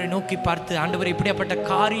ஆண்டவரை நோக்கி பார்த்து, ஆண்டவரை இப்படியாப்பட்ட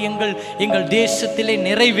காரியங்கள் எங்கள் தேசத்திலே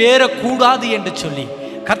நிறைவேறக்கூடாது என்று சொல்லி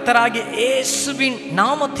கர்த்தராகிய இயேசுவின்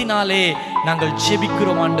நாமத்தினாலே நாங்கள்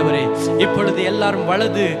ஜெபிக்கிறோம். ஆண்டவரே, இப்பொழுது எல்லாரும்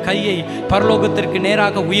வலது கையை பரலோகத்திற்கு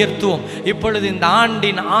நேராக உயர்த்துவோம். இப்பொழுது இந்த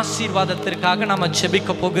ஆண்டின் ஆசீர்வாதத்திற்காக நாம்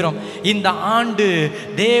ஜெபிக்க போகிறோம். இந்த ஆண்டு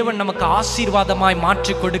தேவன் நமக்கு ஆசீர்வாதமாய்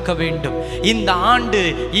மாற்றி கொடுக்க வேண்டும். இந்த ஆண்டு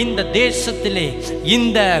இந்த தேசத்திலே,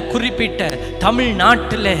 இந்த குறிப்பிட்ட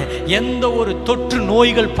தமிழ்நாட்டில் எந்த ஒரு தொற்று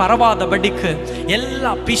நோய்கள் பரவாதபடிக்கு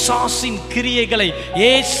எல்லா பிசாசின் கிரியைகளை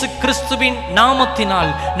இயேசு கிறிஸ்துவின் நாமத்தினால்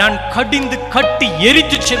நான் கடிந்து கட்டி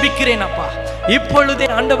எரித்து ஜெபிக்கிறேன். அப்பா, இப்பொழுதே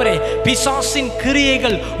ஆண்டவரே, பிசாசின்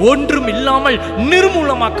கிரியைகள் ஒன்றும் இல்லாமல்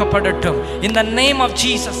நிர்மூலமாக்கப்படட்டும். In the name of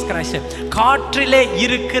Jesus Christ. காற்றிலே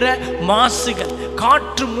இருக்கிற மாசுகள்,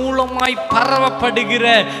 காற்று மூலமாய் பரவப்படுகிற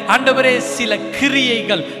ஆண்டவரே சில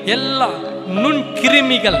கிரியைகள், எல்லா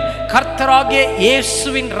நுண்கிருமிகள் கர்த்தராகிய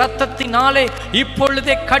இயேசுவின் இரத்தத்தினாலே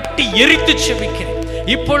இப்பொழுதே கட்டி எரித்து செபிக்கிறேன்.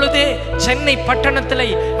 இப்பொழுதே சென்னை பட்டணத்திலே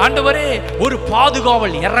ஆண்டவரே ஒரு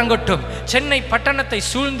பாதுகாவல் இறங்கட்டும். சென்னை பட்டணத்தை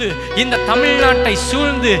சூழ்ந்து, இந்த தமிழ்நாட்டை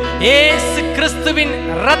சூழ்ந்து இயேசு கிறிஸ்துவின்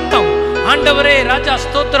இரத்தம் ஆண்டவரே ராஜா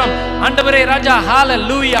ஸ்தோத்திரம், ஆண்டவரே ராஜா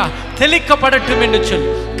ஹalleluya தெளிக்கப்படட்டும் என்று சொல்லி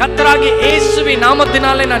கர்த்தராகிய இயேசுவின்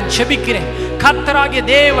நாமத்தினாலே நான் ஜெபிக்கிறேன். கர்த்தராகிய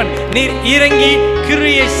தேவன், நீர் இறங்கி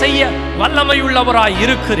கிரியை செய்ய வல்லமையுள்ளவராய்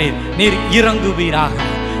இருக்கிறீர். நீர் இறங்குவீராக,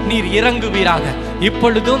 நீர் இறங்குவீராக.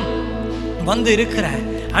 இப்பொழுதும் வந்து இருக்கிற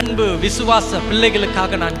அன்பு விசுவாச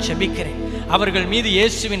பிள்ளைகளுக்காக நான் ஜெபிக்கிறேன். அவர்கள் மீது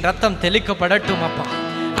இயேசுவின் ரத்தம் தெளிக்கப்படட்டும். அப்பா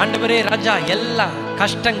ஆண்டவரே ராஜா, எல்லா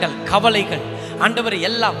கஷ்டங்கள், கவலைகள், ஆண்டவரே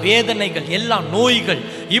எல்லா வேதனைகள், எல்லா நோய்கள்,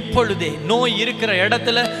 இப்பொழுதே நோய் இருக்கிற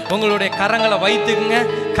இடத்துல உங்களுடைய கரங்களை வைத்துங்க.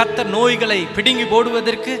 கர்த்தர் நோய்களை பிடுங்கி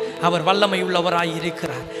போடுவதற்கு அவர் வல்லமை உள்ளவராய்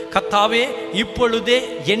இருக்கிறார். கர்த்தாவே, இப்பொழுதே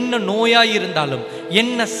என்ன நோயாய் இருந்தாலும்,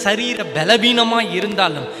 என்ன சரீர பலவீனமாய்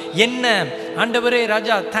இருந்தாலும், என்ன ஆண்டவரே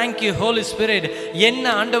ராஜா தேங்க்யூ ஹோலி ஸ்பிரிட், என்ன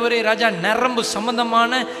ஆண்டவரே ராஜா நரம்பு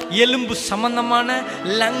சம்பந்தமான, எலும்பு சம்பந்தமான,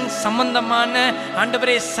 லங் சம்பந்தமான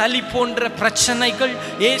ஆண்டவரே சளி போன்ற பிரச்சனைகள்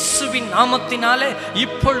இயேசுவின் நாமத்தினாலே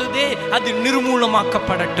இப்பொழுதே அது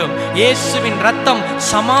நிர்மூலமாக்கப்படட்டும். இயேசுவின் ரத்தம்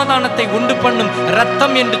சமாதானத்தை உண்டு பண்ணும்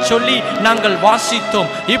ரத்தம் என்று சொல்லி நாங்கள்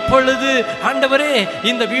வாசித்தோம். இப்பொழுது ஆண்டவரே,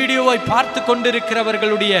 இந்த வீடியோவை பார்த்து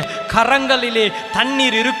கொண்டிருக்கிறவர்களுடைய கரங்களிலே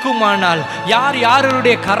தண்ணீர் இருக்குமானால், யார்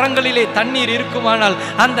யாருடைய கரங்களிலே தண்ணீர் தண்ணீர் இருக்குமானால்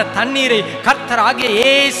அந்த தண்ணீரை கர்த்தராகிய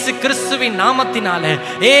இயேசு கிறிஸ்துவின் நாமத்தினாலே,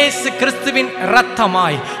 இயேசு கிறிஸ்துவின்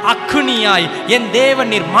இரத்தமாய் அக்குனியாய் என் தேவன்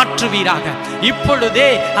நீர் மாற்றுவீராக. இப்பொழுதே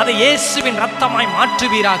அதை இயேசுவின் இரத்தமாய்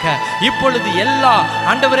மாற்றுவீராக. இப்பொழுது எல்லா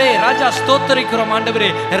ஆண்டவரே ராஜா ஸ்தோத்திரிக்கிறோம் ஆண்டவரே,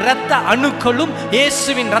 இரத்த அணுக்களும்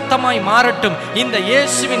இயேசுவின் இரத்தமாய் மாறட்டும். இந்த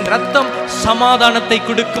இயேசுவின் இரத்தம் சமாதானத்தை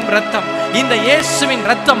கொடுக்கும் இரத்தம். இந்த இயேசுவின்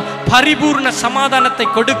இரத்தம் பரிபூர்ண சமாதானத்தை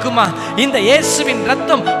கொடுக்குமா? இந்த இயேசுவின்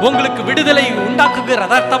இரத்தம் உங்களுக்கு விடுதலை உண்டாக்குகிற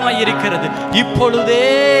இரத்தமாய் இருக்கிறது. இப்பொழுதே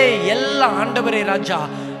எல்லா ஆண்டவரே ராஜா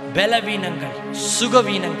பலவீனங்கள்,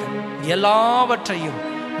 சுகவீனங்கள் எல்லாவற்றையும்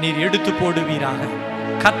நீர் எடுத்து போடுவீராக.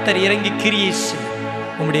 கர்த்தர் இறங்கி கிரியை செய்ய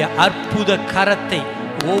உம்முடைய அற்புத கரத்தை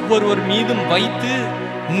ஒவ்வொருவர் மீதும் வைத்து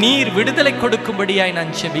நீர் விடுதலை கொடுக்கும்படியாய்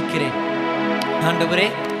நான் ஜெபிக்கிறேன். ஆண்டவரே,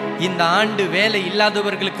 இந்த ஆண்டு வேலை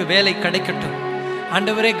இல்லாதவர்களுக்கு வேலை கிடைக்கட்டும்.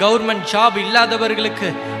 ஆண்டவரே, கவர்மெண்ட் ஜாப் இல்லாதவர்களுக்கு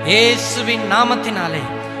இயேசுவின் நாமத்தினாலே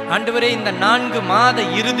ஆண்டவரே இந்த 4 மாத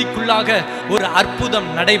இறுதிக்குள்ளாக ஒரு அற்புதம்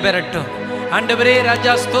நடைபெறட்டும். ஆண்டவரே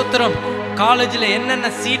ராஜா ஸ்தோத்திரம், காலேஜில் என்னென்ன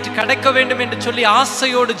சீட் கிடைக்க வேண்டும் என்று சொல்லி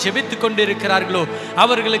ஆசையோடு ஜெபித்து கொண்டு இருக்கிறார்களோ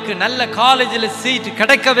அவர்களுக்கு நல்ல காலேஜில் சீட்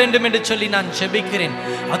கிடைக்க வேண்டும் என்று சொல்லி நான் ஜெபிக்கிறேன்.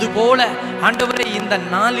 அதுபோல ஆண்டவரே இந்த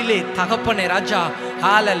நாளிலே தகப்பனே ராஜா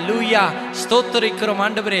ஹல்லேலூயா ஸ்தோத்திரிக்கிறோம்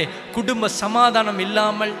ஆண்டவரே, குடும்ப சமாதானம்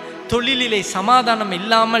இல்லாமல், தொழிலிலே சமாதானம்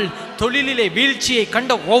இல்லாமல், தொழிலிலே வீழ்ச்சியை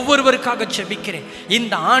கண்ட ஒவ்வொருவருக்காக ஜெபிக்கிறேன்.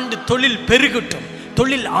 இந்த ஆண்டு தொழில் பெருகட்டும்,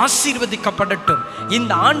 தொழில் ஆசீர்வதிக்கப்படட்டும்.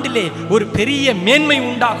 இந்த ஆண்டிலே ஒரு பெரிய மேன்மை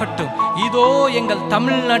உண்டாகட்டும். இதோ எங்கள்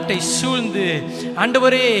தமிழ்நாட்டை சூழ்ந்து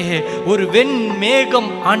ஆண்டவரே ஒரு வெண்மேகம்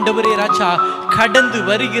ஆண்டவரே ராஜா கடந்து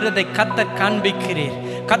வருகிறதை கர்த்தர் காண்பிக்கிறீர்.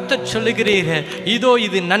 கர்த்தர் சொல்லுகிறீர், இதோ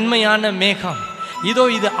இது நன்மையான மேகம், இதோ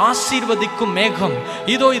இது ஆசீர்வதிக்கும் மேகம்,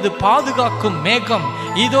 இதோ இது பாதுகாக்கும் மேகம்.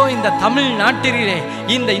 இதோ இந்த தமிழ்நாட்டிலே,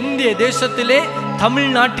 இந்த இந்திய தேசத்திலே,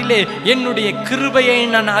 தமிழ்நாட்டிலே என்னுடைய கிருபையை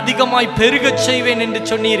நான் அதிகமாய் பெருகச் செய்வேன் என்று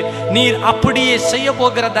சொன்னீர். நீர் அப்படியே செய்ய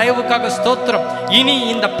போகிற தயவுக்காக ஸ்தோத்திரம். இனி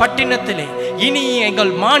இந்த பட்டினத்திலே, இனி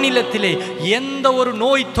எங்கள் மாநிலத்திலே எந்த ஒரு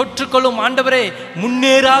நோய் தொற்றுக்களும் ஆண்டவரே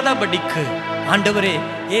முன்னேறாதபடிக்கு ஆண்டவரே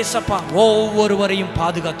ஏசப்பா ஒவ்வொருவரையும்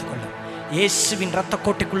பாதுகாத்துக்கொள்ளும். இயேசுவின் இரத்த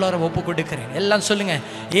கோட்டைக்குள்ளார ஒப்பு கொடுக்கிறேன். எல்லாம் சொல்லுங்க,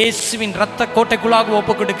 இயேசுவின் இரத்த கோட்டைக்குள்ளாக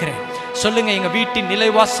ஒப்பு கொடுக்கிறேன். சொல்லுங்க, எங்க வீட்டின்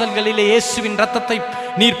நிலைவாசல்களிலே இயேசுவின் இரத்தத்தை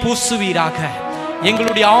நீர் பூசுவீராக.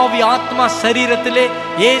 எங்களுடைய ஆவி ஆத்மா சரீரத்திலே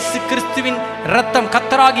இயேசு கிறிஸ்துவின் இரத்தம்,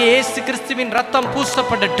 கர்த்தராகிய இயேசு கிறிஸ்துவின் இரத்தம்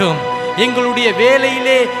பூசப்படட்டும். எங்களுடைய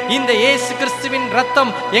வேலையிலே இந்த இயேசு கிறிஸ்துவின்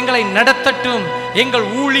இரத்தம் எங்களை நடத்தட்டும். எங்கள்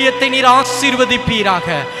ஊழியத்தை நீர் ஆசீர்வதிப்பீராக.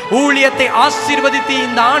 ஊழியத்தை ஆசீர்வதித்து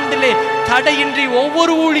இந்த ஆண்டிலே தடையின்றி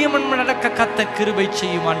ஒவ்வொரு ஊழியமும் நடக்க கர்த்தர் கிருபை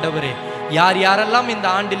செய்யும் ஆண்டவரே. யார் யாரெல்லாம் இந்த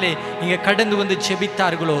ஆண்டிலே இங்கே கடந்து வந்து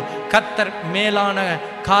ஜெபித்தார்களோ கர்த்தர் மேலான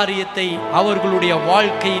காரியத்தை அவர்களுடைய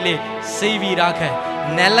வாழ்க்கையிலே செய்வீராக.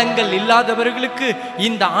 நிலங்கள் இல்லாதவர்களுக்கு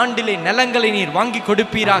இந்த ஆண்டிலே நிலங்களை நீர் வாங்கி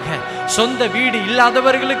கொடுப்பீராக. சொந்த வீடு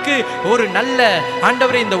இல்லாதவர்களுக்கு ஒரு நல்ல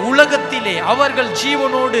ஆண்டவரே இந்த உலகத்திலே அவர்கள்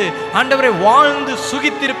ஜீவனோடு ஆண்டவரை வாழ்ந்து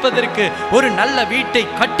சுகித்திருப்பதற்கு ஒரு நல்ல வீட்டை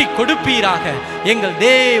கட்டி கொடுப்பீராக. எங்கள்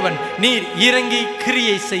தேவன் நீர் இறங்கி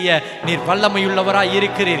கிரியை செய்ய நீர் வல்லமையுள்ளவராய்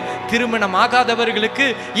இருக்கிறீர். திருமணம் ஆகாதவர்களுக்கு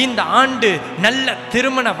இந்த ஆண்டு நல்ல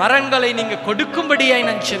திருமண வரங்களை நீங்க கொடுக்கும்படியாய்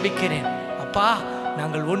நான் ஜெபிக்கிறேன். அப்பா,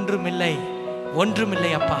 நாங்கள் ஒன்றுமில்லை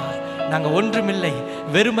அப்பா, நாங்கள் ஒன்றுமில்லை,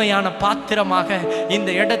 வெறுமையான பாத்திரமாக இந்த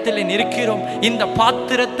இடத்தில் நிற்கிறோம். இந்த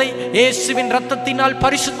பாத்திரத்தை இயேசுவின் இரத்தத்தினால்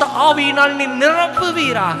பரிசுத்த ஆவியினால் நீ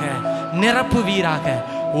நிரப்புவீராக.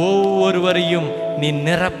 ஒவ்வொருவரையும் நீ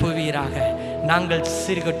நிரப்புவீராக. நாங்கள்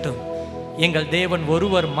சிறுகட்டும், எங்கள் தேவன்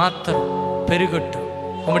ஒருவர் மாத்திரம் பெருகட்டும்.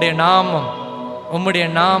 உம்முடைய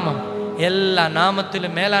நாமம் எல்லா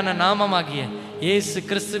நாமத்திலும் மேலான நாமமாகிய இயேசு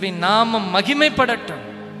கிறிஸ்துவின் நாமம் மகிமைப்படட்டும்.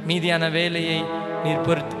 மீதியான வேலையை நீர்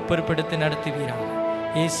பொறுப்படுத்தி நடத்துவீராக.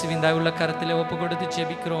 இயேசுவின் தயவுள்ள கரத்திலே ஒப்பு கொடுத்து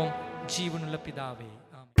ஜெபிக்கிறோம் ஜீவனுள்ள பிதாவே.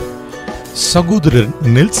 சகோதரர்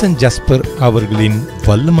நெல்சன் ஜாஸ்பர் அவர்களின்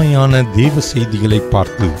வல்லமையான தேவ செய்திகளை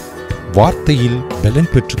பார்த்து வார்த்தையில்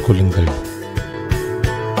பலன் பெற்றுக் கொள்ளுங்கள்.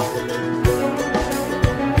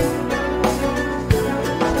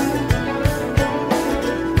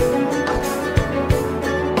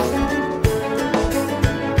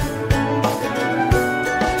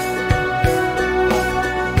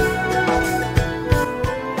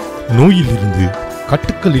 நோயிலிருந்து,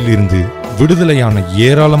 கட்டுக்களிலிருந்து விடுதலையான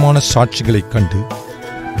ஏராளமான சாட்சிகளைக் கண்டு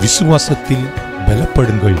விசுவாசத்தில்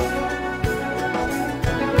பலப்படுங்கள்.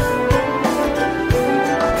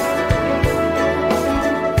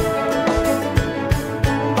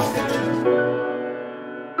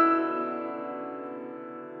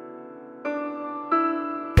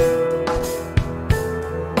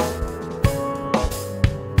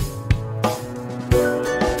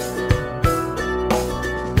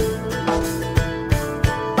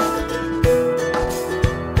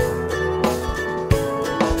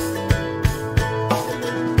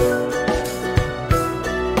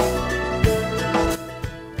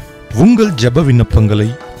 உங்கள் ஜெப விண்ணப்பங்களை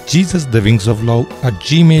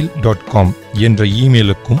jesusthewingsoflove@gmail.com என்ற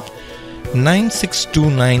இமெயிலுக்கும்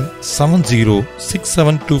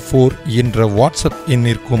 9629706724 என்ற வாட்ஸ்அப்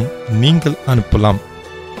எண்ணிற்கும் நீங்கள் அனுப்பலாம்.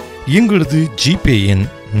 எங்களது ஜிபே எண்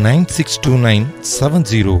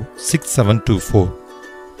 9629706724.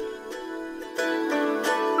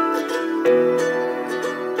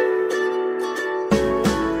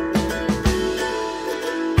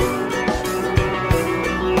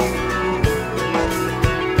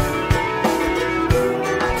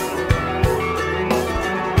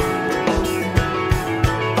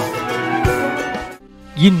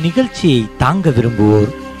 இந்நிகழ்ச்சியை தாங்க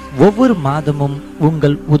விரும்புவோர் ஒவ்வொரு மாதமும்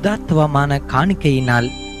உங்கள் உதார்த்தவமான காணிக்கையினால்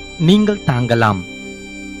நீங்கள் தாங்கலாம்.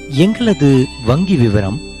 எங்களது வங்கி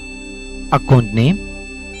விவரம்: account name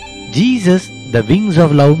Jesus the wings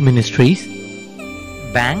of love ministries,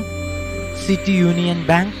 bank city union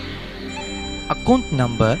bank, account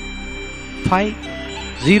number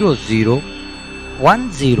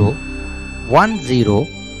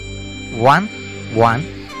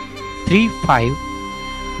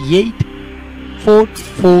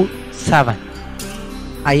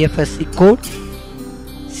IFSC code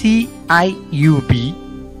CIUB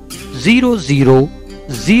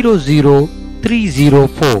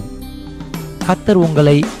 0000304. கர்த்தர்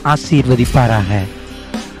உங்களை ஆசீர்வதிப்பாராக.